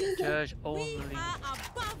box. Judge We only. are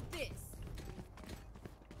above this.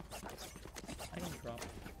 I can drop.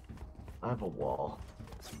 I have a wall.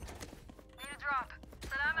 Need a drop.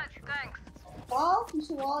 Salamat, thanks. Wall? You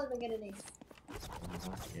should wall and then get an ace.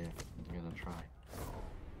 Yeah, I'm gonna try.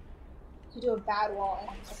 To do a bad wall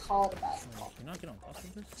and to call it a bad Wait, wall. can you not get on top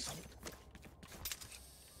of this?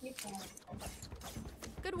 You can.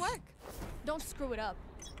 Good work. Don't screw it up.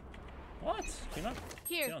 What? Can you not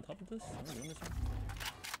Here. get on top of this? Am I doing this wrong?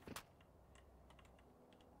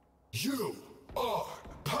 You are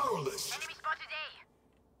powerless. Enemy spotted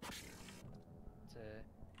A. It's,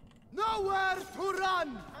 Nowhere to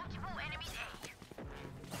run! Multiple enemies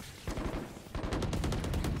A.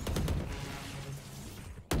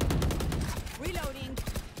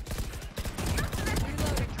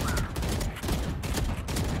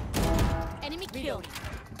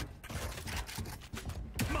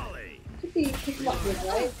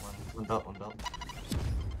 right? One belt, one belt.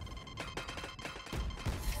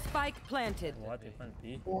 Spike planted. What? They plant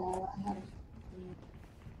B? Yeah, I had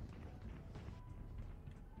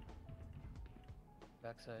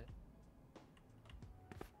Backside.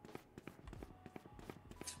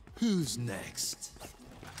 Who's next?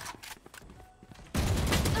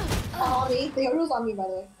 on me. They got rules on me, by the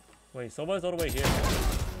way. Wait, Soba's all the way here.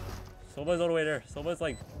 Soba's all the way there. Soba's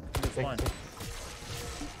like in this one.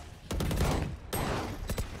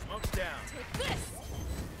 Smoke's down. Take this.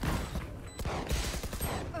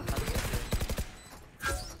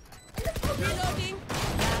 Reloading.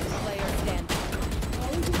 Last player standing.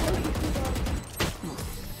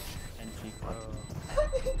 NG.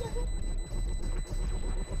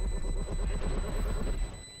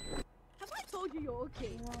 Have I told you you're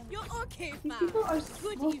okay? You're okay, These fam. people are Good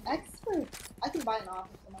so evening. experts. I can buy an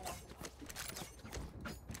office for my office.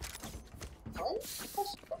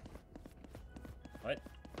 What?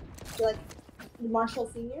 You're like Marshall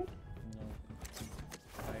Senior, No.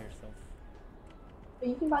 By yourself. but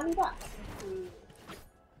you can buy me back.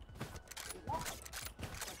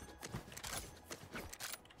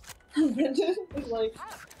 Brendan is like,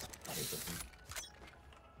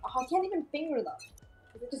 oh, I can't even finger them.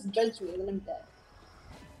 They just judge me and then I'm dead.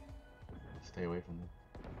 Stay away from them.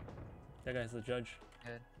 That guy's the judge.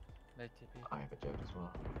 Good. Mid TP. I have a judge as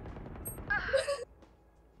well.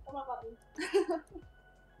 Come on, button.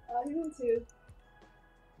 He's in two.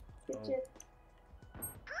 Kitchen.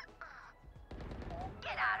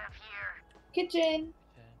 Get out of here. Kitchen.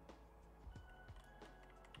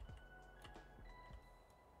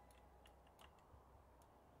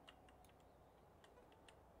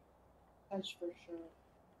 Judge for sure.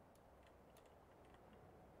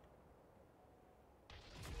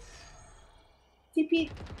 TP.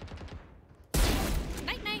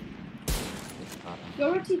 Night night. Go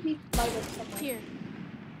over TP. Here.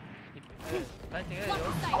 Planting A, Block yo.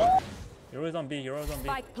 the sight. You're always on B. You're always on B.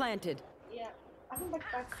 Spike planted. Yeah. I think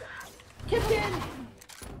back. Kitchen.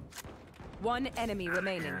 One enemy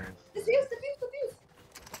remaining. Defuse. Defuse.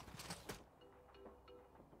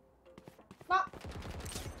 Stop.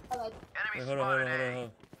 I like. Wait, hold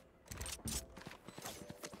on.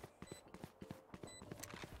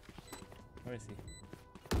 Where is he?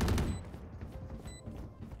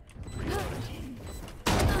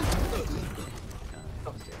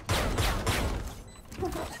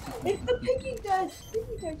 It's the picky judge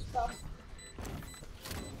stuff.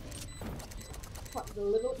 What, the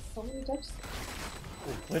little, so many judges?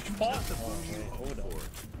 Which pot? Oh, wait, hold on.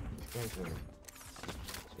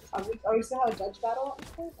 Are we still have a judge battle at this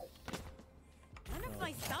point? Like, None of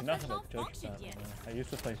my stuff I'm not has gonna judge malfunctioned that. yet. I used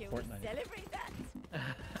to play Can we Fortnite. celebrate that?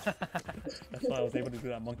 That's why I was able to do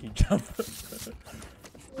that monkey jump. Can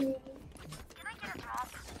I get a drop?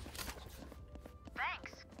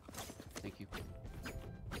 Thanks. Thank you.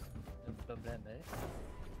 No problem, eh?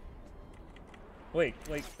 Wait,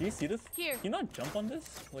 do you see this? Here. Can you not jump on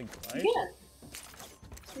this? Like, right? you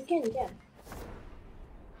can. Rise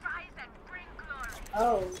and bring glory.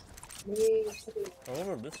 Oh, maybe something. Or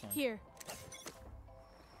over this one. Here.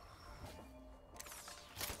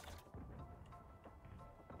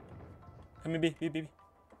 Come in, B.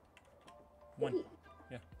 One.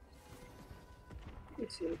 Yeah.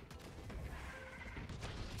 It's you.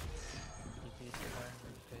 TP somewhere.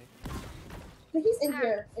 Big. But he's in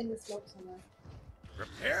here, in the smoke somewhere.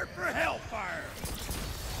 Prepare for hellfire.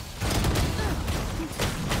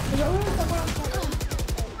 He's over somewhere on corner.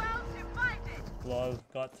 Well divided. Lol,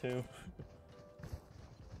 got two.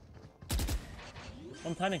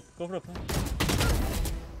 I'm planning. Go for the plan.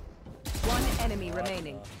 One enemy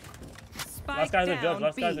remaining. Spike Last guy's a down. judge.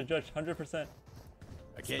 Last B. guy's a judge. 100%.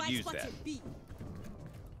 I can't use that.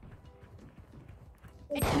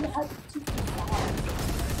 Like, you have two people.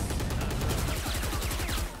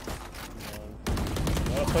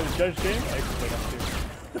 Wanna play the judge game? I can play that too.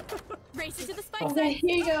 Race into the spike Okay, site.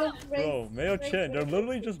 here you go. Bro, Mayo Chen, they're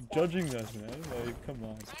literally just judging us, man. Like, come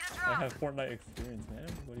on. I have Fortnite experience, man.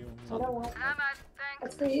 What do you I want? don't want that. Thanks.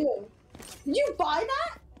 That's for you. Did you buy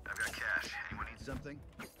that? I've got cash. Anyone need something?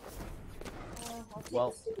 I'll take Well.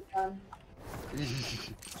 the stupid gun. You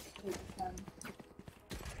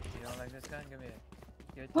don't like this gun? Give me it.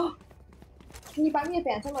 Give it. Can you buy me a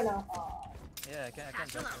phantom or no? Yeah, I can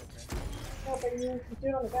jump it. Okay. No, but you can do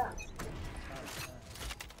it on the ground.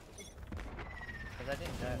 Cause I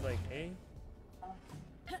didn't He's die. like, hey.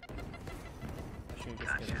 I should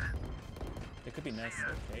just get it. It could be nice,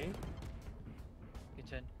 okay?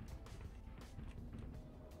 Kitchen.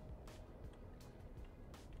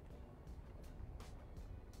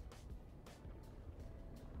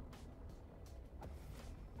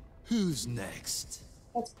 Who's next?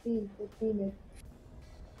 That's B. That's B mid.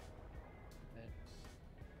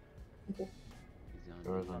 Okay.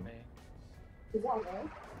 Yours on me. He's on there.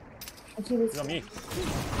 And she was. He's on me.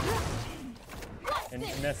 In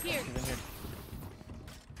this. He's in here.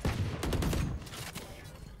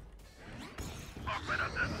 Open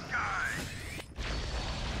up the sky.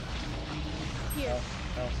 Here.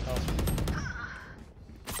 Help.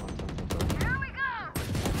 Here we go.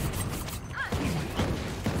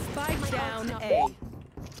 Spike down A.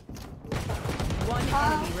 One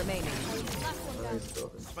enemy remaining.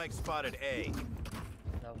 Spike spotted A.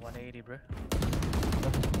 Not 180, bro.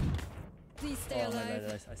 Please stay Oh my alive.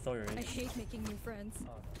 bad, I stole your I age. hate making new friends.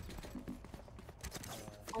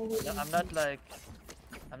 No, I'm not like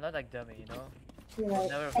dummy, you know. You're right.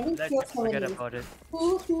 Never I think let feel you forget somebody. about it.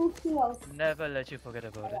 Who else? Never let you forget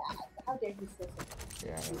about it. How dare he say so?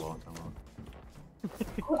 Yeah, I won't.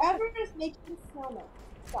 Whoever is making snowmen,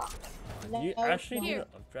 stop. You No, actually no. need a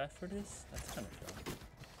draft for this? That's kind of dumb.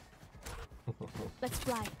 Let's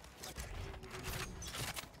fly.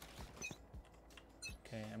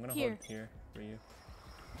 Okay, I'm gonna Here. hold here for you.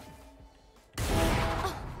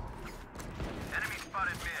 Enemy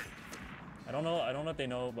spotted mid. I don't know if they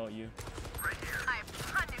know about you. Right here.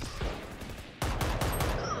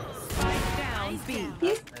 Spike down B.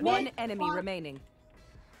 One enemy remaining.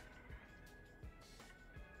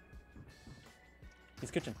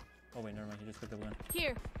 He's kitchen. Oh wait, never mind. He just picked up one.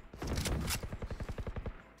 Here.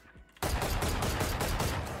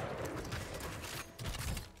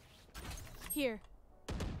 Here.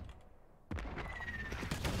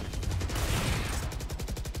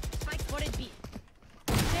 Spike spotted B.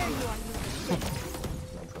 There you are, you shit.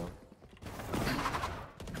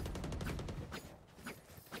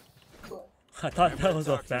 I thought that was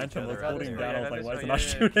a phantom. I was holding down. I was like, why is it not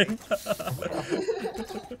shooting?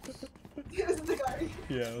 It was the guardian.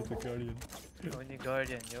 Yeah, it was the guardian. Only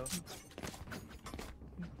guardian, yo.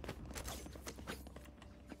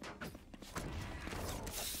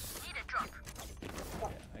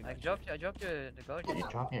 I dropped the guardian. You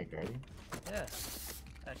dropped me a guardian? Yeah.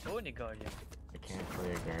 That's only guardian. I can't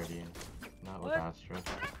play a guardian. Not What? without stress.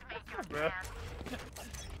 Bro.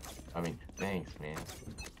 I mean, thanks, man.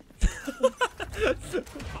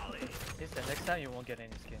 Listen, next time you won't get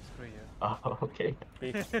any skins. Screw you. Oh, okay.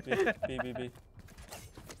 B.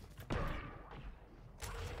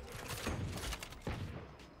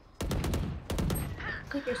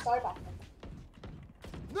 Take your star back.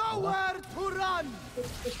 Nowhere to run! Take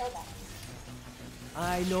your star back.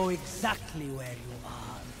 I know exactly where you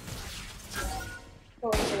are. Go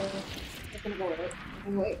away. I'm gonna go with it.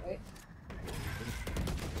 Wait.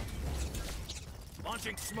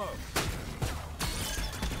 Launching smoke.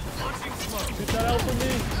 Launching smoke. Get that out for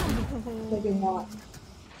me! Maybe not.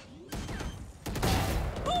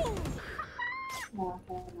 No.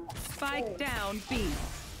 Spike down B.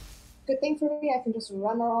 Good thing for me, I can just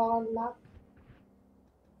run around the map.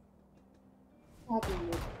 Happy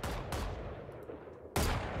with it.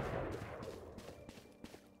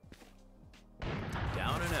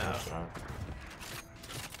 Down and out.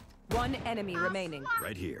 One enemy remaining.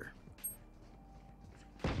 Right here.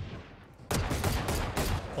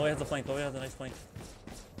 Chloe has a flank. Chloe has a nice flank.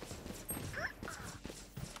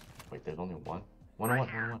 Wait, there's only one? One on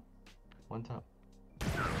one. One top.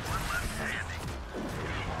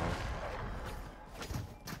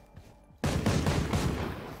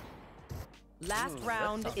 Last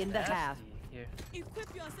round in the half. Here.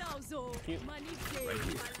 Equip yourselves, oh. Cute. Money Right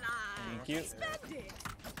here. Thank you. Spend it.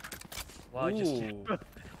 Wow, just Ooh.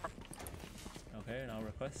 Okay, now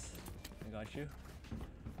request. I got you.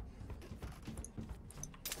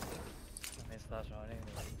 I missed last round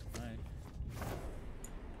anyway.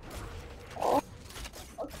 Alright.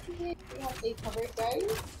 Okay, we have a covered,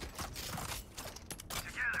 guys.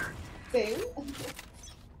 Same.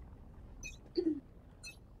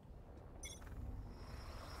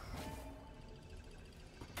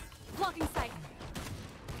 Blocking sight.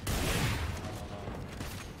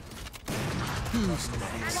 No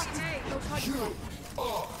charge. You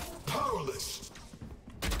are powerless.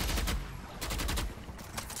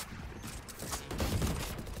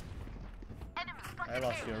 I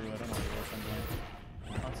lost Yoru. I don't know what I'm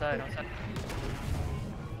doing. On side.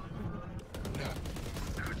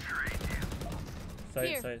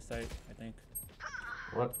 Sight, I think.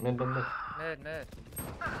 What? Mid. Mid.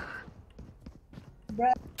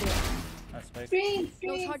 Bruh. That's spike. Screen.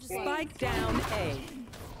 Spike down A.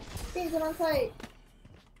 Screen's on site.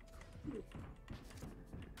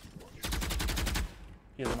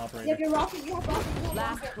 He has an You operator. have your rocket, you have rocket.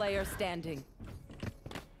 Last player standing.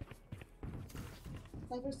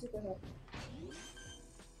 Sniper super hit.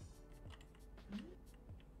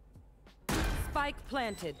 Spike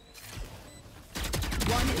planted.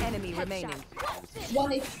 One enemy remaining.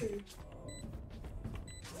 1 HP.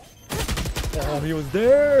 Oh, he was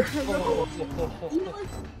there!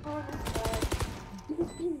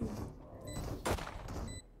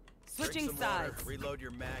 Switching sides. Reload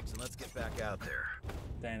your mags and let's get back out there.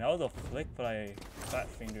 Dang, that was a flick, but I fat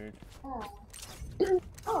fingered.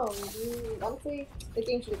 Oh, honestly, the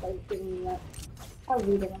game should have like given me that. I'll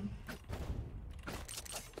read them.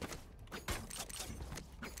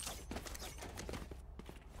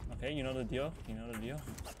 Okay, you know the deal. You know the deal.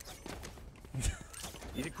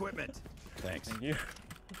 Need equipment. Thanks. Thank you.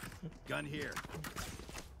 Gun here.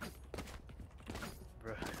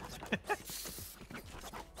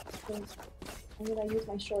 I'm gonna use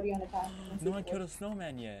my shorty on attack. No one killed a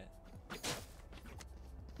snowman yet.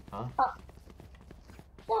 Huh?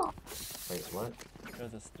 Yeah. Wait, what?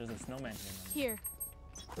 There's a snowman here. Here.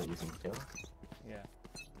 That you can kill? Yeah.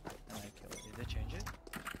 And I killed it. Did they change it?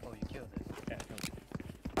 Oh, you killed it. Yeah, I killed it.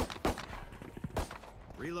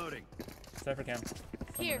 Reloading. Cypher cam.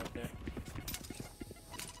 Here. Up there.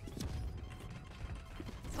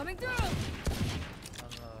 Coming through.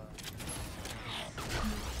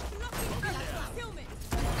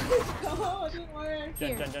 Oh, it didn't work.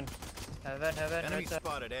 Jen. Heaven. Enemy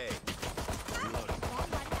spotted A. Reloading.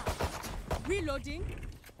 Reloading.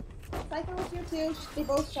 Cypher was here too. They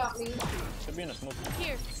both shot me. Should be in a smoke.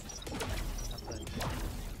 Here.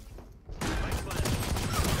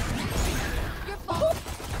 Your fault.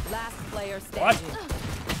 Last player standing.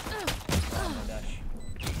 Oh my gosh.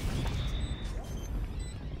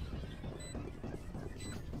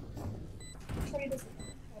 Sorry, this.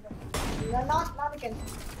 No, not again.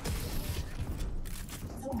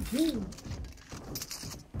 Oh, Woo!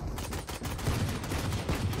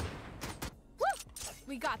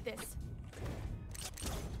 We got this.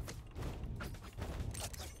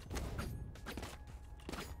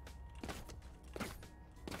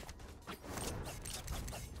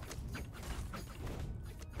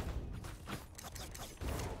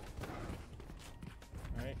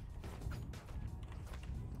 Alright.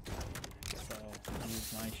 So, I'll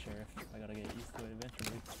use my sheriff. I gotta get used to it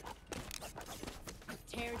eventually.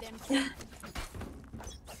 Tear them. Thank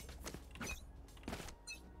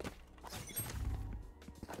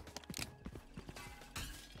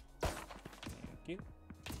you.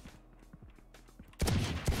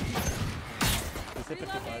 Specific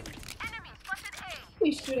to 5.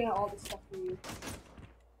 He's shooting at all this stuff for you.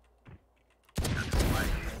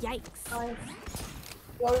 Yikes. Nice.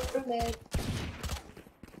 Go to mid.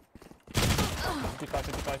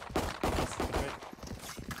 55. That's great.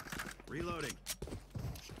 Reloading.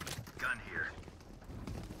 Gun here.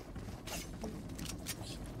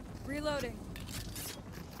 Reloading.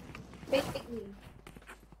 Fake me.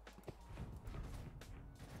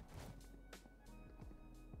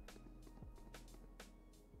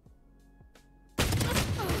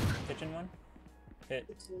 Kitchen one. Hit.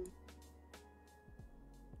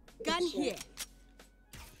 Gun here.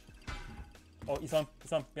 Oh, he's on.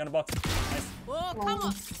 Behind the box. Nice. Oh, come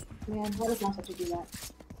on. Man, what is not supposed to do that?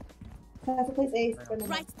 Can I have to place ace?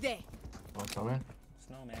 Right there. Oh, come in.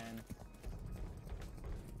 Snowman.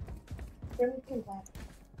 Can plant.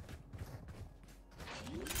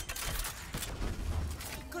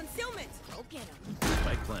 Concealment. Go get him.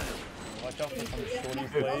 Spike planted. Watch out for some shorty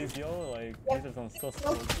plays, yo. Like, these are some so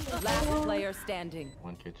slow. Last player standing.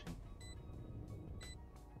 One kitchen.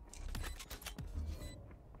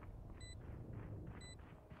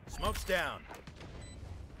 Smoke's down.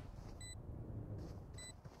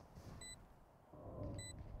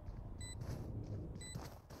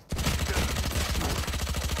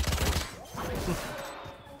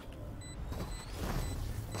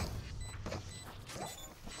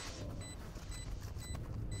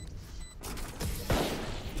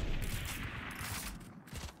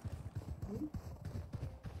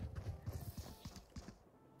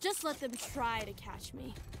 Just let them try to catch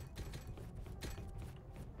me.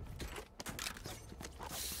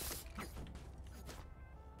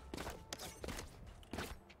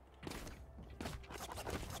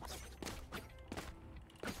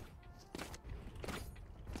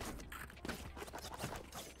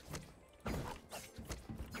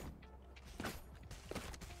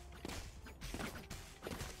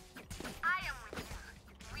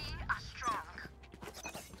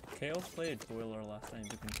 KO played Boiler last night.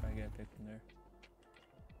 You can try to get a pick from there.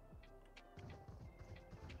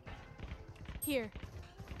 Here.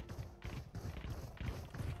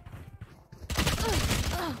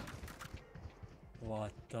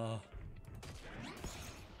 What the?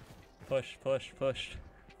 Push.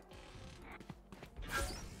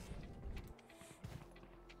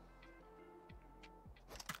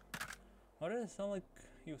 Why did it sound like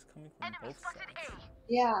he was coming from both sides?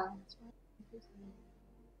 Yeah.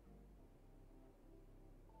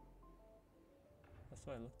 That's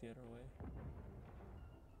why I looked the other way.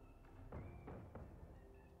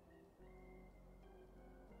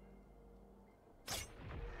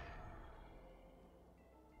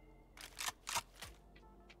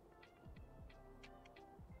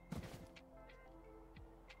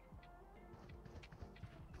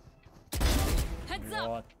 Heads What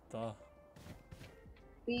up. the?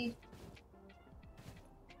 B.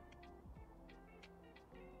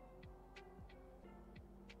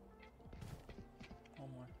 One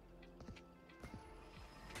more.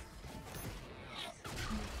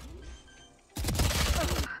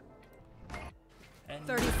 And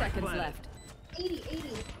 30 seconds left. 80, 80.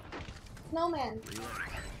 Snowman.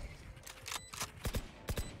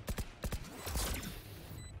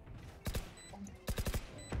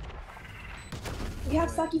 You have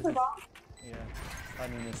Saki for bomb? Yeah, I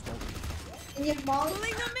need this smoke. And you have Molly?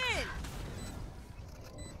 Pulling them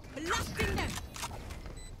in. Blasting them.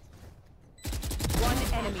 One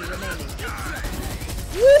enemy remaining.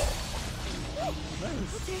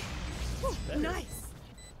 Okay. Woo, nice.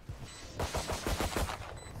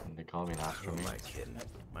 They call me an Who am I kidding?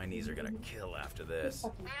 My knees are gonna kill after this.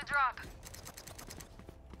 Need a drop.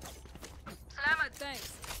 Salamat,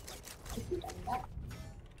 thanks.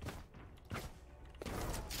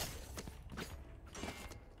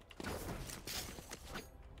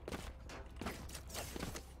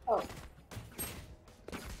 Oh.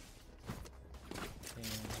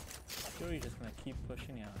 You're just gonna keep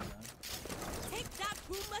pushing out, man. Take that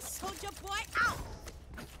Puma soldier boy out.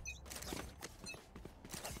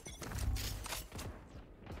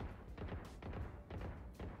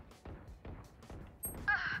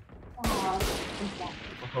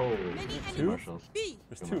 Oh, Many two enemies. commercials. B.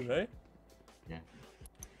 There's two, right? Yeah.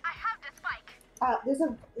 I have the spike.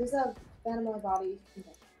 There's a Phantom on the body. If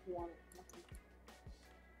you want it.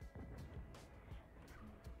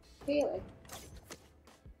 Felix.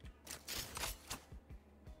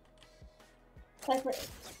 Cypher.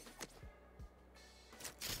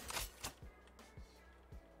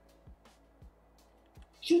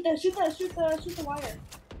 Shoot the wire.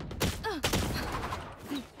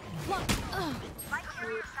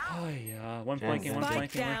 Oh yeah, one flanking, one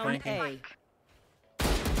Spike flanking, one down flanking.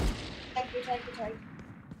 A. Tank.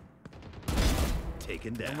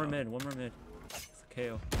 Taken One down. more mid, one more mid. It's a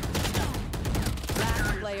KO.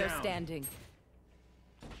 Last player standing.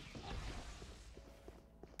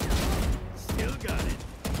 Still got it.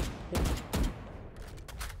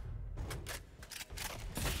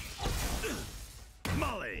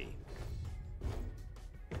 Molly.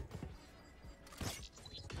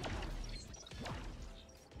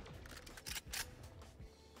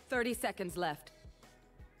 Thirty seconds left.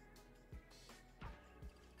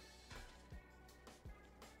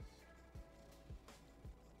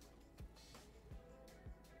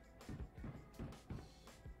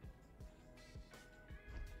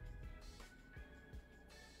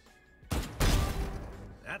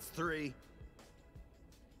 That's 3.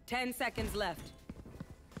 10 seconds left.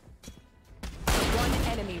 One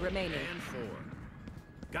enemy remaining. And 4.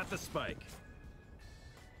 Got the spike.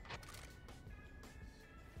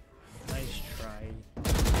 Nice try.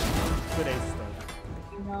 Good ace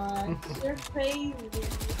though. You're crazy.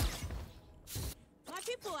 My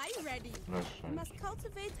people, are you ready? Nice We try. must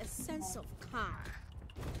cultivate a sense of calm.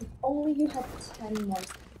 If only you had 10 more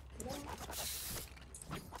seconds.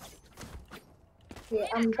 Okay,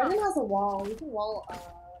 Brendan has a wall. You can wall,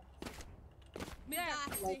 There.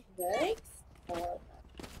 like this. Or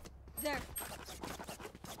There.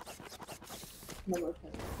 no more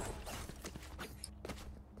things.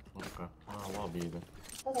 Okay. I'll be then.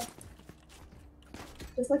 Okay.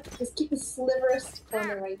 Just keep the sliverest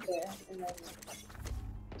corner right there, and then.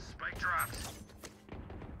 Spike dropped.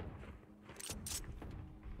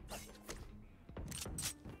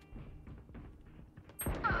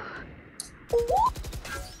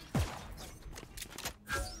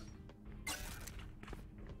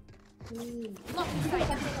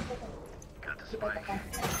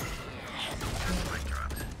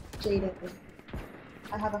 Jaded.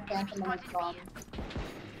 I have a phantom on the bomb.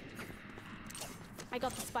 I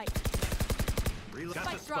got the spike. Reload. Got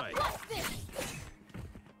the Spike drop. spike. Blast this.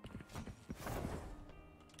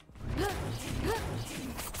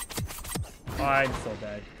 Oh, I'm so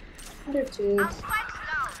bad. Under 2.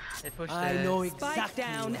 They pushed I it. know exactly. Spike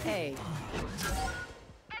down A.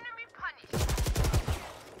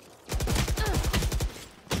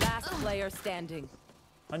 Last player standing.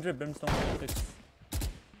 100 brimstone, 6.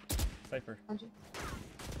 Cypher. 100.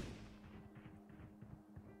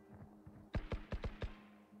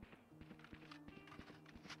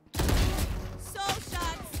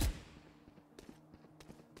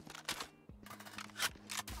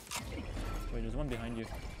 one behind you.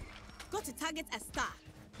 Got to target a star.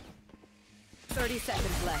 30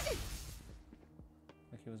 seconds left.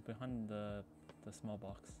 Like he was behind the small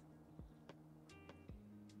box.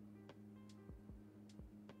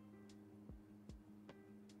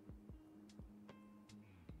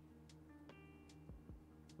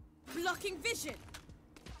 Blocking vision.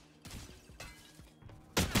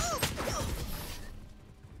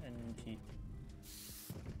 NT.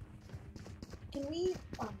 Can we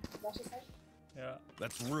rush this side? Yeah.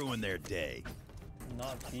 Let's ruin their day.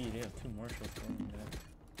 Not B, they have 2 more shots for them.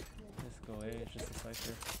 Just go A, it's just a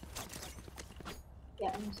cipher.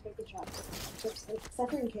 Yeah, I'm just making shots. Chips, like,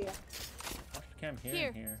 Cypher and KO. Watch the cam here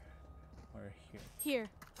and here. Or here. Here.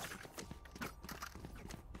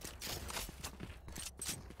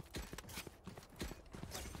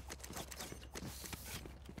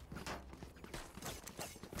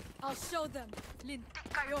 I'll show them. Lin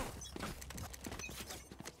Kayo.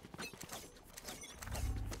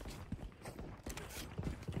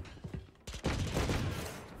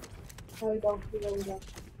 There we go. There we go.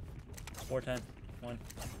 410. 1.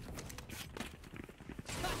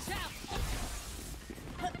 Watch out.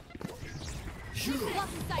 You are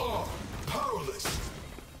powerless.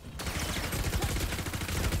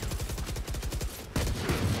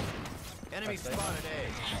 Enemy spotted A.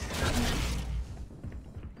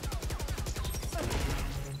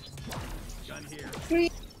 Gun here.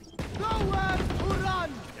 3. Nowhere to run.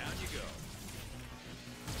 Down you go.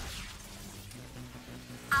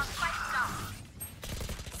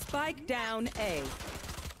 Spike down A. Is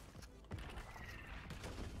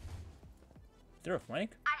there a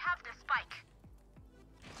flank? I have the spike.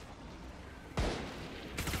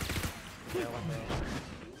 Yeah, one there.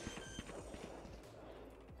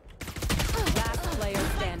 Last player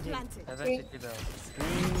standing. Heaven City Bell.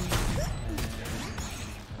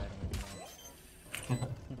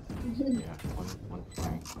 Yeah, one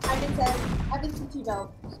flank. I've been CT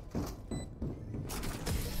belt.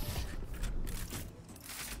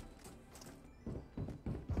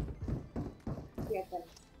 Yeah, then.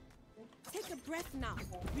 Take a breath now.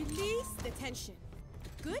 Release the tension.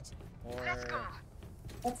 Good? Let's go.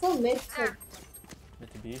 Let's go mid to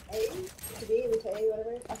Mid to B. A, to B, mid to A,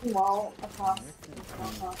 whatever. I can wall across.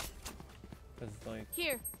 Because like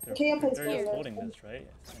Here. they're, KO plays they're spoiler. holding this, right?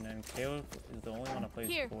 And then KO is the only one that plays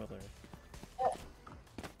Here. spoiler.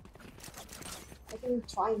 I can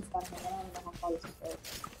try and stun him. I don't know how far this will go.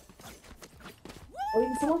 Or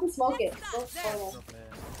someone can smoke it. Don't spoil it. Okay.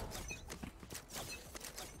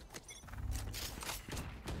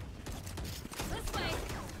 This way.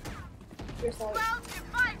 Your side.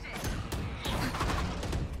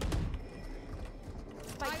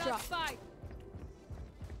 Spike drop. Spike.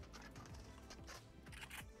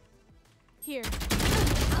 Here.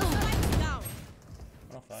 Spike down.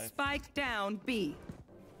 105. Spike down B.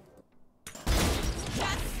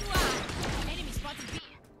 That's why. Enemy spotted B.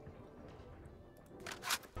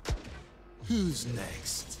 Who's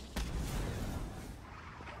next?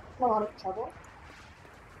 In a lot of trouble.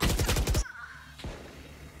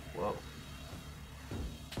 Whoa.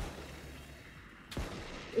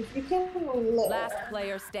 If you can Last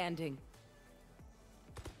player standing.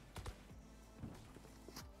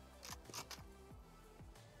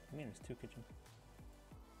 I mean, there's 2 kitchen.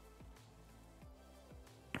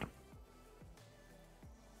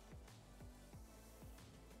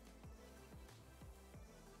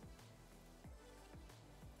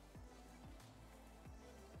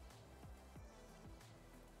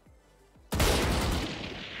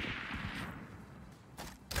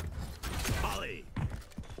 Ollie.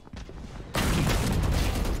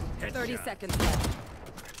 30 seconds left.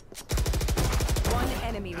 1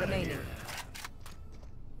 enemy remaining.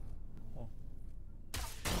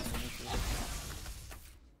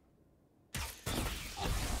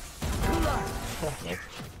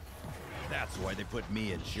 That's why they put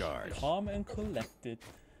me in charge. Calm and collected.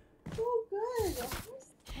 Oh, good.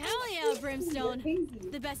 Hell yeah, Brimstone.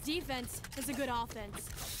 The best defense is a good offense.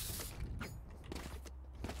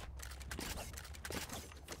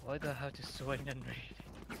 Why do I have to swing and read?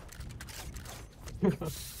 Why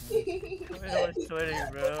am I sweating,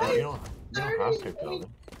 bro? You don't have to,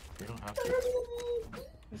 Calvin. You don't have to.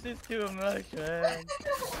 This is too much, man.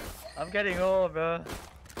 I'm getting old, bro.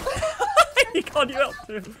 He called you out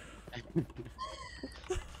too.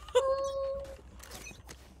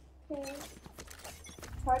 Okay.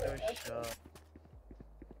 Good shot.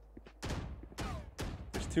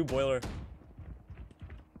 There's 2 boiler.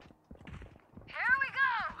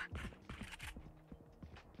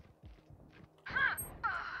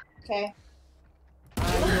 Okay. I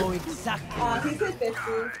know exactly. He's hit 50.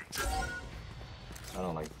 I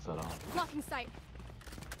don't like this at all. Blocking sight.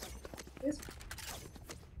 This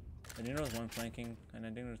I think there was one flanking, and I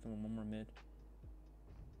think there's one more mid.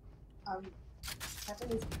 I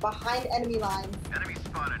think he's behind enemy lines. Enemy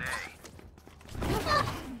spotted A.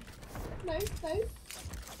 Nice, nice.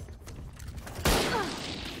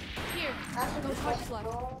 Here. After No the touch flank.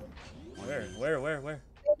 left. Where?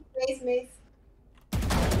 Mace.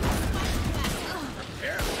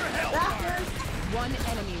 Raptors. One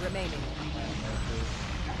enemy remaining.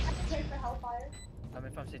 I can trade for Hellfire.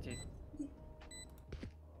 Coming from CT.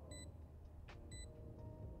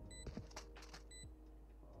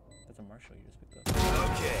 That's a Marshall you just picked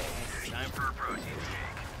up. Okay, time for a protein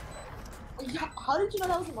shake. Yeah, how did you know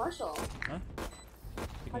that was a Marshall? Huh? You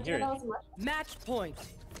How can did you hear know that it. was a Marshall? Match point.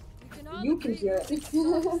 You can hear it.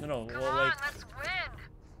 No, well, like,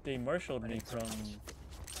 they marshalled me from screens,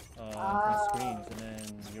 and then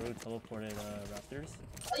Euro teleported Raptors.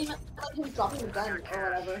 Oh, you meant like him dropping the gun or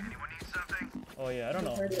whatever. Oh yeah, I don't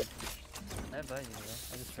know. Heard it. I bite you, bro.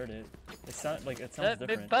 I just heard it. It sounds Let different.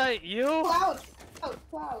 me bite you! Cloud.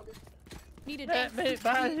 Need a Let dance. me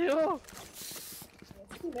bite you! It's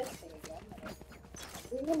too missing again.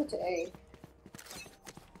 Bring him to A.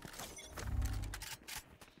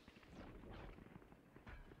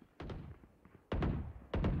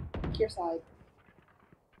 Your side.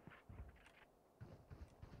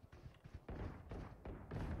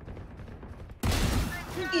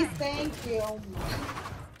 Please, thank you.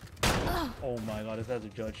 Oh my god, this guy's a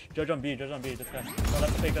judge. Judge on B, this guy. No,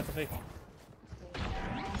 that's a fake.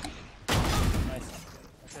 Nice.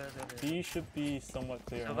 B should be somewhat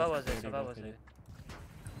clear. So what was it?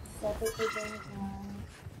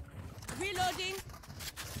 Reloading.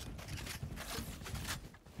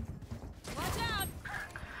 Watch out.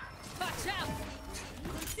 Watch out.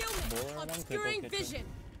 Concealment. Obscuring vision.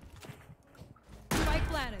 Spike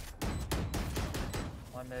planted.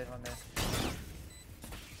 One mid.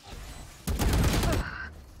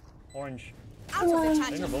 Orange. Out of the I chat.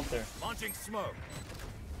 think they're both there. Launching smoke.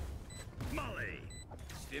 Molly.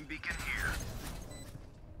 Stim beacon here.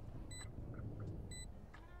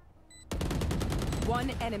 One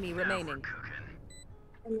enemy remaining.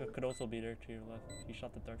 Could also be there to your left. He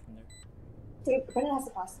shot the dart from there. Dude, Brennan has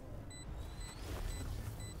to pass.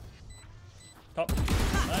 Top.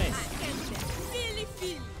 Nice. Really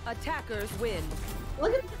feel. Attackers win.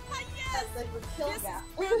 Look at Yes. that, like, with kill This gap.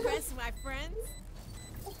 is progress, my friends.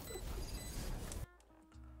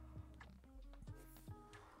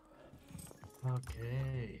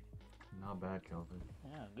 Okay. Not bad, Kelvin.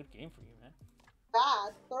 Yeah, good game for you, man.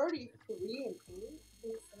 Bad. 33 and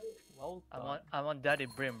 8. Well done. I'm on Daddy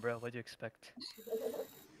Brim, bro. What do you expect?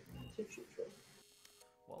 True.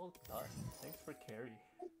 Well done. Thanks for carry.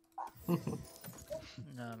 No,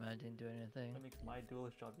 man, I didn't do anything. That makes my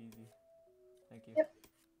duelist job easy. Thank you. Yep.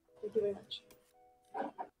 Thank you very much.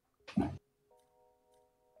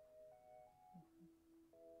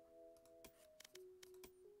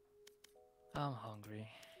 I'm hungry.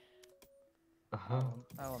 Uh-huh.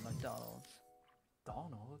 I want McDonald's.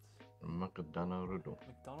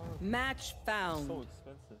 McDonald's? Match found. So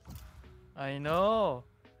expensive. I know.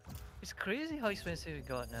 It's crazy how expensive it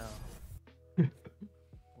got now. Like,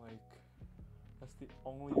 that's the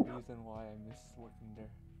only reason why I miss working there.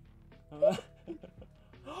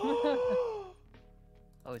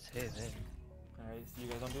 Oh, it's his, eh? Alright, see you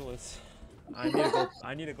guys on duelist.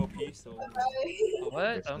 I need to go pee, so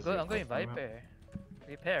What? I'm going Viper.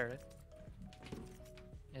 Repair.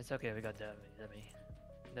 It's okay, we got Demi.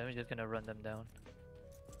 Demi's just gonna run them down.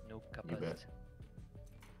 No You bet. capas.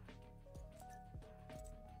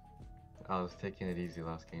 I was taking it easy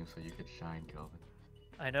last game so you could shine, Kelvin.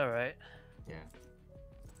 I know, right? Yeah.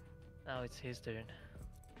 Now it's his turn.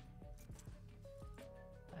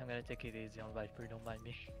 I'm gonna take it easy on Viper, don't mind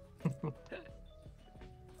me.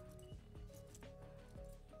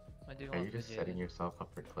 What do you Are want you just to setting yourself up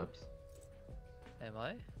for clips? Am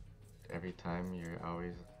I? Every time you're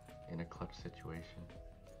always in a clutch situation.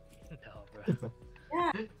 No, bro.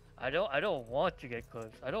 I don't want to get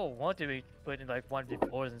close. I don't want to be put in like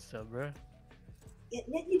 1v4s and stuff, bro. Yet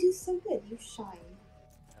you do so good. You shine.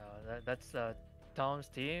 No, that's Tom's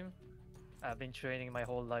team. I've been training my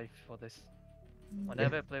whole life for this.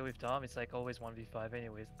 Whenever I play with Tom, it's like always 1v5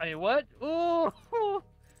 anyways. I mean, what? Ooh!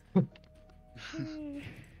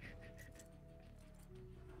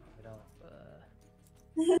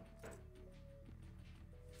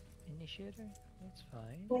 Initiator? That's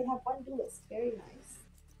fine. We have one duelist. Very nice.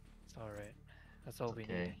 It's alright. That's all we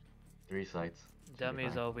need. 3 sites. Dummy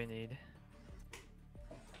is all we need.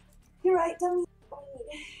 You're right, dummy.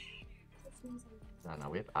 No,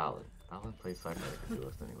 we have Alan. Alan plays Cypher like the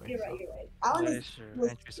duelist anyway. You're so. right, you're right. Alan That is is true.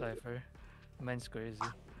 Entry Cypher. Man's crazy.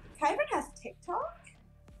 Kyvern has TikTok?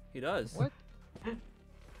 He does. What?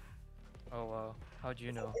 Oh wow. How'd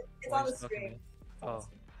you know? It's Why on you the stalking stream. me? Oh.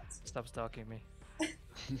 Stop stalking me.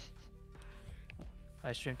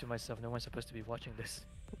 I stream to myself. No one's supposed to be watching this.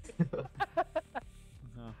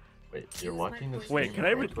 Wait, you're watching this? Wait, can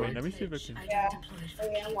I record? wait? Let me see if I can. Yeah. Oh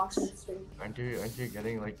yeah, I'm watching the stream. Aren't you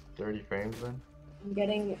getting like 30 frames then? I'm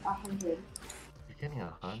getting 100. You're getting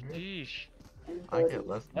 100? Sheesh. I get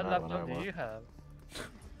less than What that when I laptop do watch. you have?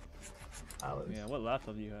 Yeah, what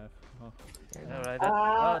laptop do you have? Oh. Alright, that's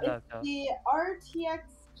our It's laptop. the RTX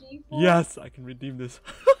G4. Yes, I can redeem this.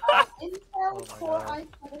 Intel Core i7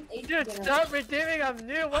 8 Dude, Gen. stop redeeming, I'm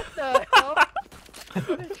new, what the hell?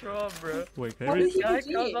 What is wrong, bro? Wait, can I What did redeem? he Guy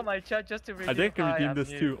comes on my chat just to redeem. I think I can Hi, redeem I'm this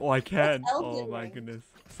new. too. Oh, I can. What's Oh Elden my Ring? goodness.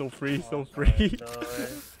 So free, so Oh free. my lord.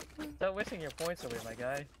 Stop wasting your points away, my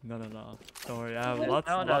guy. No. Don't worry. I have No, lots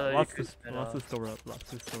you could to spin lots to off. store up. Lots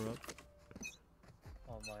to store up.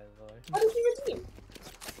 Oh my lord. What did you redeem?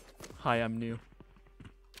 Hi, I'm new.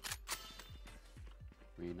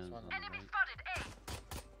 Rena's on the right.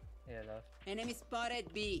 Yeah, left. Enemy spotted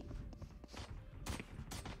B.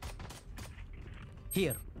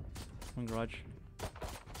 Here. One garage.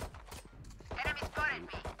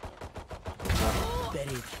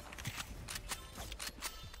 Buried.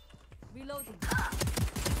 Reloading.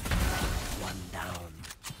 One down.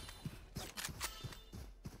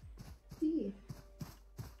 B.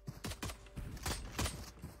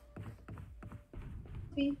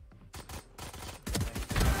 B.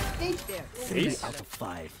 Stage there. Ace? Out of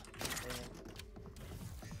 5.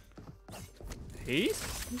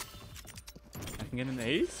 Ace? I can get an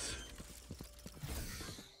ace?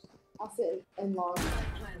 I'll sit in long.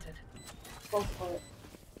 Go for it.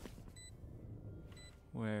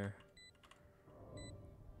 Where?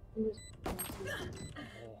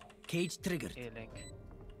 Cage triggered. Hey, Link.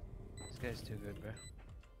 This guy's too good, bro.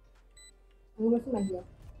 I'm going for my heal.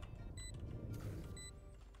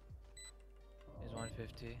 He's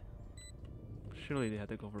 150. Surely they had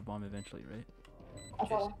to go for bomb eventually, right? I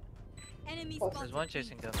thought Enemy There's one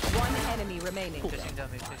chasing them. One enemy remaining. Chasing them,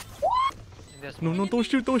 he's chasing. No, don't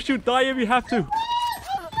shoot, die if you have to.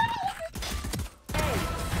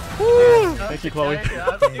 Thank you, Chloe. And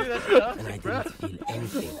I didn't feel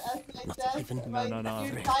anything. Not even No.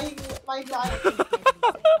 You're dying, my dying.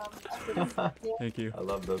 Thank you. I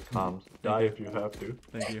love those comms. Die if you have to.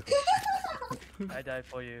 Thank you. I died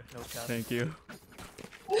for you, no chance. Thank you.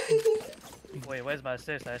 Wait, where's my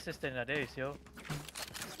assist? I assisted in a days, yo.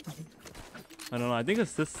 I don't know. I think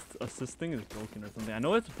assisting is broken or something. I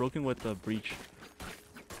know it's broken with the breach.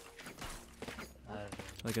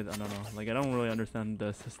 Like I don't know. Like I don't really understand the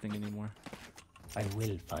assisting anymore. I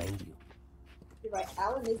will find you. You're right,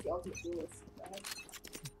 Alan is the ultimate duelist. Right?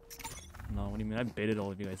 No, what do you mean? I baited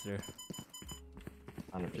all of you guys there.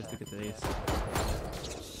 100%. Just to get the ace.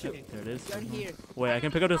 Yep, there it is. You're here. Wait, I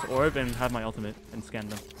can pick up this orb and have my ultimate and scan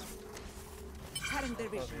them. Cutting their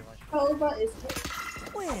vision. Cobra is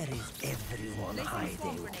Where is everyone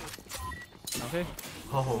hiding? Okay.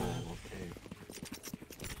 Oh, okay.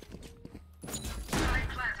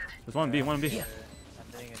 There's one B, one B. I'm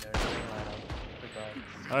doing it there.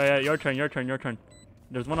 Oh yeah, your turn.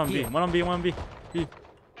 There's one on B, one on B. B,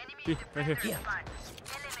 right here.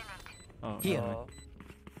 Oh, Here. no.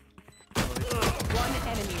 One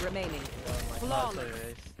enemy remaining.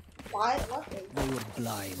 Flawless. why? What is? They were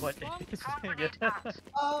blind. What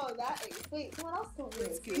Oh, that is. Wait, someone else told me.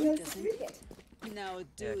 That's You good, have doesn't to it? it. Now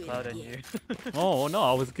do Yeah, it. Cloud and you. Oh no,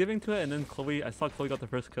 I was giving to it and then Chloe. I saw Chloe got the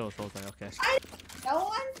first kill, so I was like, okay. No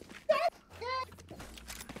one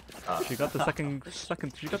She got the second. She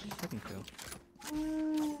got the second kill.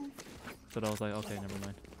 So I was like, okay, never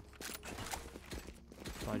mind.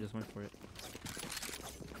 So I just went for it.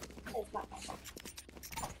 It's not my fault.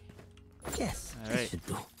 Yes, All right. this should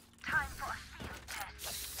do. I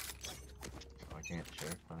can't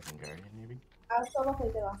share fucking Guardian maybe? I was so lucky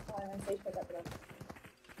the last time and Sage picked up the other.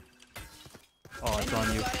 Oh, it's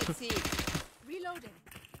on you. Reloading.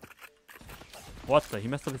 What the? He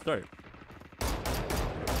messed up his start.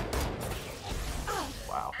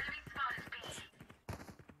 Wow.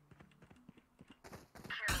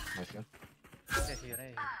 Nice gun.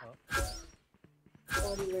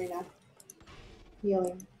 What are you right now?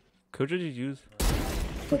 Healing. Could you use?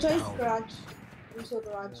 Put your garage. I'm still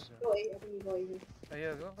garage. Go A, I think you go easy. Oh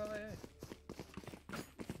yeah, go away.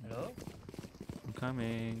 Hello? I'm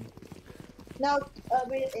coming. Now,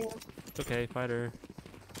 wait, It's okay, fighter.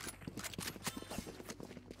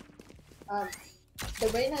 the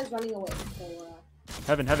Reyna is running away, so,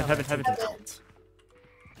 Heaven. Heaven.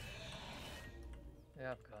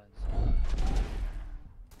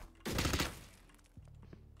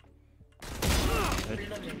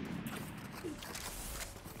 ahead.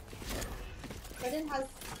 Brendan has.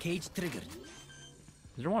 Cage triggered.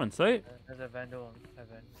 Is there one in sight? There's a vandal on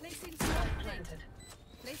heaven. Placing swamp grenade.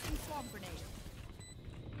 Placing swamp grenade.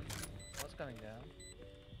 What's coming down?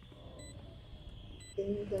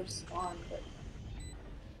 In their spawn, but.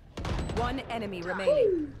 One enemy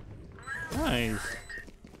remaining. Nice.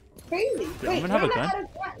 Crazy. Yeah, Wait, I'm gonna have a Reyna gun. had a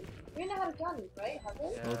gun. Reyna had a gun, right? Have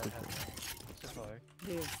they? Yeah, Okay. so far.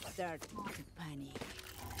 They're starting to panic.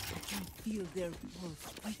 I can feel their pulse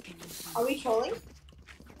weakening. Are we trolling?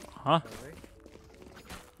 Huh? Really?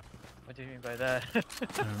 What do you mean by that? I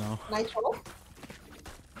don't know. Can I troll?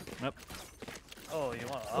 Yep. Oh, you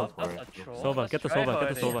want Go up? for That's it. a troll. Sova, Let's get the try Sova, get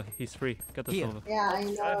hard. the Sova. He's free. Get the Here. Sova. Yeah, I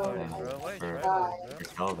Try know. hard, bro. Why For- try hard, bro? Your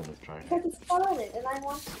Calvin is trying. Because it's fun and I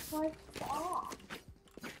want to try it off.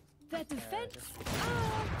 The defense.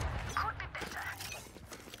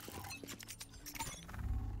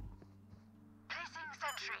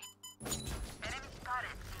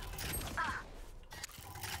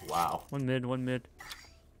 Wow. One mid, one mid.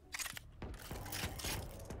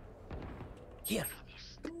 Here.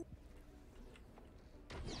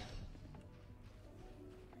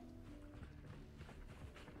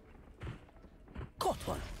 Caught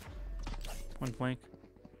one. One flank.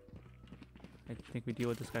 I think we deal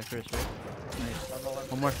with this guy first, right?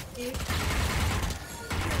 Nice. One more.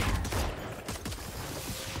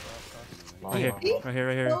 Right here, right here,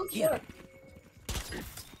 right here. Here.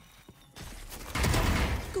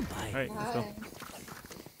 Goodbye. Alright, let's go.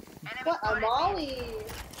 What a molly!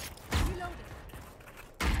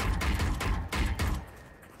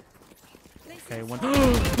 Okay, one.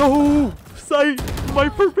 No! Sight! My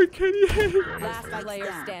perfect kitty! Last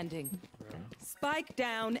player standing. Spike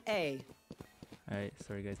down A. Alright,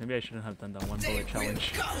 sorry guys. Maybe I shouldn't have done that one bullet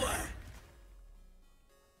challenge.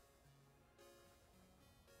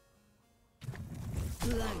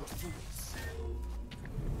 Blind fools.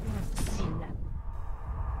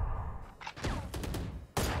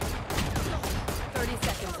 30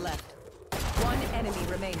 seconds left. One enemy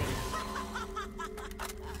remaining.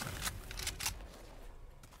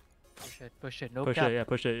 Push it, no Push cap. it, yeah,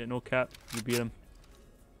 push it. No cap. You beat him.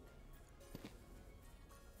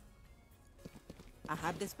 I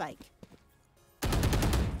have the spike.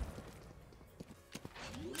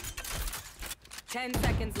 Ten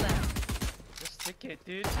seconds left. Just stick it,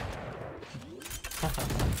 dude.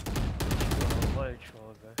 What a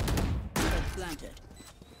troll, bro. Planted.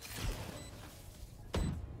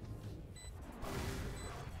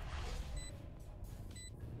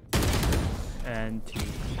 And T.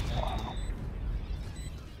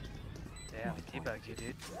 Damn, he teabagged you,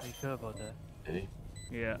 dude. How you feel about that? Did he?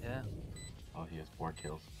 Yeah. Yeah. Oh, he has 4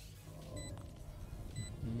 kills.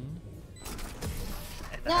 Hmm?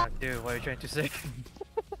 And dude, what are you trying to say?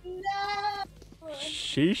 No!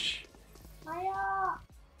 Sheesh. Hiya!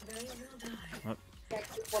 Oh.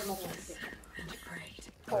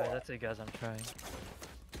 Alright, that's it, guys. I'm trying.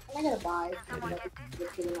 Am I gonna buy?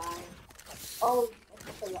 Oh,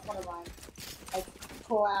 what am I? Like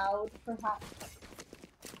cloud, perhaps.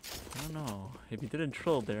 I don't know. If you didn't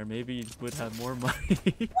troll there, maybe you would have more money.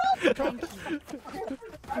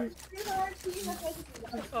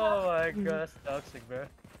 Oh my god, that's toxic, bro.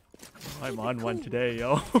 I'm on one today,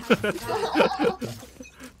 yo.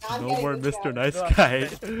 I'm No getting more this Mr. guy. Nice So Guy.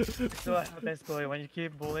 So what happens, Chloe, when you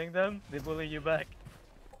keep bullying them, they bully you back.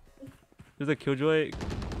 There's a Killjoy.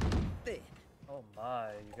 Oh my,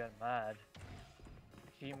 you got mad.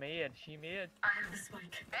 She made. I have the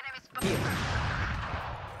spike.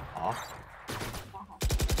 Off.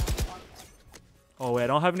 Oh wait, I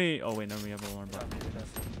don't have any. Oh wait, no, we have an alarm bot.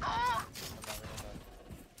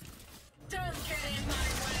 Don't get in my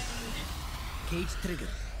way. Cage triggered.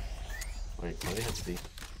 Wait, what did he see?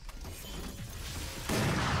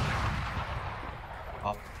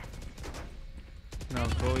 Up. No,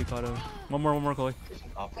 Chloe caught him. One more, Chloe.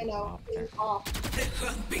 Up. I know. Up. It's off. The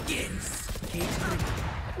hunt begins. Cage triggered.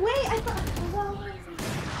 Wait, I thought.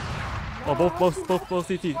 Oh, both CT, both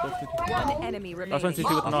CT. One enemy remaining. Last one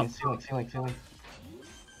CT with an off. Ceiling.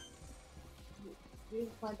 You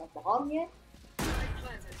didn't plant the bomb yet?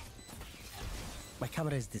 My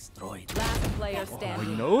camera is destroyed. Last player Oh, he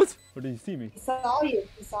standing. knows? Or did he see me? He saw you.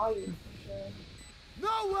 Sure.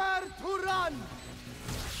 Nowhere to run.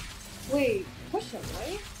 Wait, push him,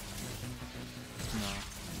 right? No,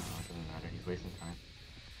 it doesn't matter. He's wasting time.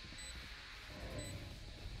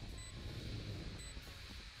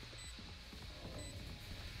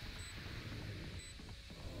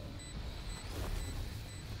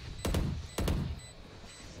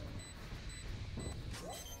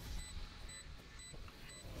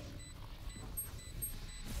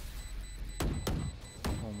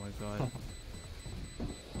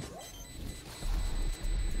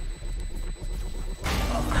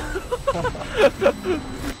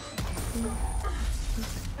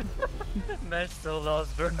 Man's so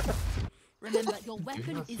lost, bro. Remember, your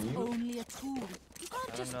weapon is only a tool. You can't I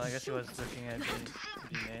don't just know, I guess he shoot. was looking at B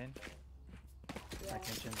main. I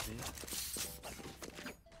can change Z.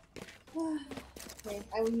 Okay,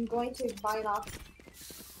 I'm going to bind off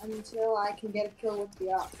until I can get a kill with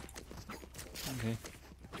the up. Okay.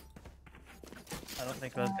 I don't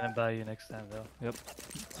think I was gonna buy you next time though. Yep.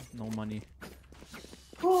 No money.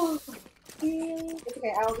 It's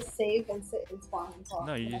okay, I'll just save and sit and spawn until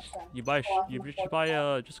No, you next just time. you buy Until I you can just afford buy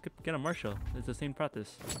that. just get a Marshall. It's the same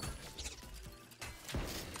practice.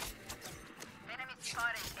 Enemy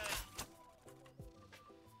spotted A.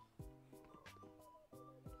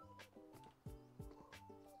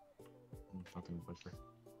 Fucking butcher.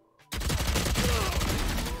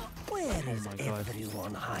 Where Oh is my god.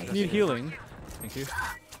 everyone hiding? Need healing. Thank you.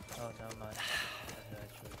 Oh, never mind.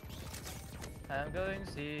 I'm going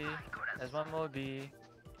C. There's one more B.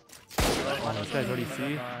 Oh, this guy's already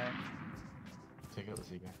C. Take out the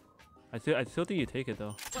C guy. I still think you take it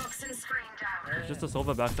though. Toxin screen down. It's just a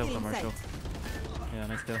Sova backstab with a Marshall. Yeah,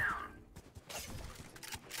 nice kill.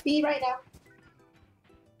 B right now.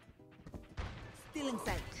 Still in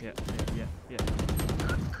sight. Yeah.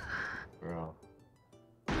 Bro.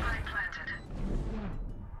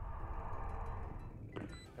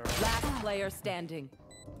 Last player standing.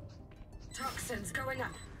 Toxins going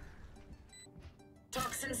up.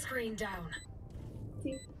 Toxin screen down.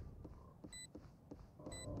 One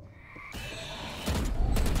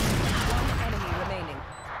enemy remaining.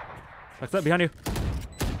 Backstab behind you.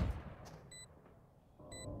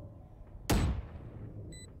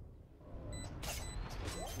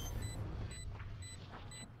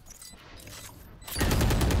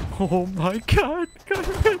 Oh my god,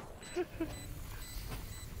 God.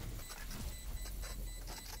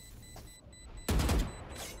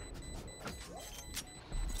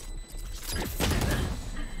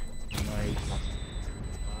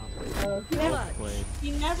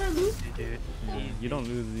 You never lose. Dude, You don't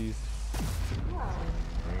lose these.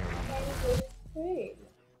 Great.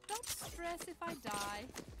 Don't stress if I die.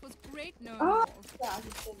 It was great knowing Oh, you all. yeah,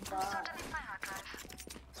 he's been bad.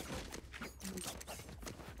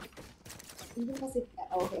 Even if I said,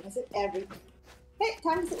 oh, okay, if I said everything. Hey,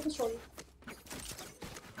 time to sit with the shorty.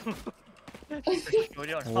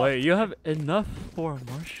 Wait, you have enough for a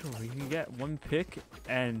Marshall. You can get one pick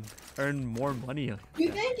and earn more money.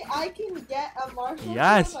 You think I can get a Marshall?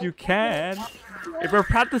 Yes, you can. If you're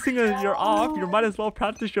practicing your off, you might as well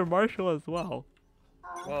practice your Marshall as well.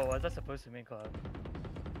 Whoa, what's that supposed to mean, Cloud?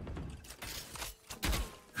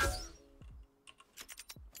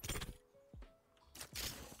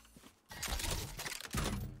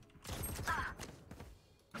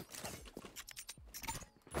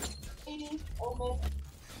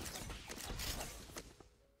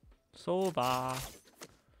 Sova.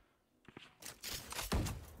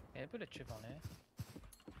 Yeah, put a chip on it.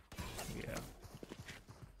 Yeah.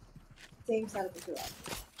 Same side of the garage.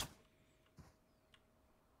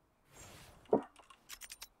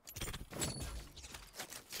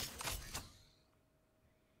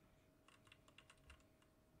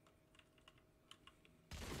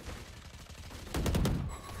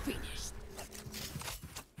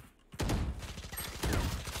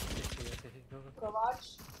 Garage.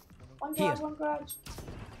 One garage, one garage.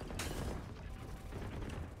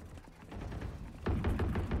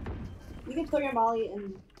 You can throw your molly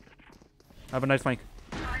and Have a nice flank.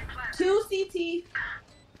 2 CT. You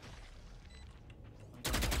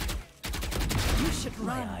should run.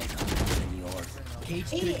 My eyes on yours. Cage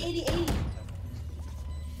 80, 80, 80.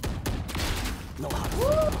 No hot.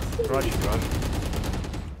 Garage.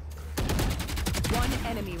 One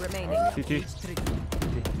enemy remaining. CT.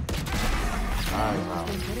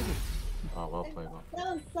 Oh, well played, man. That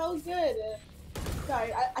was so good.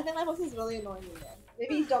 Sorry, I think my voice is really annoying you, man.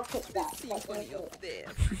 Maybe you don't clip that. But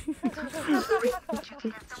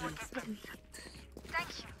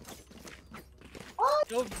Oh,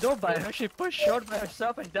 don't buy her. She pushed short by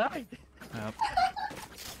herself and died. Yep.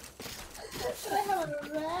 I have a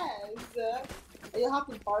res. You'll have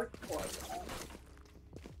to bark for it.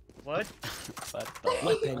 What? What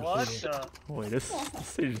the? Wait, this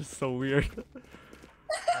stage is so weird.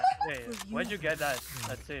 Wait, where'd you get that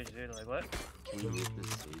stage, dude? Like, what? Can we move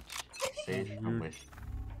this stage? Sage, I wish.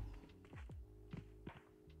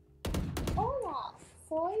 Hola,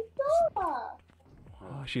 soy Dora.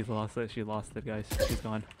 Oh, she's lost it. She lost it, guys. She's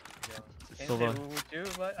gone. Can you say Sova. who too?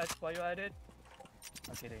 Why you added?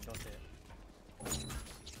 I'm kidding. Don't say it. I'm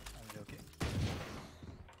joking.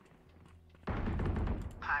 I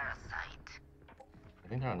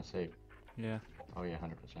think they're on a save. Yeah. Oh yeah,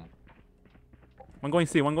 100%. One going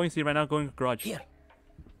C, one going C right now, going garage. Here.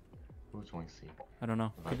 Who's going C? I don't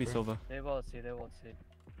know. Could be Viper? Sova. They will see, they will see.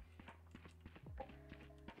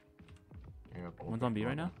 Yeah, One's on B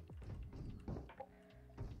right now.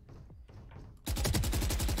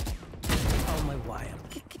 Oh my wire.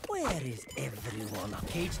 Where is everyone?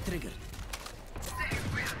 Cage trigger.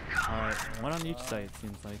 Alright, one on each side, it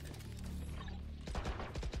seems like.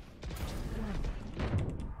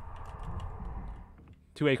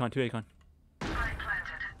 Two Acon, two Acon.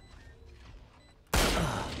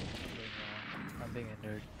 I'm being a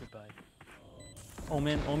nerd. Goodbye.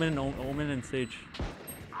 Omen and Sage.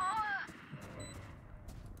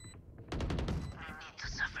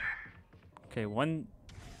 Okay, one.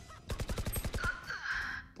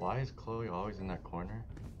 Why is Chloe always in that corner?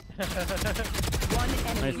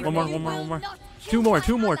 Nice. One more. Two more.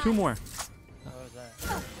 What was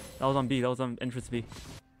that? That was on B. That was on entrance B.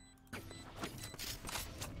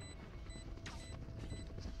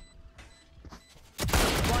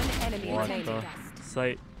 One enemy What remaining. the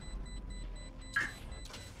sight?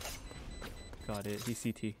 Got it. He's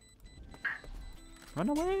CT. Run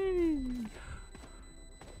away!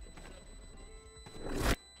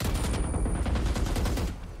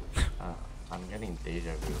 I'm getting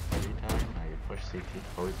deja vu every time I push CT.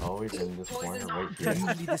 Chloe's always in this corner right here. And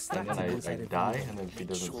then I die, and then she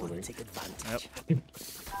doesn't swing. Yep.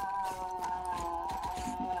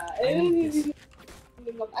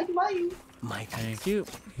 I can buy you. Thank you.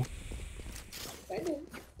 I did.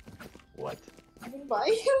 What? I can buy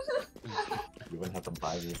you. You wouldn't have to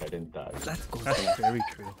buy me if I didn't die. That's very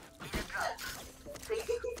true.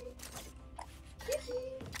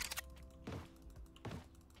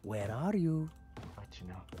 Where are you? But you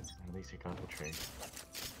know, at least you got the trade.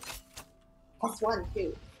 +1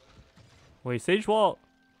 too. Wait, Sage Wall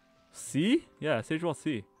C? Yeah, Sage Wall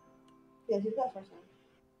C. Yeah, she's got first one.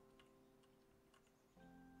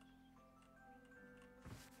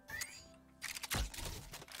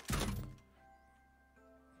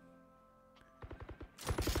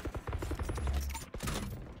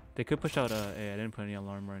 They could push out A. I didn't put any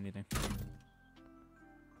alarm or anything.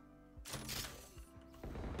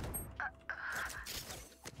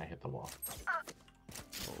 I hit the wall.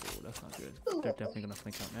 Oh, that's not good. They're definitely gonna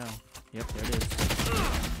flank out now. Yep, there it is.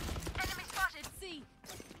 Enemy spotted. C.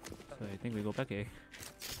 So I think we go back A.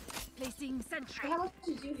 Placing sentry. How much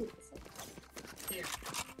did you hit this one?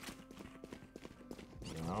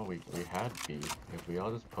 You know, we had B. If we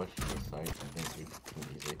all just push the site, I think we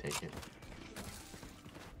can easily take it.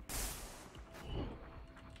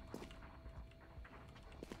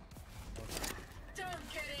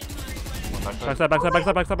 Backside.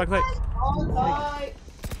 Oh, die.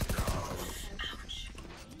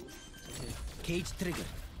 Cage trigger.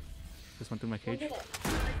 This one through my cage.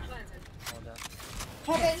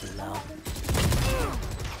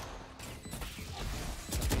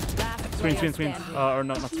 Screen. Or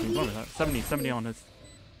no, not screen. What was that? 70 on his.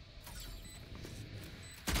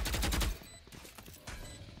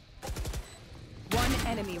 One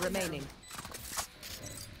enemy remaining.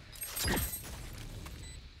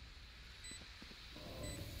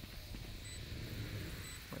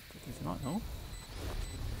 What, does he not know?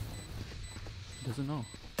 He doesn't know.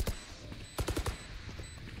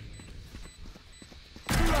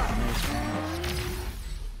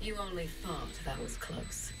 You only thought that was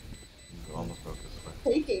close. You almost broke this way.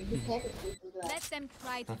 Taking. He can't get through that. Let them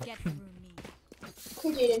try to get through me.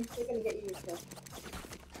 Okay, Jaden, we're gonna get you your kill.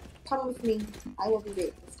 Come with me. I will be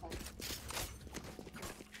great this time.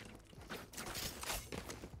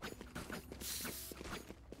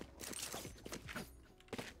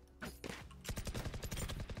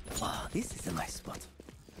 Wow, this is a nice spot.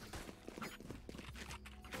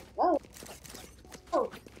 Whoa.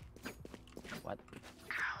 Oh. What?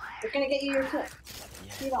 We're gonna get you your kill.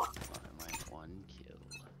 Yeah. See that? One kill.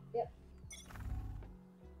 Yep.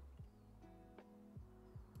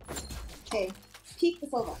 Okay. Peek the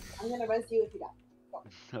Sova. I'm gonna res you if you die. Go.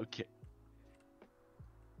 Okay.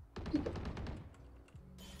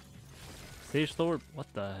 Sage Thorpe?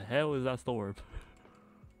 What the hell is that Thorpe?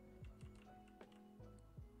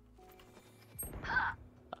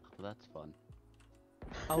 That's fun.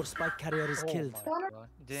 Our spike carrier is killed.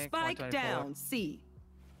 Spike down, C.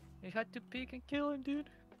 You had to peek and kill him,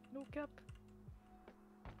 dude. No cap.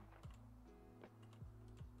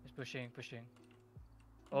 He's pushing.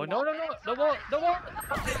 Oh no more.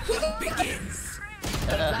 Begins.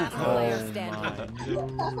 Last player Oh standing.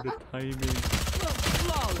 my, no, the timing.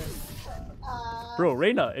 Flawless. Bro,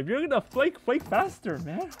 Reyna, if you're gonna flake faster,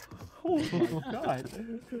 man. Oh my god.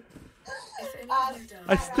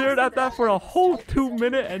 I stared at that for a whole 2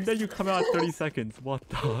 minutes and then you come out at 30 seconds. What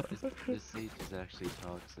the? This Sage is actually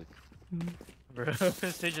toxic. Bro,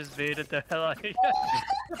 Sage just baited the hell out of you.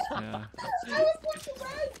 Yeah. I was going to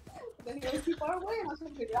red. Then he was too far away and I was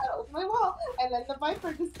trying to figure out open my wall. And then the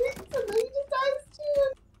Viper just hits and then he just dies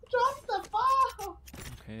too. Drops the ball.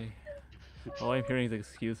 Okay. All I'm hearing is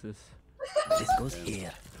excuses. This goes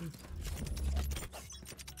here.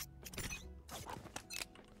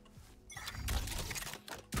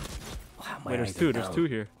 Wait, there's two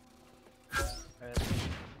here.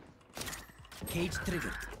 Cage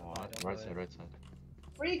triggered. Right side, right side.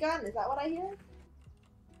 Free gun, is that what I hear?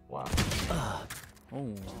 Wow.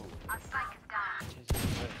 Oh.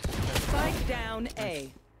 Spike down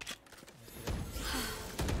A.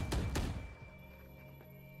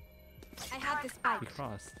 I had the spike. He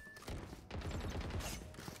crossed.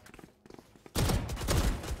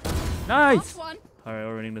 Nice! One. Alright,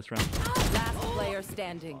 we're winning this round. Last player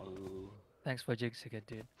standing. Thanks for jigsing it,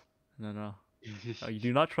 dude. No. You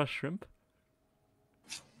do not trust shrimp?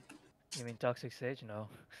 You mean toxic Sage? No.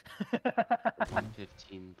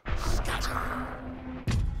 15.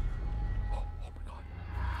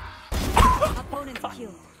 Opponent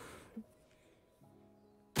killed.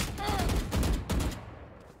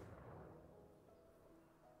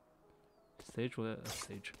 Silva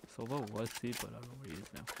was C, but I don't know where he is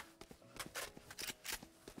now.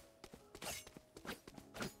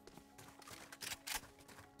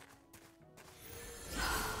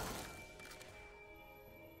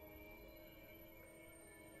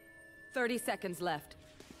 Thirty seconds left.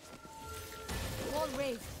 Wall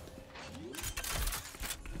raised.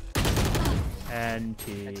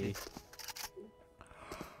 Anti.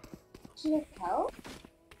 She has help?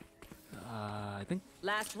 I think.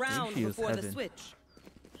 Last round she before was the heaven. switch.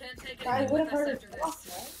 I would have heard her drop,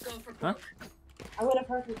 right? Huh? I would have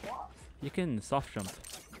heard her drop. You can soft jump.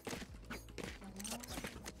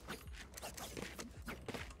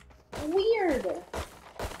 Weird.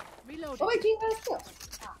 Reload. Oh wait, Gene got a kill.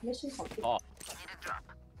 Ah, mission complete. Oh.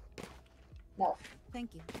 No.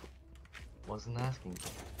 Thank you. Wasn't asking.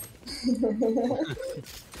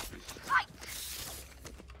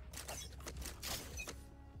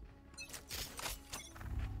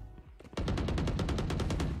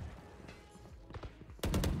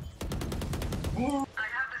 Man. I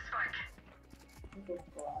have the spike.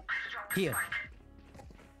 Here.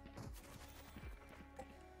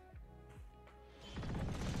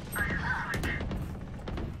 I have the spike.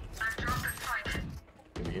 I've dropped the spike.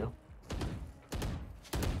 Give me heal.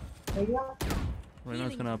 Maybe I'll...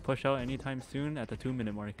 Rena's gonna push out anytime soon at the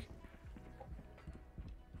 2-minute mark.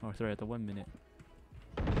 Oh, sorry, at the 1 minute.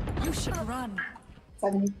 You should run.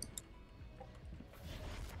 70.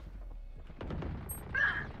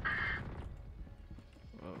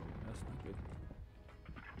 Oh, that's not good.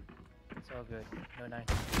 It's all good. No 9.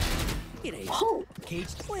 Here is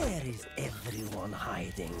Cage. Where is everyone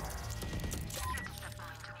hiding?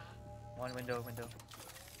 One window.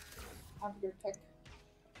 Have your pick.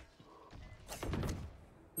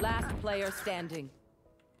 Last player standing.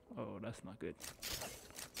 Oh, that's not good.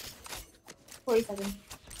 40 seconds.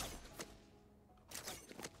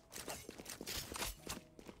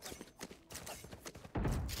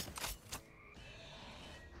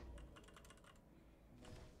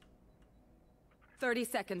 $30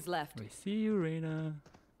 seconds left. I see you, Reina.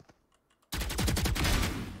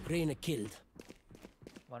 Reina killed.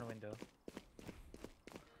 One window.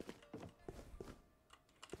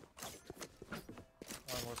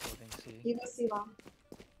 One was holding C. You will see long.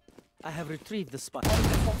 I have retrieved the spike.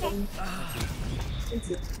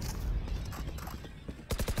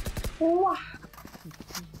 Wow.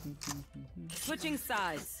 Switching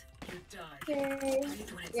sides. Okay.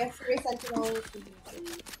 We have 3 sentinels.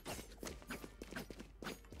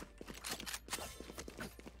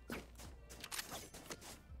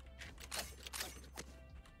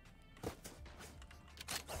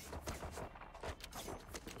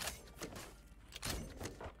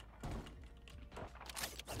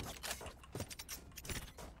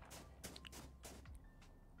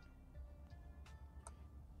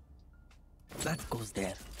 That goes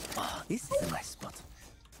there. Ah, this is a nice spot.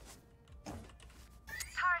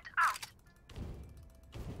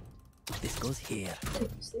 This goes here.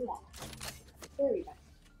 Very nice.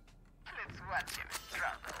 Let's watch him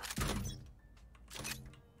struggle.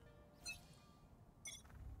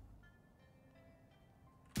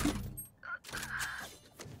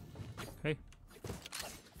 Hey.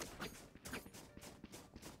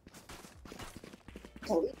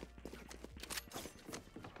 Totally.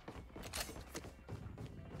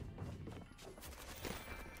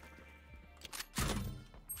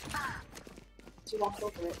 She walked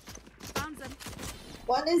over it. Found them.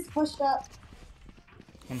 One is pushed up.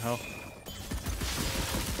 One health.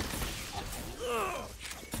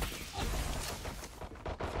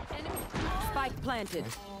 Spike planted.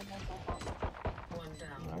 One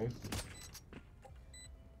down. Nice.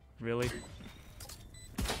 Really?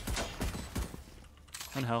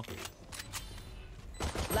 One health.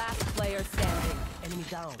 Last player standing. Enemy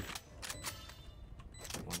down.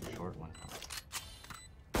 One short, one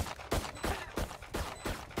out.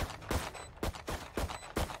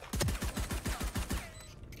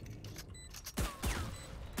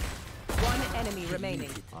 One enemy remaining.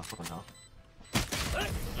 Last one out.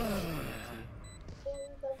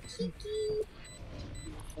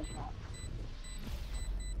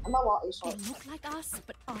 I'm not walking They short. look like us,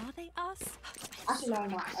 but are they us? Actually, no, I'm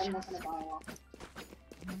not. I'm not gonna buy it all.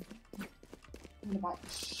 I'm gonna buy it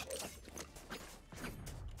short.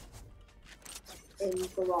 In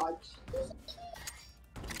garage.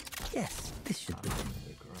 Yes, this should do.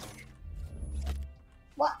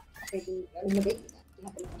 What? Okay, I'm in the baby then. You're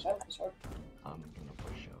not gonna push out for short. I'm gonna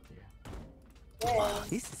push out here. Yeah.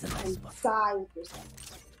 This is a nice spot. Side with yourself.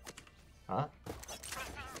 Huh?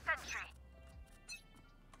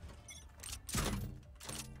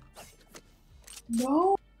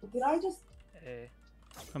 No! Did I just... Hey.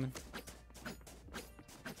 Coming.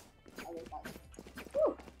 I didn't buy it.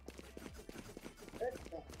 Whew. Perfect.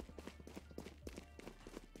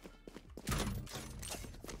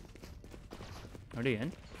 Are they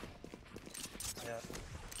in? Yeah.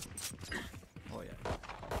 Oh yeah.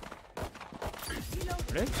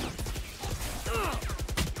 Ready?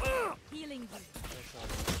 Healing you.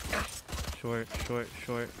 Short, short,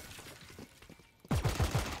 short.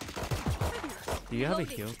 Do you have a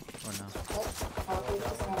heal or no?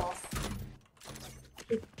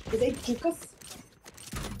 Did they juke us?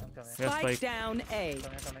 I'm coming. Yes, Spike like down A.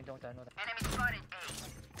 Coming, don't die, no die. Enemy spotted A.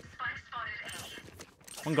 Spike spotted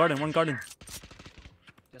A. one garden, one garden.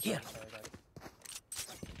 Just Yeah. sorry, guys.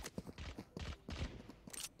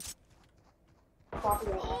 Copy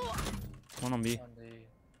right now. One on B. On the...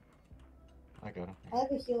 I got him. I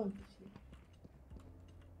have a healing issue.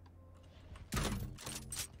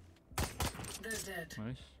 They're dead.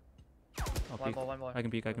 Nice. I'll One peek. more, one more. I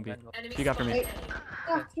can peek, I can peek. Enemy Peek after me. Wait.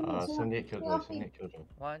 Ah, 78 killjoy, 78 killjoy.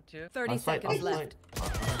 1, 2. 30 On site, seconds on left.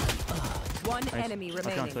 site. One Nice. enemy Watch out,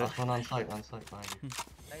 remaining. Zhey. Last one on site behind you.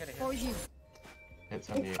 I gotta Oh, hit. you. Hit It's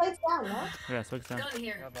 78. lights down, no? Yeah, switch down. Gun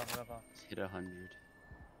here. Grab off, grab off. Hit 100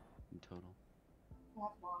 in total.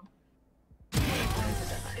 That's long.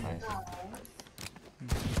 Nice.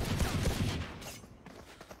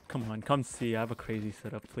 Come on, come see. I have a crazy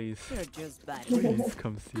setup, please. They're just bad. Please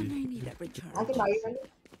come And I see. need a return. I can buy you one. You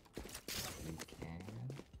can.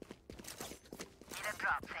 Need a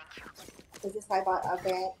drop, thank you. Because this guy bought a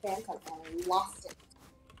Phantom and lost it.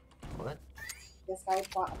 What? This guy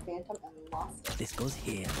bought a Phantom and lost it. This goes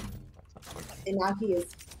here. That's not quick. And now he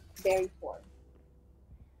is very poor.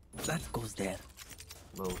 That goes there.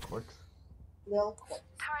 Little quirks. Lil Quick.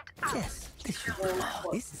 Yes, this should do. Oh,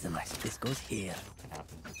 this is a nice. This goes here. It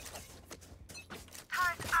happens.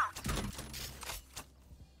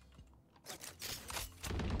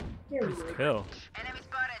 Here we Nice go. kill. Enemy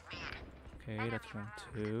spotted me. Okay, that's 1,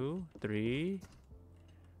 2, 3.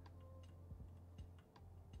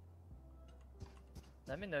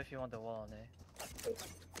 Let me know if you want the wall, eh?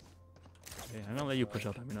 Okay, I'm gonna let you push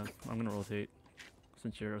up. I'm gonna rotate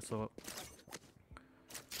since you're so up.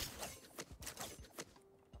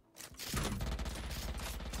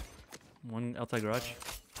 One outside garage.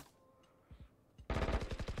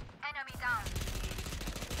 Enemy down.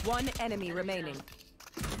 One enemy remaining.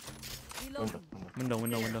 Window.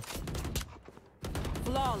 Window.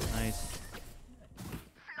 Flawless. Nice.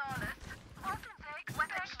 Flawless. Also take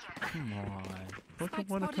weapon here. Come on. Don't you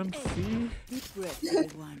wanna come see? Deep breath,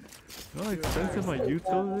 everyone. You know how expensive my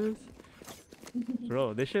util is?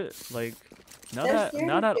 Bro, they should like now They're that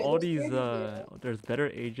scared all of you. these They're there's better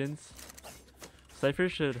agents. Cypher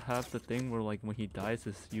should have the thing where like when he dies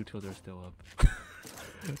his utils are still up.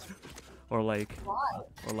 or like Why?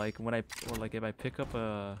 or like if I pick up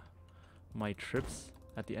my trips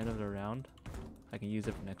at the end of the round, I can use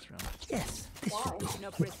it for next round. Yes, this Why? should do.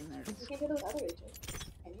 No prisoners. You can get those other agents.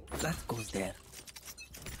 Can you? That goes there.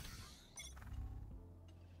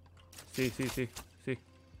 See.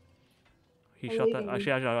 He Are shot you that. leaving?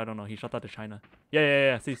 Actually, I don't know. He shot that to China.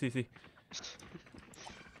 Yeah. See. Are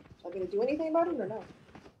we gonna do anything about it or no?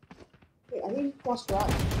 Wait, I need to watch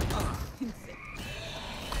garage.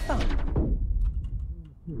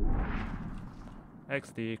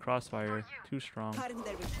 XD crossfire, too strong. Cutting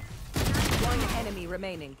their One enemy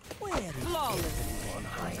remaining. Where is Flawless. everyone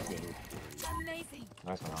hiding? Amazing.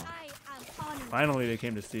 Nice round. Finally, they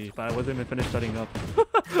came to see, but I wasn't even finished setting up.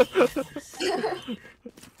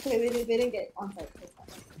 Okay, they didn't get on site.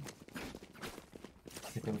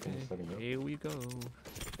 Here we go.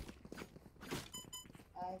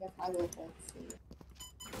 I guess I will first see.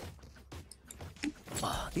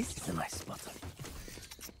 Oh, this is a nice spot.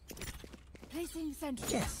 Placing sentry.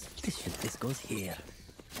 Yes, this goes here.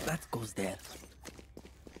 That goes there.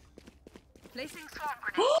 Placing swarm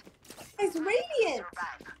grenade. It's radiant!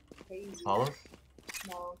 Crazy. Hollow?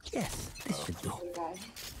 No. Yes, this should do.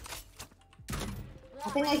 I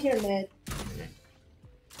think I hear mid.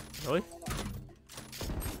 Really?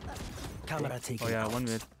 Camera taken. Oh yeah, one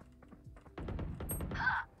mid.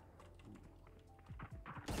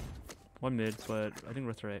 One mid, but I think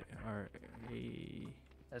we're right.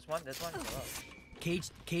 There's one garage.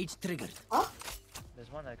 Cage triggered. Huh?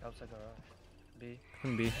 There's one like outside garage. B.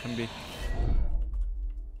 Can be.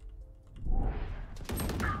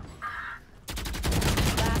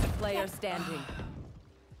 Last player standing.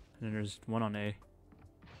 And then there's one on A.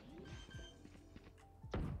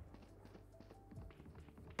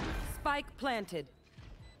 Spike planted.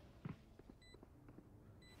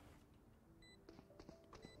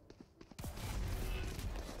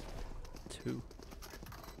 Two.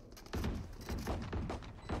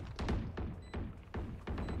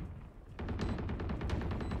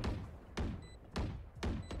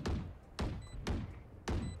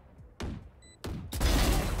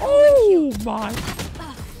 Oh my!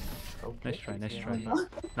 Nice try. Nice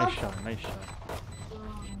shot.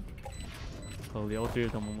 Holy, all three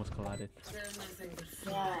of them almost collided.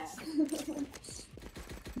 Yeah.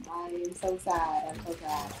 I'm so sad. I'm so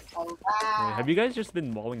sad. Oh, Wait, wow. have you guys just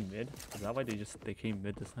been walling mid? Is that why they came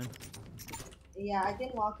mid this time? Yeah, I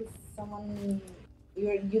didn't walk because someone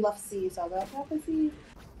you left C, so I got half a C.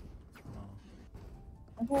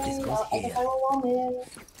 Okay, well, I guess I will wall mid.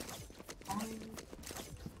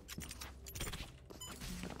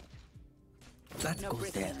 That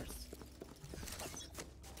goes there.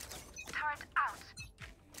 Turret out.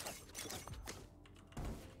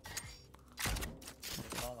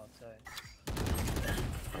 All outside.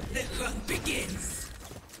 The hunt begins.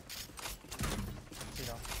 You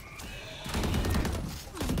know.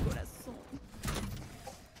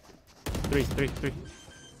 Three.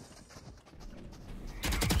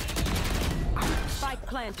 Spike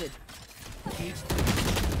planted.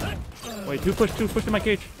 Wait, two push to my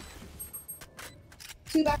cage.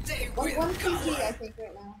 Two back. One CC, I think,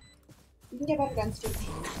 right now. You can get better guns too.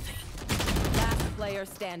 Last player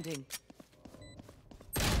standing.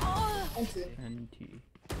 NT.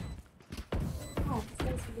 Oh, this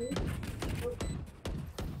guy's blue.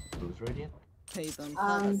 Who's radiant? They don't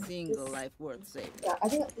have a single life worth saving. Yeah, I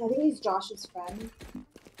think he's Josh's friend.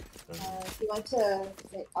 He went to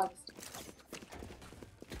August.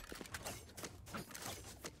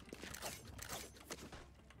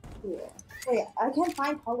 Yeah. Wait, I can't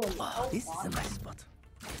find Hollow. Oh, this is a nice spot.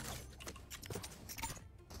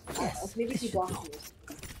 Yes, maybe he blocked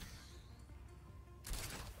you.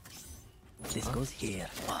 This goes here.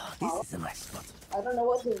 Oh, this is a nice spot. I don't know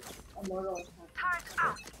what his immortal is. Turret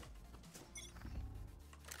out.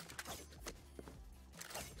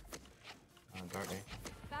 Guard A.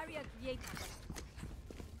 Barrier created.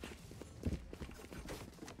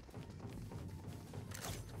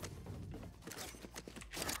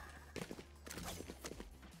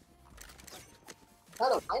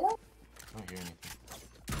 Hello, I know. I don't hear anything.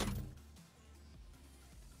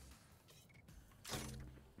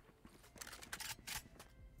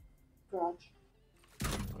 Garage.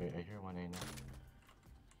 Wait, I hear one A now.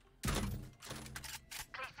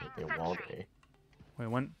 They walled A. Wait,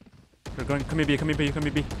 one. They're going. Come here, B.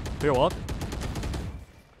 Clear wall.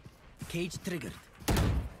 Cage triggered.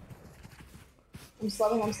 I'm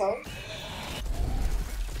slowing.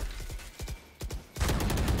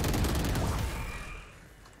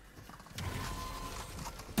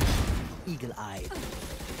 Eagle-eyed.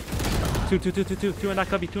 Two in that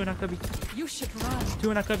cubby. You should run. Two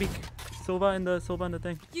in that cubby. Sova in the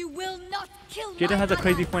thing. You will not kill Jaden has a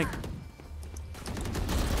crazy flank.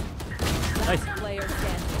 Nice. Player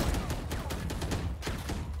standing.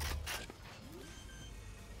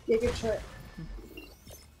 Give your turret.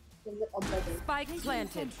 Spike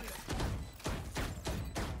planted.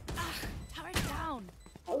 Turret down.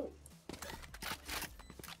 Oh.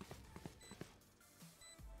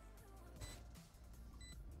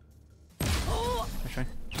 Nice try.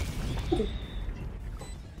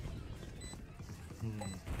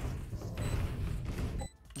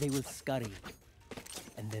 They will scurry,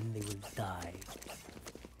 and then they will die.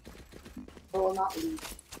 Or will not leave.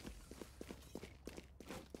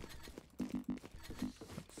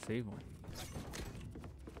 save one.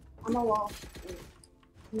 On the wall.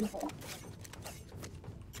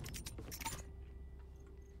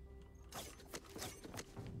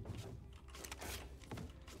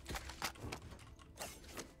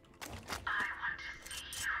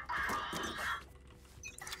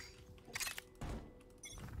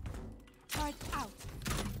 Right out.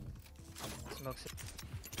 Smokes it.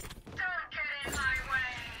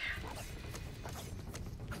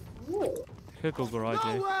 Could go garage,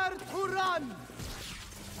 eh? Nowhere to run!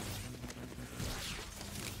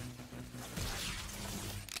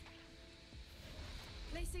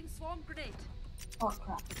 Placing swarm grenade. Oh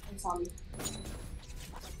crap, I'm sorry.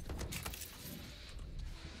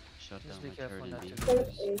 Shut Just down be my careful turret not and to be.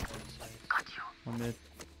 lose. One mid.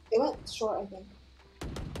 It went short, I think.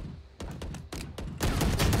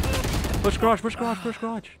 Push garage, push garage, push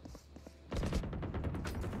garage.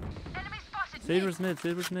 Saber's mid,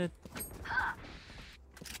 Saber's mid.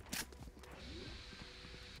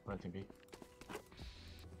 Planting B.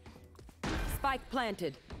 Spike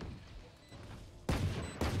planted.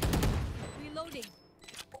 Reloading.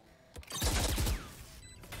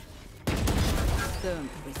 Don't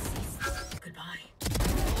resist. Goodbye.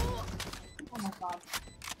 Oh my god.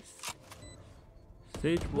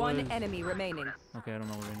 Sage was... One enemy remaining. Okay, I don't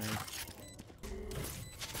know where Reyna is.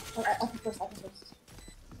 I can first, I can first.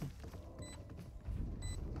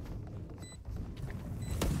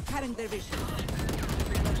 Cutting their vision.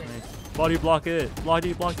 Nice. Body block it.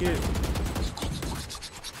 Body block it.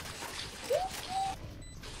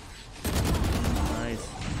 Nice.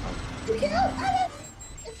 Get out! Alex!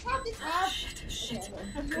 It's trapped, it's trapped! Shit.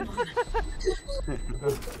 Come on.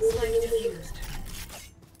 Spike diffused.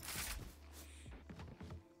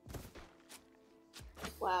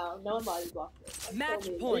 Wow, no one body blocked it. That's Match so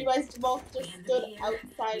mean. point. You guys both just stood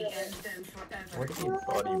outside of it. What do you mean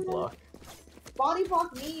body block? Body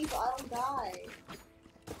block me so I don't die.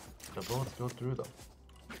 The bullets go through them.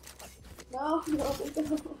 No, they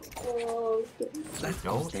don't. Oh, Let's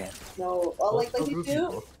go there. no. Well, like Bullets they go through do.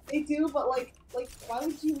 people. They do, but like, why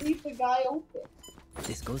would you leave the guy open?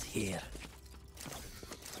 This goes here.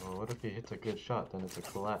 Well, what if he hits a good shot? Then it's a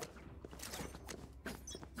collapse.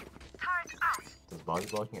 Does body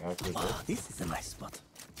blocking actually work? Oh, this is a nice spot.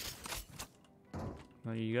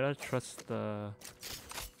 No, you gotta trust the...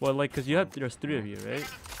 Well, like, cause you have, there's 3 of you, right?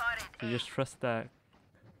 So you just trust that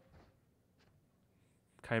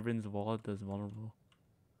Kyron's wall does vulnerable.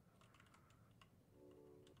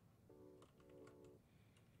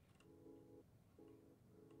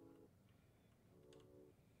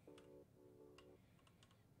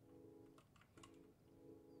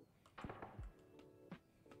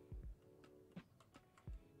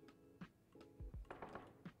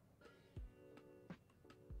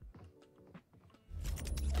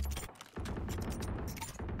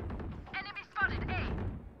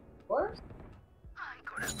 Or?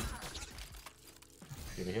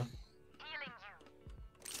 Give me heal.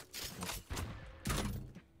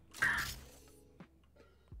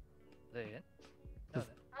 There you go.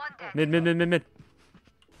 Mid, mid, mid, mid, mid.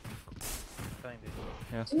 Going big.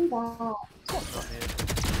 Yeah. Do that.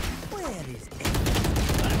 Where is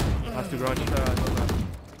Last 2 garage.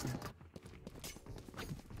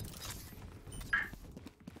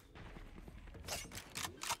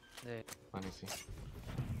 There. Let me see.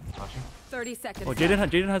 Flashing. 30 seconds. Oh,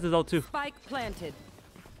 Jaden has his ult too. Spike planted.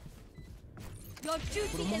 Your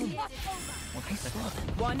duty is not over.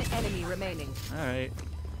 One enemy remaining. Alright.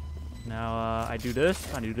 Now I do this,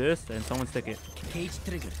 and someone stick it. Cage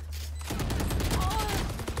triggered.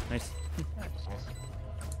 Nice.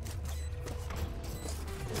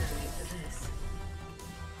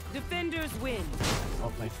 Defenders win.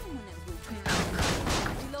 Oh, nice.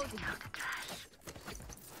 Reloading.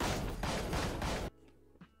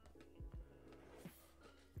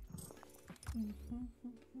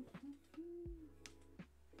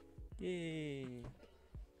 Yay.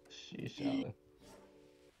 Sheesh, Alan.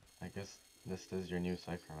 I guess this is your new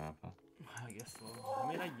Cypher map, huh? I guess so. I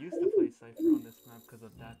mean, I used to play Cypher on this map because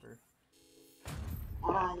of Dapper.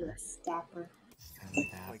 Ah, yes, Dapper.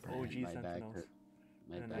 Like OG Sentinels.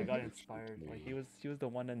 And I got inspired. Like he was the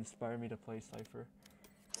one that inspired me to play Cypher.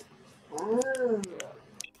 Oh.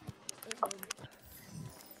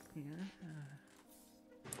 Yeah.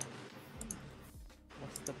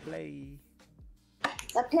 What's the play?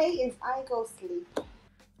 The play is I go sleep.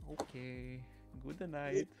 Okay. Good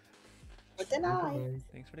night. Good night.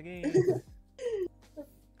 Thanks for the game.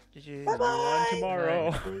 GG. Bye-bye. On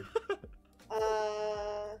tomorrow.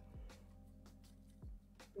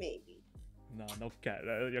 Maybe. no cap.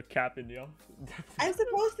 You're capping, yo. I'm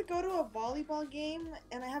supposed to go to a volleyball game,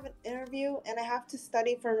 and I have an interview, and I have to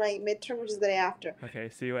study for my midterm, which is the day after. Okay,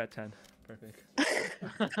 see you at 10. Perfect.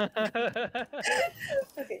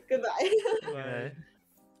 Okay, goodbye. Bye.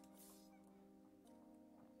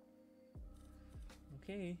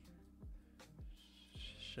 Okay.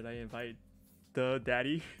 Should I invite the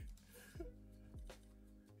daddy?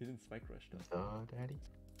 He's in Spike Rush though. The daddy?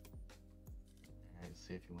 Alright,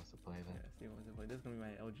 see if he wants to play that. Yeah, see if he wants to play. This is gonna be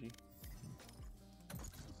my LG.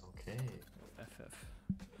 Okay. FF.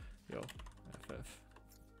 Yo, FF.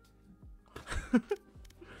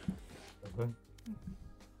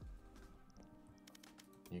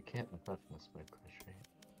 You can't FF in a Spike Rush, right?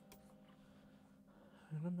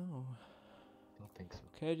 I don't know. I don't think so.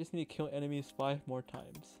 Okay, I just need to kill enemies 5 more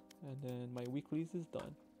times. And then my weeklies is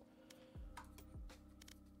done.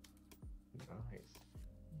 Nice.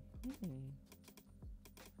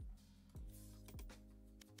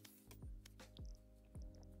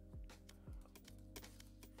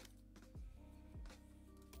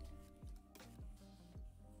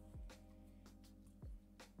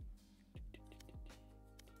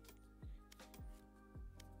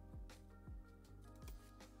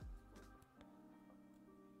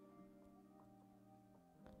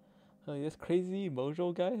 Oh, this crazy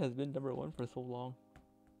Mojo guy has been #1 for so long.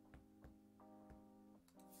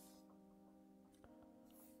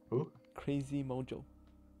 Who? Crazy Mojo.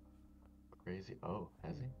 Crazy. Oh,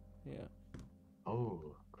 has he? Yeah.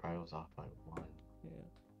 Oh, Cryo's off by 1. Yeah.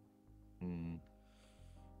 Hmm.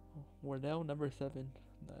 We're now #7.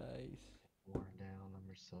 Nice. We're down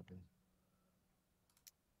 #7.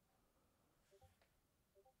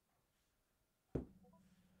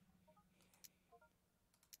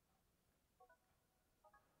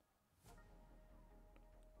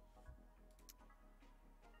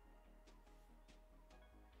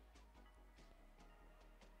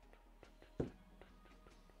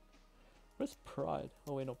 Where's Prod?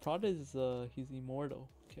 Oh wait, no, Prod is he's immortal.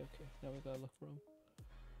 Okay, okay. Now we gotta look for him.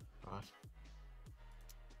 Prod.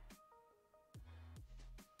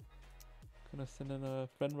 Gonna send in a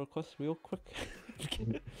friend request real quick.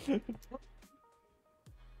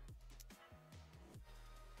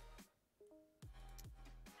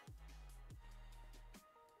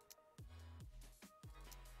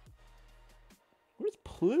 Where's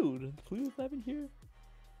Plude? Plude's not even here.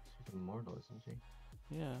 She's immortal, isn't she?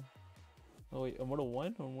 Yeah. Oh wait, Immortal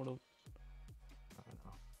 1 or Immortal? I don't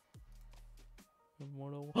know.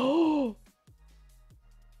 Immortal 1.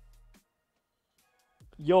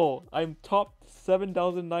 Yo, I'm top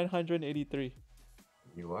 7,983.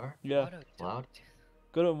 You are? Yeah. Loud?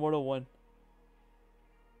 Go to Immortal 1.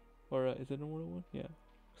 Or is it Immortal 1? Yeah.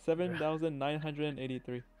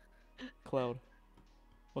 7,983. Cloud.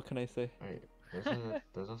 What can I say? Wait,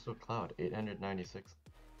 there's also Cloud, 896.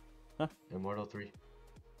 Huh? Immortal 3.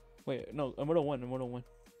 Wait, no, Immortal 1, Immortal 1.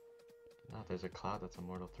 No, there's a Cloud that's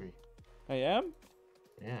Immortal 3. I am?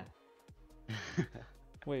 Yeah.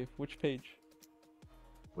 Wait, which page?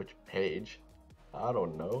 Which page? I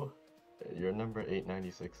don't know. You're number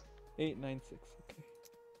 896. 896, okay.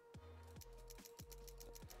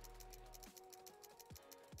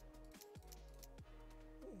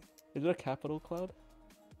 Is it a capital Cloud?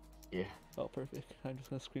 Yeah. Oh, perfect. I'm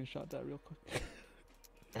just gonna screenshot that real quick.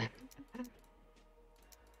 I'm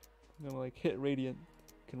gonna like hit Radiant.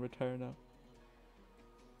 Can retire now.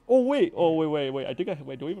 Oh wait! Oh wait! I think I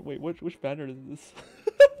wait. Do we wait? Which banner is this?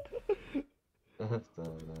 That's the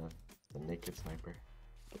naked sniper.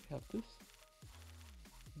 Do we have this?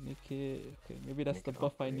 Naked. Okay, maybe that's the Naked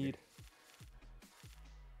buff operator. I need.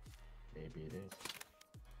 Maybe it is.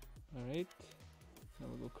 All right. Now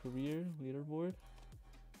we'll go career leaderboard.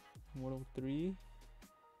 Immortal 3,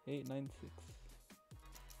 896.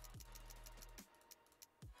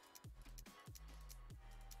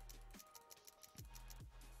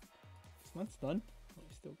 This month's done. Oh,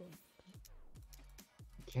 he's still going.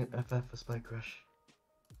 Can't FF a Spike Rush.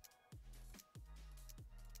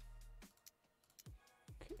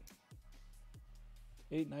 Okay.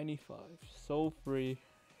 895. So free.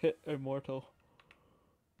 Hit Immortal.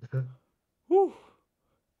 Whew.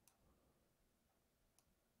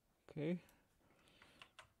 Okay.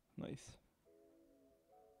 Nice.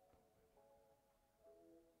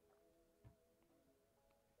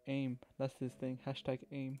 Aim. That's his thing. Hashtag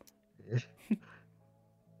aim.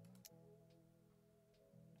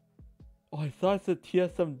 Oh, I thought it said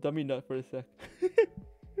TSM dummy nut for a sec.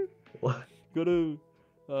 What? Go to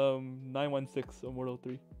 916 Immortal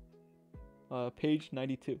 3. Page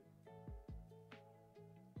 92.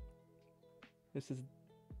 This is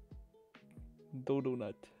Dodo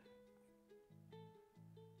Nut.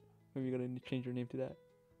 Maybe you gotta change your name to that.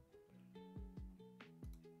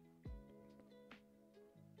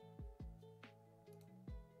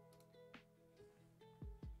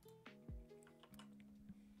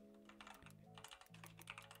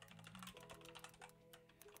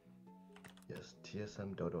 Yes,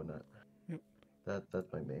 TSM Dodo Nut. Yep.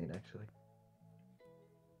 That's my main actually.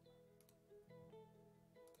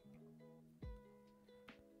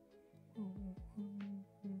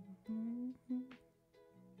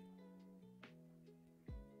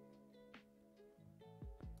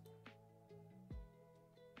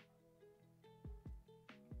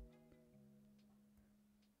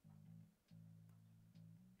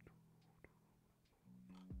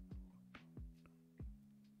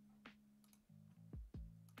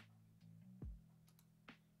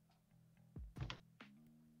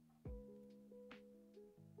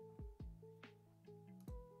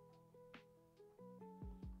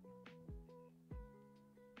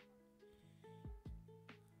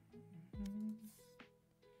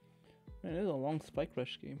 Man, this is a long Spike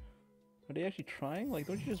Rush game. Are they actually trying? Like,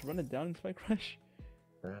 don't you just run it down in Spike Rush?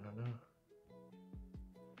 I don't know.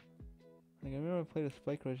 Like, I remember I played a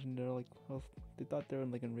Spike Rush and they're like, they thought they were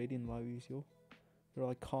in like in Radiant lobbies, yo. They're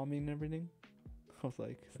like calming and everything. I was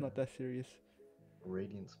like, it's not that serious.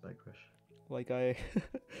 Radiant Spike Rush. Like I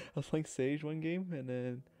was playing Sage one game and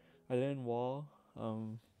then I didn't wall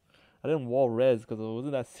res because it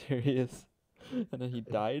wasn't that serious. And then he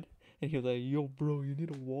died and he was like, yo bro, you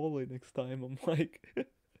need a wall it next time. I'm like,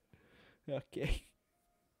 okay.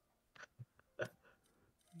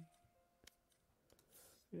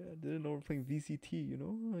 Yeah, I didn't know we're playing VCT, you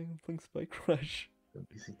know? Like, I'm playing Spike Rush.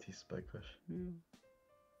 VCT Spike Rush. Yeah.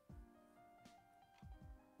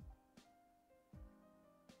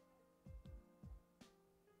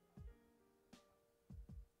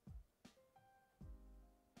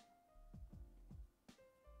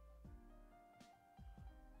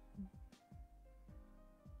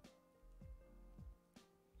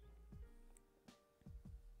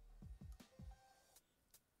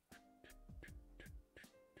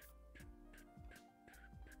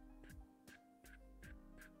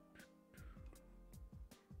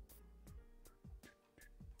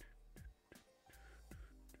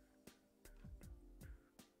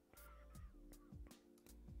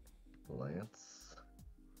 Lance.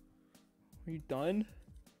 Are you done?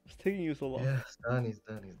 It's taking you so long. Yeah, he's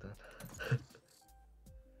done.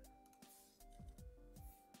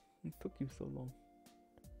 It took you so long.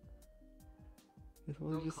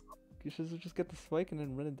 You should just get the spike and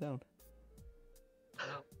then run it down.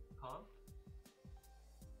 Comp?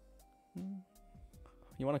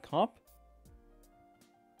 You want a comp?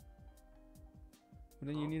 But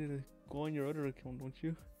then you need to go on your other account, don't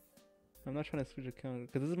you? I'm not trying to switch account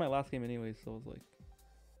because this is my last game anyway, so I was like,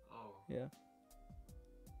 oh yeah.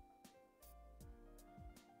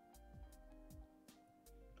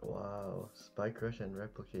 Wow, Spike Rush and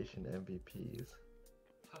Replication MVPs.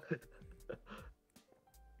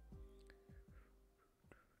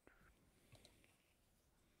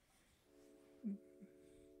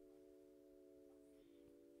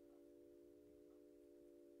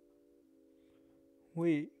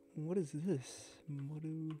 Wait, what is this? What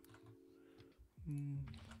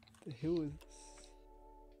the hell is this?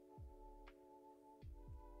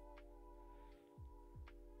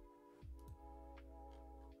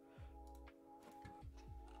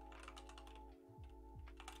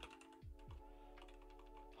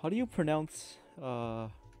 How do you pronounce, let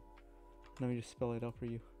me just spell it out for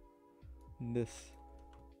you. This.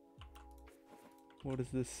 What is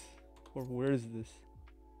this? Or where is this?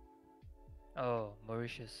 Oh,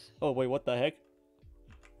 Mauritius. Oh, wait, what the heck?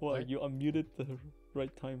 What? You unmuted the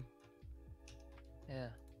right time. Yeah.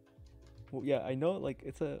 Well, yeah, I know, like,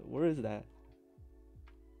 where is that?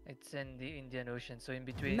 It's in the Indian Ocean, so in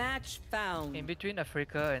between. Match found. In between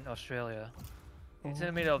Africa and Australia. It's in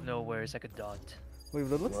the middle of nowhere. It's like a dot. Wait,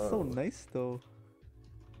 but it looks so nice though.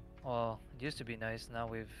 Well, it used to be nice. Now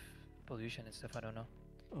with pollution and stuff, I don't know.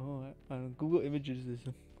 Oh, I don't Google Images is.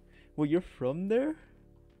 Well, you're from there?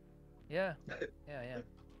 Yeah. Yeah.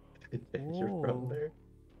 You're from there?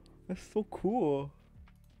 That's so cool.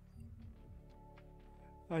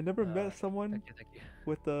 I never met someone thank you.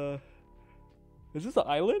 with a. Is this an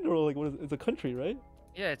island or like what is it? It's a country, right?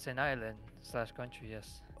 Yeah, it's an island / country.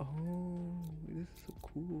 Yes. Oh, this is so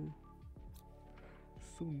cool.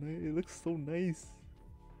 So nice. It looks so nice.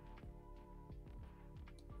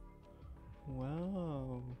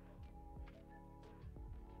 Wow.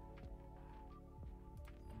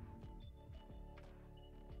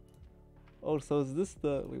 Oh, so is this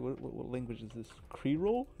the wait? What language is this?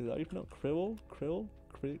 Creole? Is that how you pronounce Creole? Creole?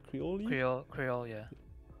 Creole? Creole. Yeah.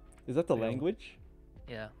 Is that the language?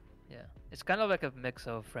 Yeah, yeah. It's kind of like a mix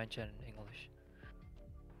of French and English.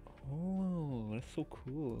 Oh, that's so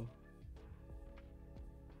cool.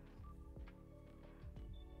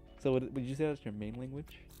 So would you say that's your main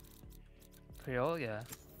language? Creole, yeah.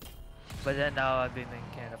 But then now I've been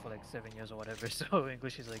in Canada for like 7 years or whatever, so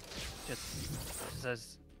English is like just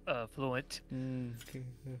as fluent. Okay.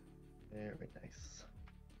 Very nice.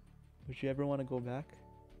 Would you ever want to go back?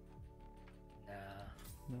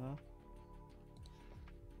 Nah.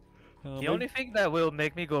 No. The only thing that will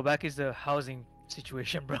make me go back is the housing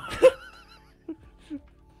situation, bro.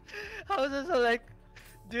 Houses are like,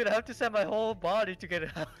 dude, I have to sell my whole body to get a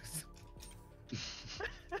house.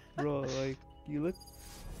 Bro, like, you look...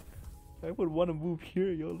 I would want to move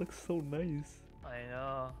here, yo, it looks so nice. I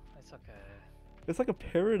know, it's okay. It's like a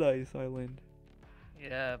paradise island.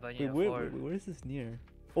 Yeah, but you know, wait, where is this near?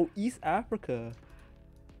 Oh, East Africa.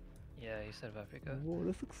 Yeah, East of Africa. Whoa,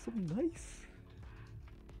 this looks so nice.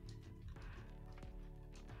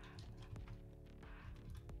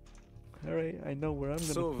 Alright, I know where I'm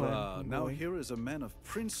gonna plan. Now here is a man of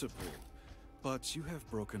principle. But you have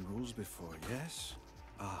broken rules before, yes?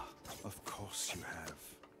 Ah, of course you have.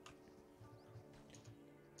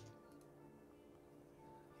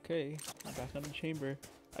 Okay, I'm back on the chamber.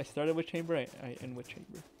 I started with chamber, I end with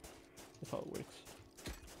chamber. That's how it works.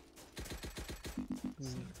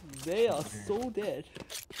 They are so dead.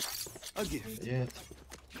 A gift. Yeah.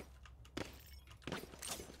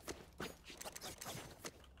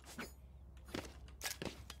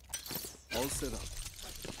 All set up.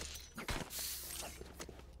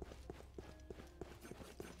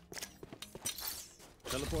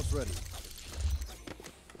 Teleport's ready.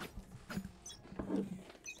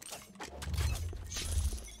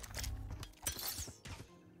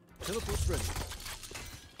 Teleport's ready.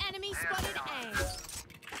 Enemy spotted A.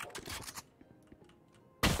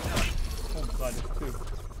 Oh god, there's two.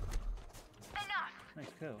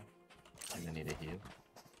 Nice kill. And I need a heal.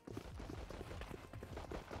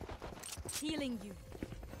 Healing you.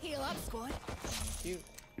 Heal up, squad. Thank you.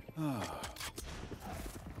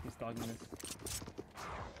 He's dogging this.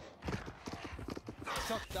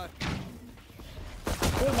 Shock dart.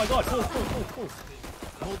 Oh my god, close.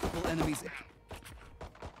 Multiple enemies.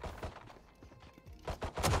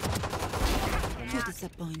 You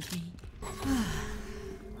disappoint me.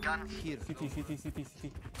 Gun here. CT.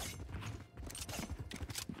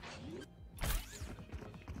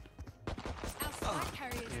 Our spike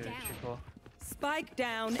carrier's down. Chico. Spike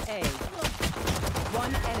down A.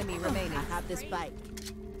 One enemy remaining. I have the spike.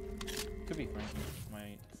 Could be fine.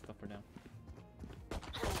 My stuff are down.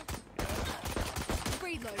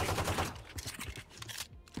 Reloading.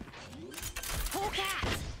 Hawk out.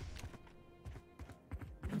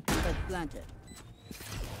 Planted.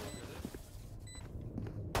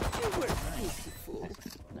 You were beautiful.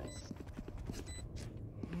 Nice.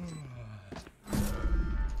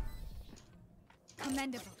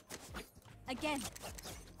 Commendable. Again.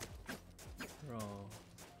 Bro.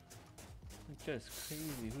 It's just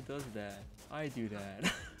crazy. Who does that? I do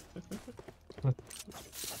that.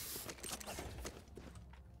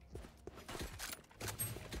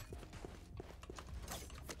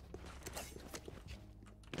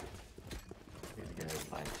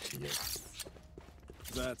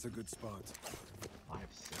 That's a good spot.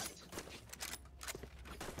 5 cents.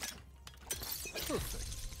 Perfect.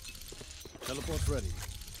 Teleport's ready.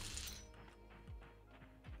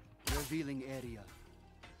 Revealing area.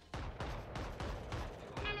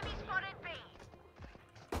 Enemy spotted B.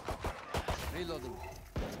 Reloading.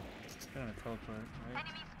 It's gonna teleport, right?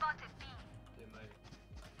 Enemy spotted B.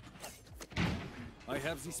 I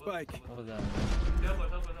have the spike. What was that?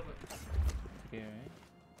 Okay, right?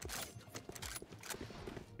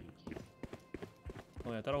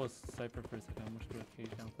 Oh yeah, I thought it was Cypher for a second. I'm just gonna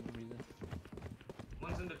cage down for no reason.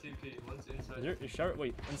 One's in the TP, one's inside. Is there a sharp?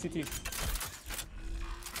 Wait, NCT. I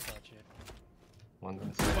got you. One's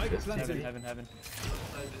inside. Heaven. Outside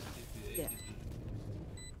this TP, Yeah.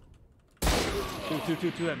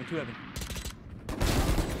 Two heaven.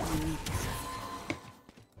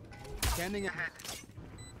 Standing ahead.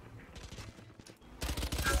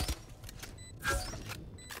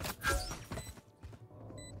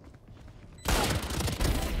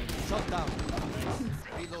 Shot down.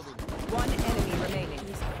 Reloading. One enemy remaining.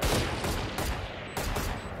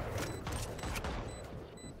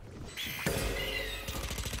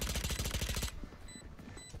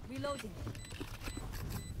 Reloading.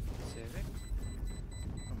 Saving.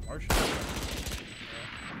 Marshall.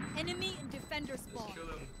 Enemy and defender spawn. Kill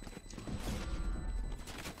him.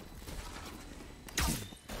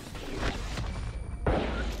 Oh,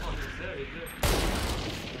 he's there.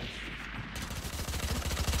 Nice.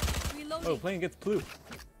 Oh, playing against Blue.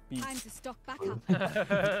 Beast. Time to stock back up.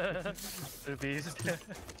 The beast.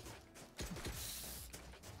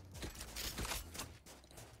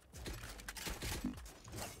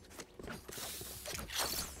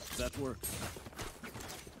 That works.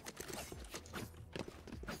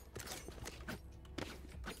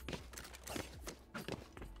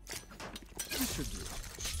 We should do it.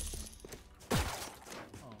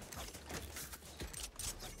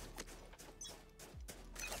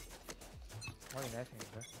 Why are you laughing,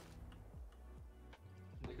 bro?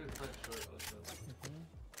 They could cut short also.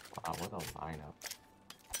 Wow, what a lineup.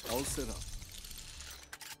 All set up.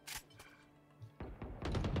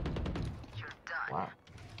 Wow.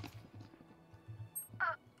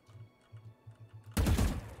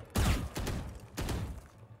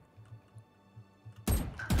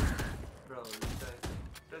 Bro, this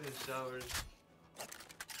guy in showers.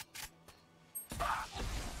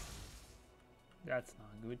 That's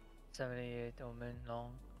not good. 78 Omen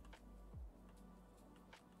long.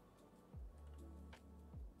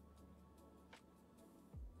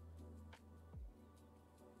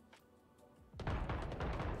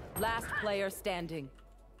 Last player standing.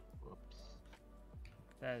 Whoops.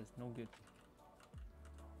 That is no good.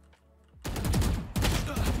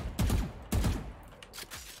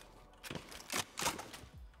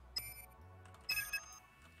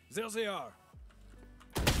 There they are.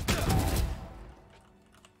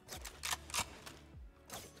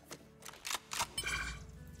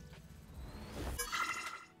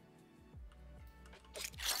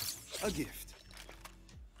 A gift.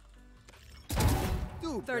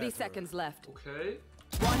 30 seconds left. Okay.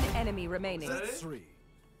 One enemy remaining. That's 3.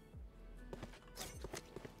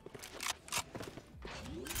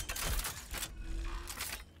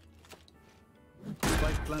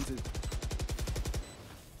 Spike planted.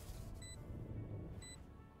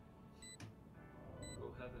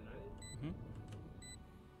 Go heaven, right?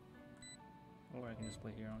 Or I can just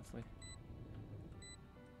play here, honestly.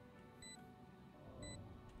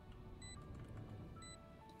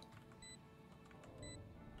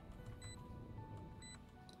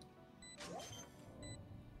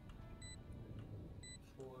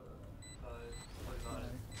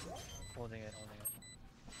 Holding it.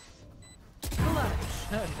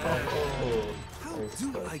 How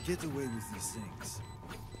do I get away with these things?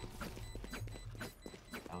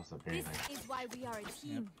 That was a very This nice. is why we are a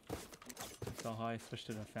team. That's how I switched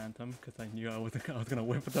to the Phantom because I knew I was gonna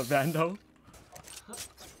whip with the Vando.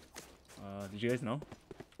 Did you guys know?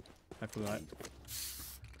 I forgot.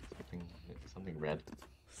 Something red.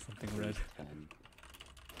 Something red.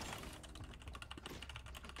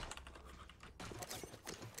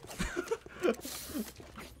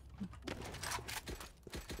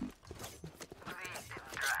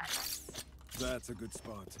 That's a good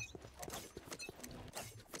spot.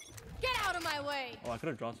 Get out of my way! Oh, I could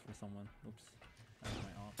have dropped for someone. Oops. That was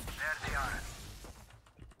my op. There they are.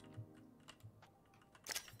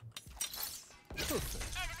 Perfect.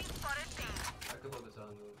 I could hold this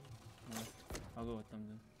on though. Yeah, I'll go with them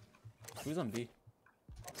then. Who's on B?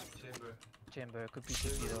 Chamber could be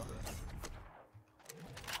CP though.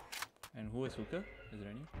 And who is Hookah? Is there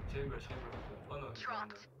any? Chamber. Oh no, he's on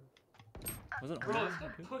there. Was it Bro, on?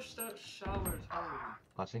 don't push that showers already.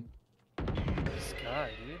 Watching? This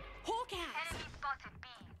guy, dude. Hawk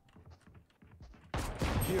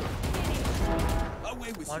Here.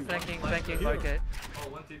 Away with One you. flanking market. Oh,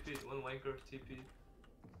 one TP, one wanker TP.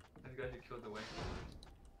 And the guy who killed the wanker.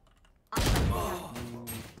 Oh.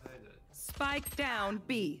 Spike down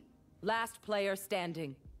B. Last player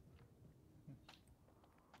standing.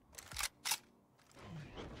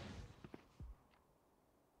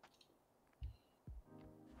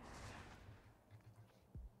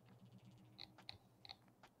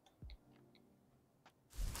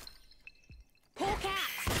 Hawk out!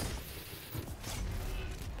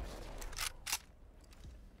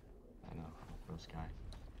 I know. Gross guy.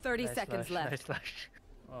 30 seconds flash, left. Nice flash.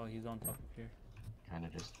 Oh, he's on top of here. Kinda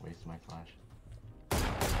just wasted my flash.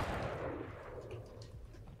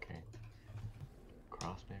 Okay.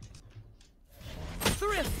 Cross, baby.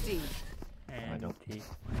 Thrifty. And don't.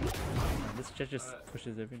 This jet just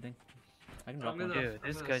pushes everything. I can drop one. Dude,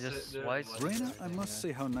 this guy just swipes. Reina, I must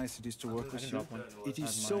say how nice it is to work with you. drop one. It is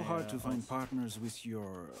As so my, hard to find house. partners with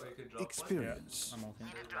your experience. I'm ulting.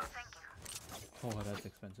 Oh, that's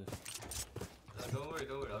expensive. Don't worry,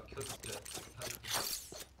 I'll kill this jet.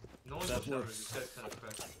 100%. No one's That in showers, works. this guy's kinda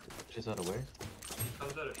cracked. Just out of where? He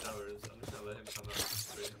comes out of showers, I'm just gonna let him come out and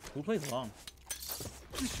spray him. Who plays long?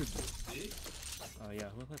 We should do. See? Oh yeah,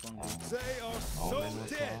 who plays long? They are so Omen was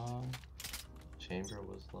dead. long. Chamber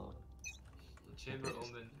was long. Chamber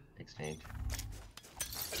Omen. Exchange.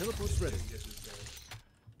 Teleport's ready. Get this guy.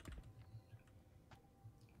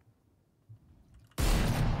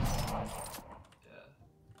 Yeah.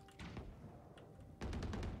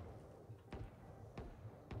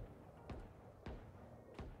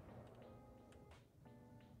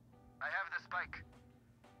 I have the spike.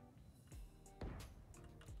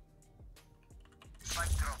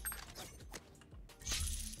 Spike dropped.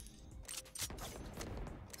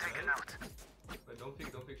 Taken out. Wait, don't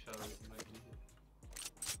pick showers. He might be here.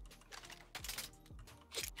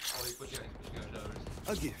 Oh, he's pushing out showers.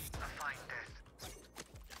 A gift. A fine death.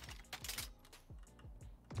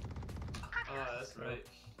 Ah, that's right.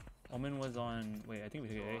 Omen was on. Wait, I think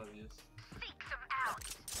we took So it A. obvious. Seek them out.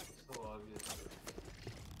 So obvious.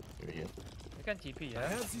 Here he is. You can TP, I yeah?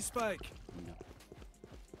 have the spike.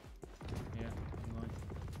 Yeah, I'm going.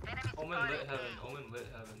 Omen lit heaven. Omen lit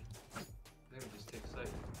heaven. Maybe just take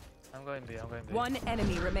sight. I'm going B, I'm going B. One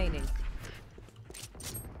enemy remaining.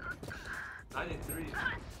 93.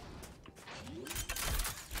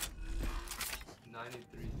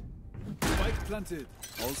 93. Spike planted.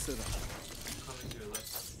 All set up. Coming to your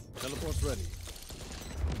left. Teleport's ready.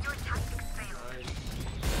 Your tactics failed.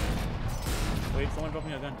 Nice. Wait, someone dropped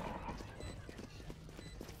me a gun.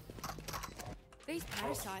 These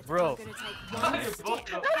parasites Bro. are gonna take one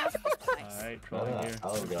step past this place. Alright, trolling here.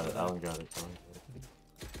 Alan got it. Alan got it.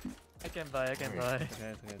 I can buy, I can buy. Okay,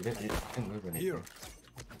 it's okay. You didn't move anything. Here.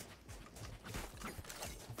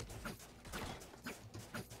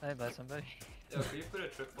 I buy somebody. Yo, can you put a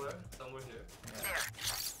tripwire somewhere here? There.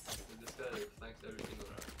 This guy like, flanks everything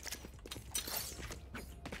around.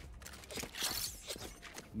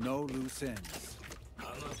 No loose ends. I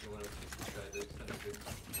don't know if you want to keep this guy. That's kind of good.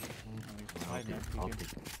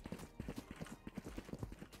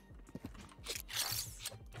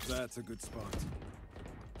 That's a good spot.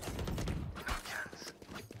 No chance.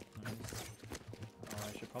 Nice.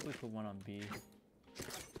 I should probably put one on B. You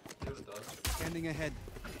have a dog. Standing ahead.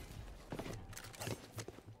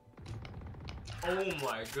 Oh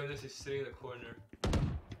my goodness, he's sitting in the corner.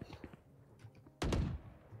 I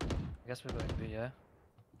guess we're going B, yeah?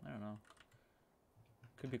 I don't know.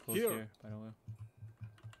 Could be close Here. here, by the way.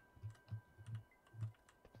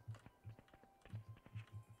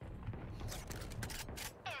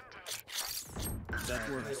 That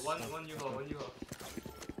Wait, works. one U-Haul.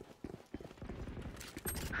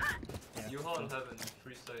 Yeah. U-Haul in heaven,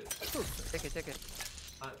 free sight. Take it, take it.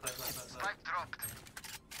 Plant. Spike dropped.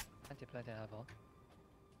 Plenty have all.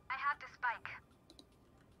 I have the spike.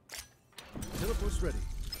 Teleport's ready.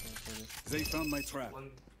 They found my trap.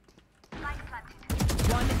 One. Spike planted.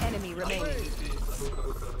 One enemy remaining.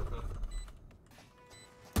 Hookah.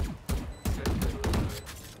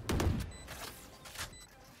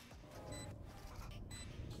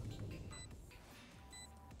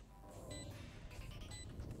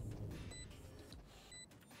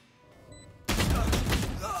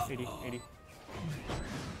 Okay, 80.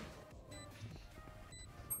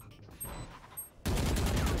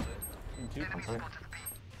 In two. Don't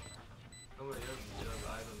worry, you have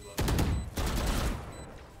item block.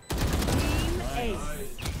 Team Ace.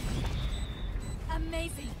 Nice.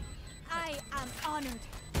 Amazing. I am honored.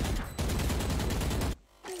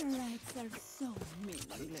 The lights are so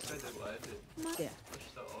meaningless. This guy did what I did. Yeah.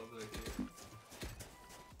 Pushed out all the way here.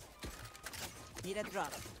 Need a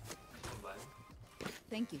drop. Combine.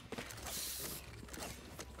 Thank you.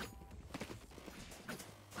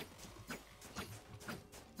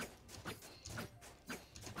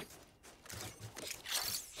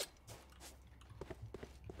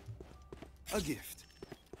 A gift.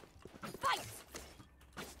 Fight!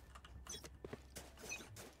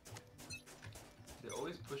 They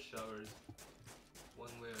always push showers. One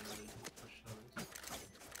way or another, they push showers.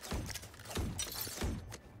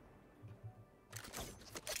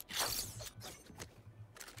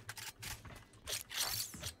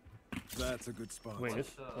 That's a good spot. Wait,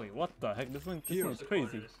 wait, what the heck? This one is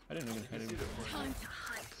crazy. I didn't even hit him. Time to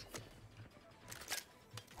hunt.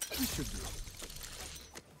 We should do it.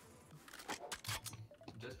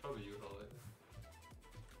 Just probably you, Holly.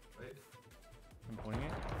 Wait, I'm pointing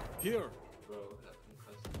it. Here. bro, that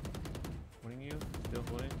concussed. Pointing you. Still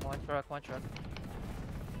pointing. One truck.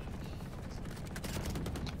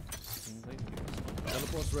 Seems like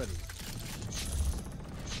Teleport's ready.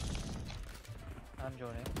 I'm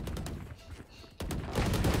joining.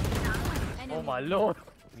 Enemy. Oh my lord!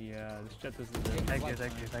 yeah, this jet is Thank you to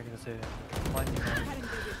say that. One you know.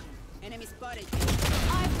 Enemy spotted.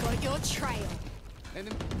 I've got your trail.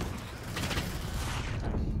 Enemy.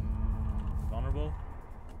 vulnerable.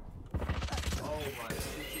 Oh my,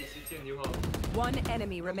 CT and U-Haul. One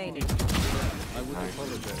enemy remaining. I would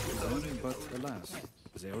apologize, but alas,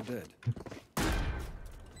 the They are dead.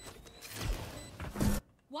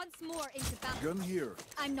 Once more into battle. Gun here.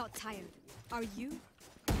 I'm not tired. Are you?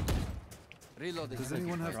 Reloading. Does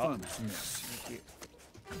anyone have fun? Yes.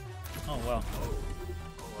 Oh well.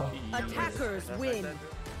 Attackers win.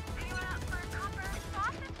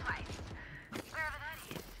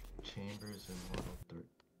 Chambers and Mortal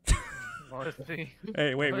 3. Mortal 3.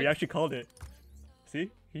 Hey, wait, we actually called it.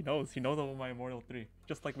 See? He knows. He knows about my Immortal 3.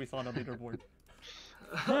 Just like we saw on the leaderboard.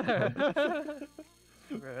 Bruh.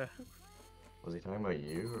 Was he talking about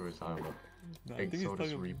you or was he talking about No, I think he's Exodus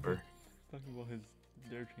talking, Reaper? talking about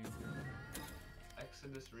their chamber.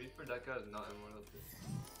 Exodus Reaper? That guy is not Immortal 3.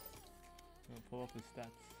 I'll pull up his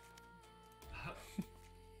stats.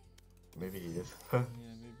 Maybe he is. Yeah,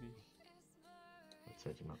 maybe. Let's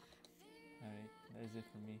search him up. Alright, that is it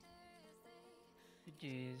for me.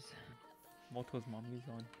 Jeez. Moto's mommy's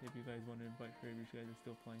on. If you guys want to invite her, if you guys are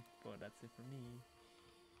still playing. But that's it for me.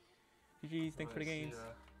 GG's, thanks for the games.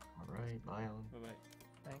 Alright, bye Alan. Bye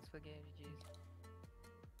bye. Thanks for game, GG's.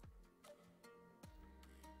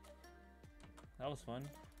 That was fun.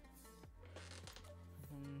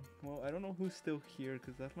 Well, I don't know who's still here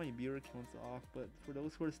because that's my viewer count's off. But for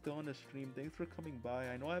those who are still on the stream, thanks for coming by.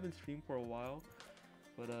 I know I haven't streamed for a while,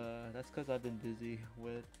 but that's because I've been busy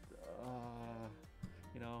with,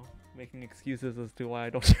 you know, making excuses as to why I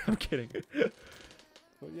don't. I'm kidding.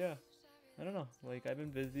 But yeah, I don't know. Like I've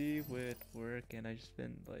been busy with work, and I just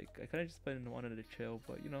been like I kind of just been wanted to chill,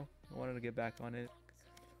 but you know, I wanted to get back on it.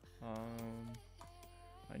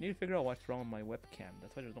 I need to figure out what's wrong with my webcam.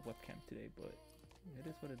 That's why there's no webcam today, but it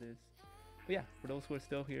is what it is. But yeah, for those who are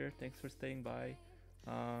still here, thanks for staying by.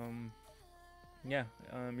 Yeah,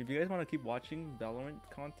 if you guys want to keep watching Valorant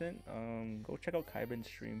content, go check out Kybin's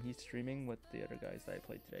stream. He's streaming with the other guys that I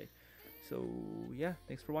played today. So yeah,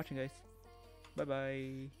 thanks for watching, guys. Bye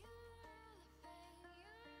bye.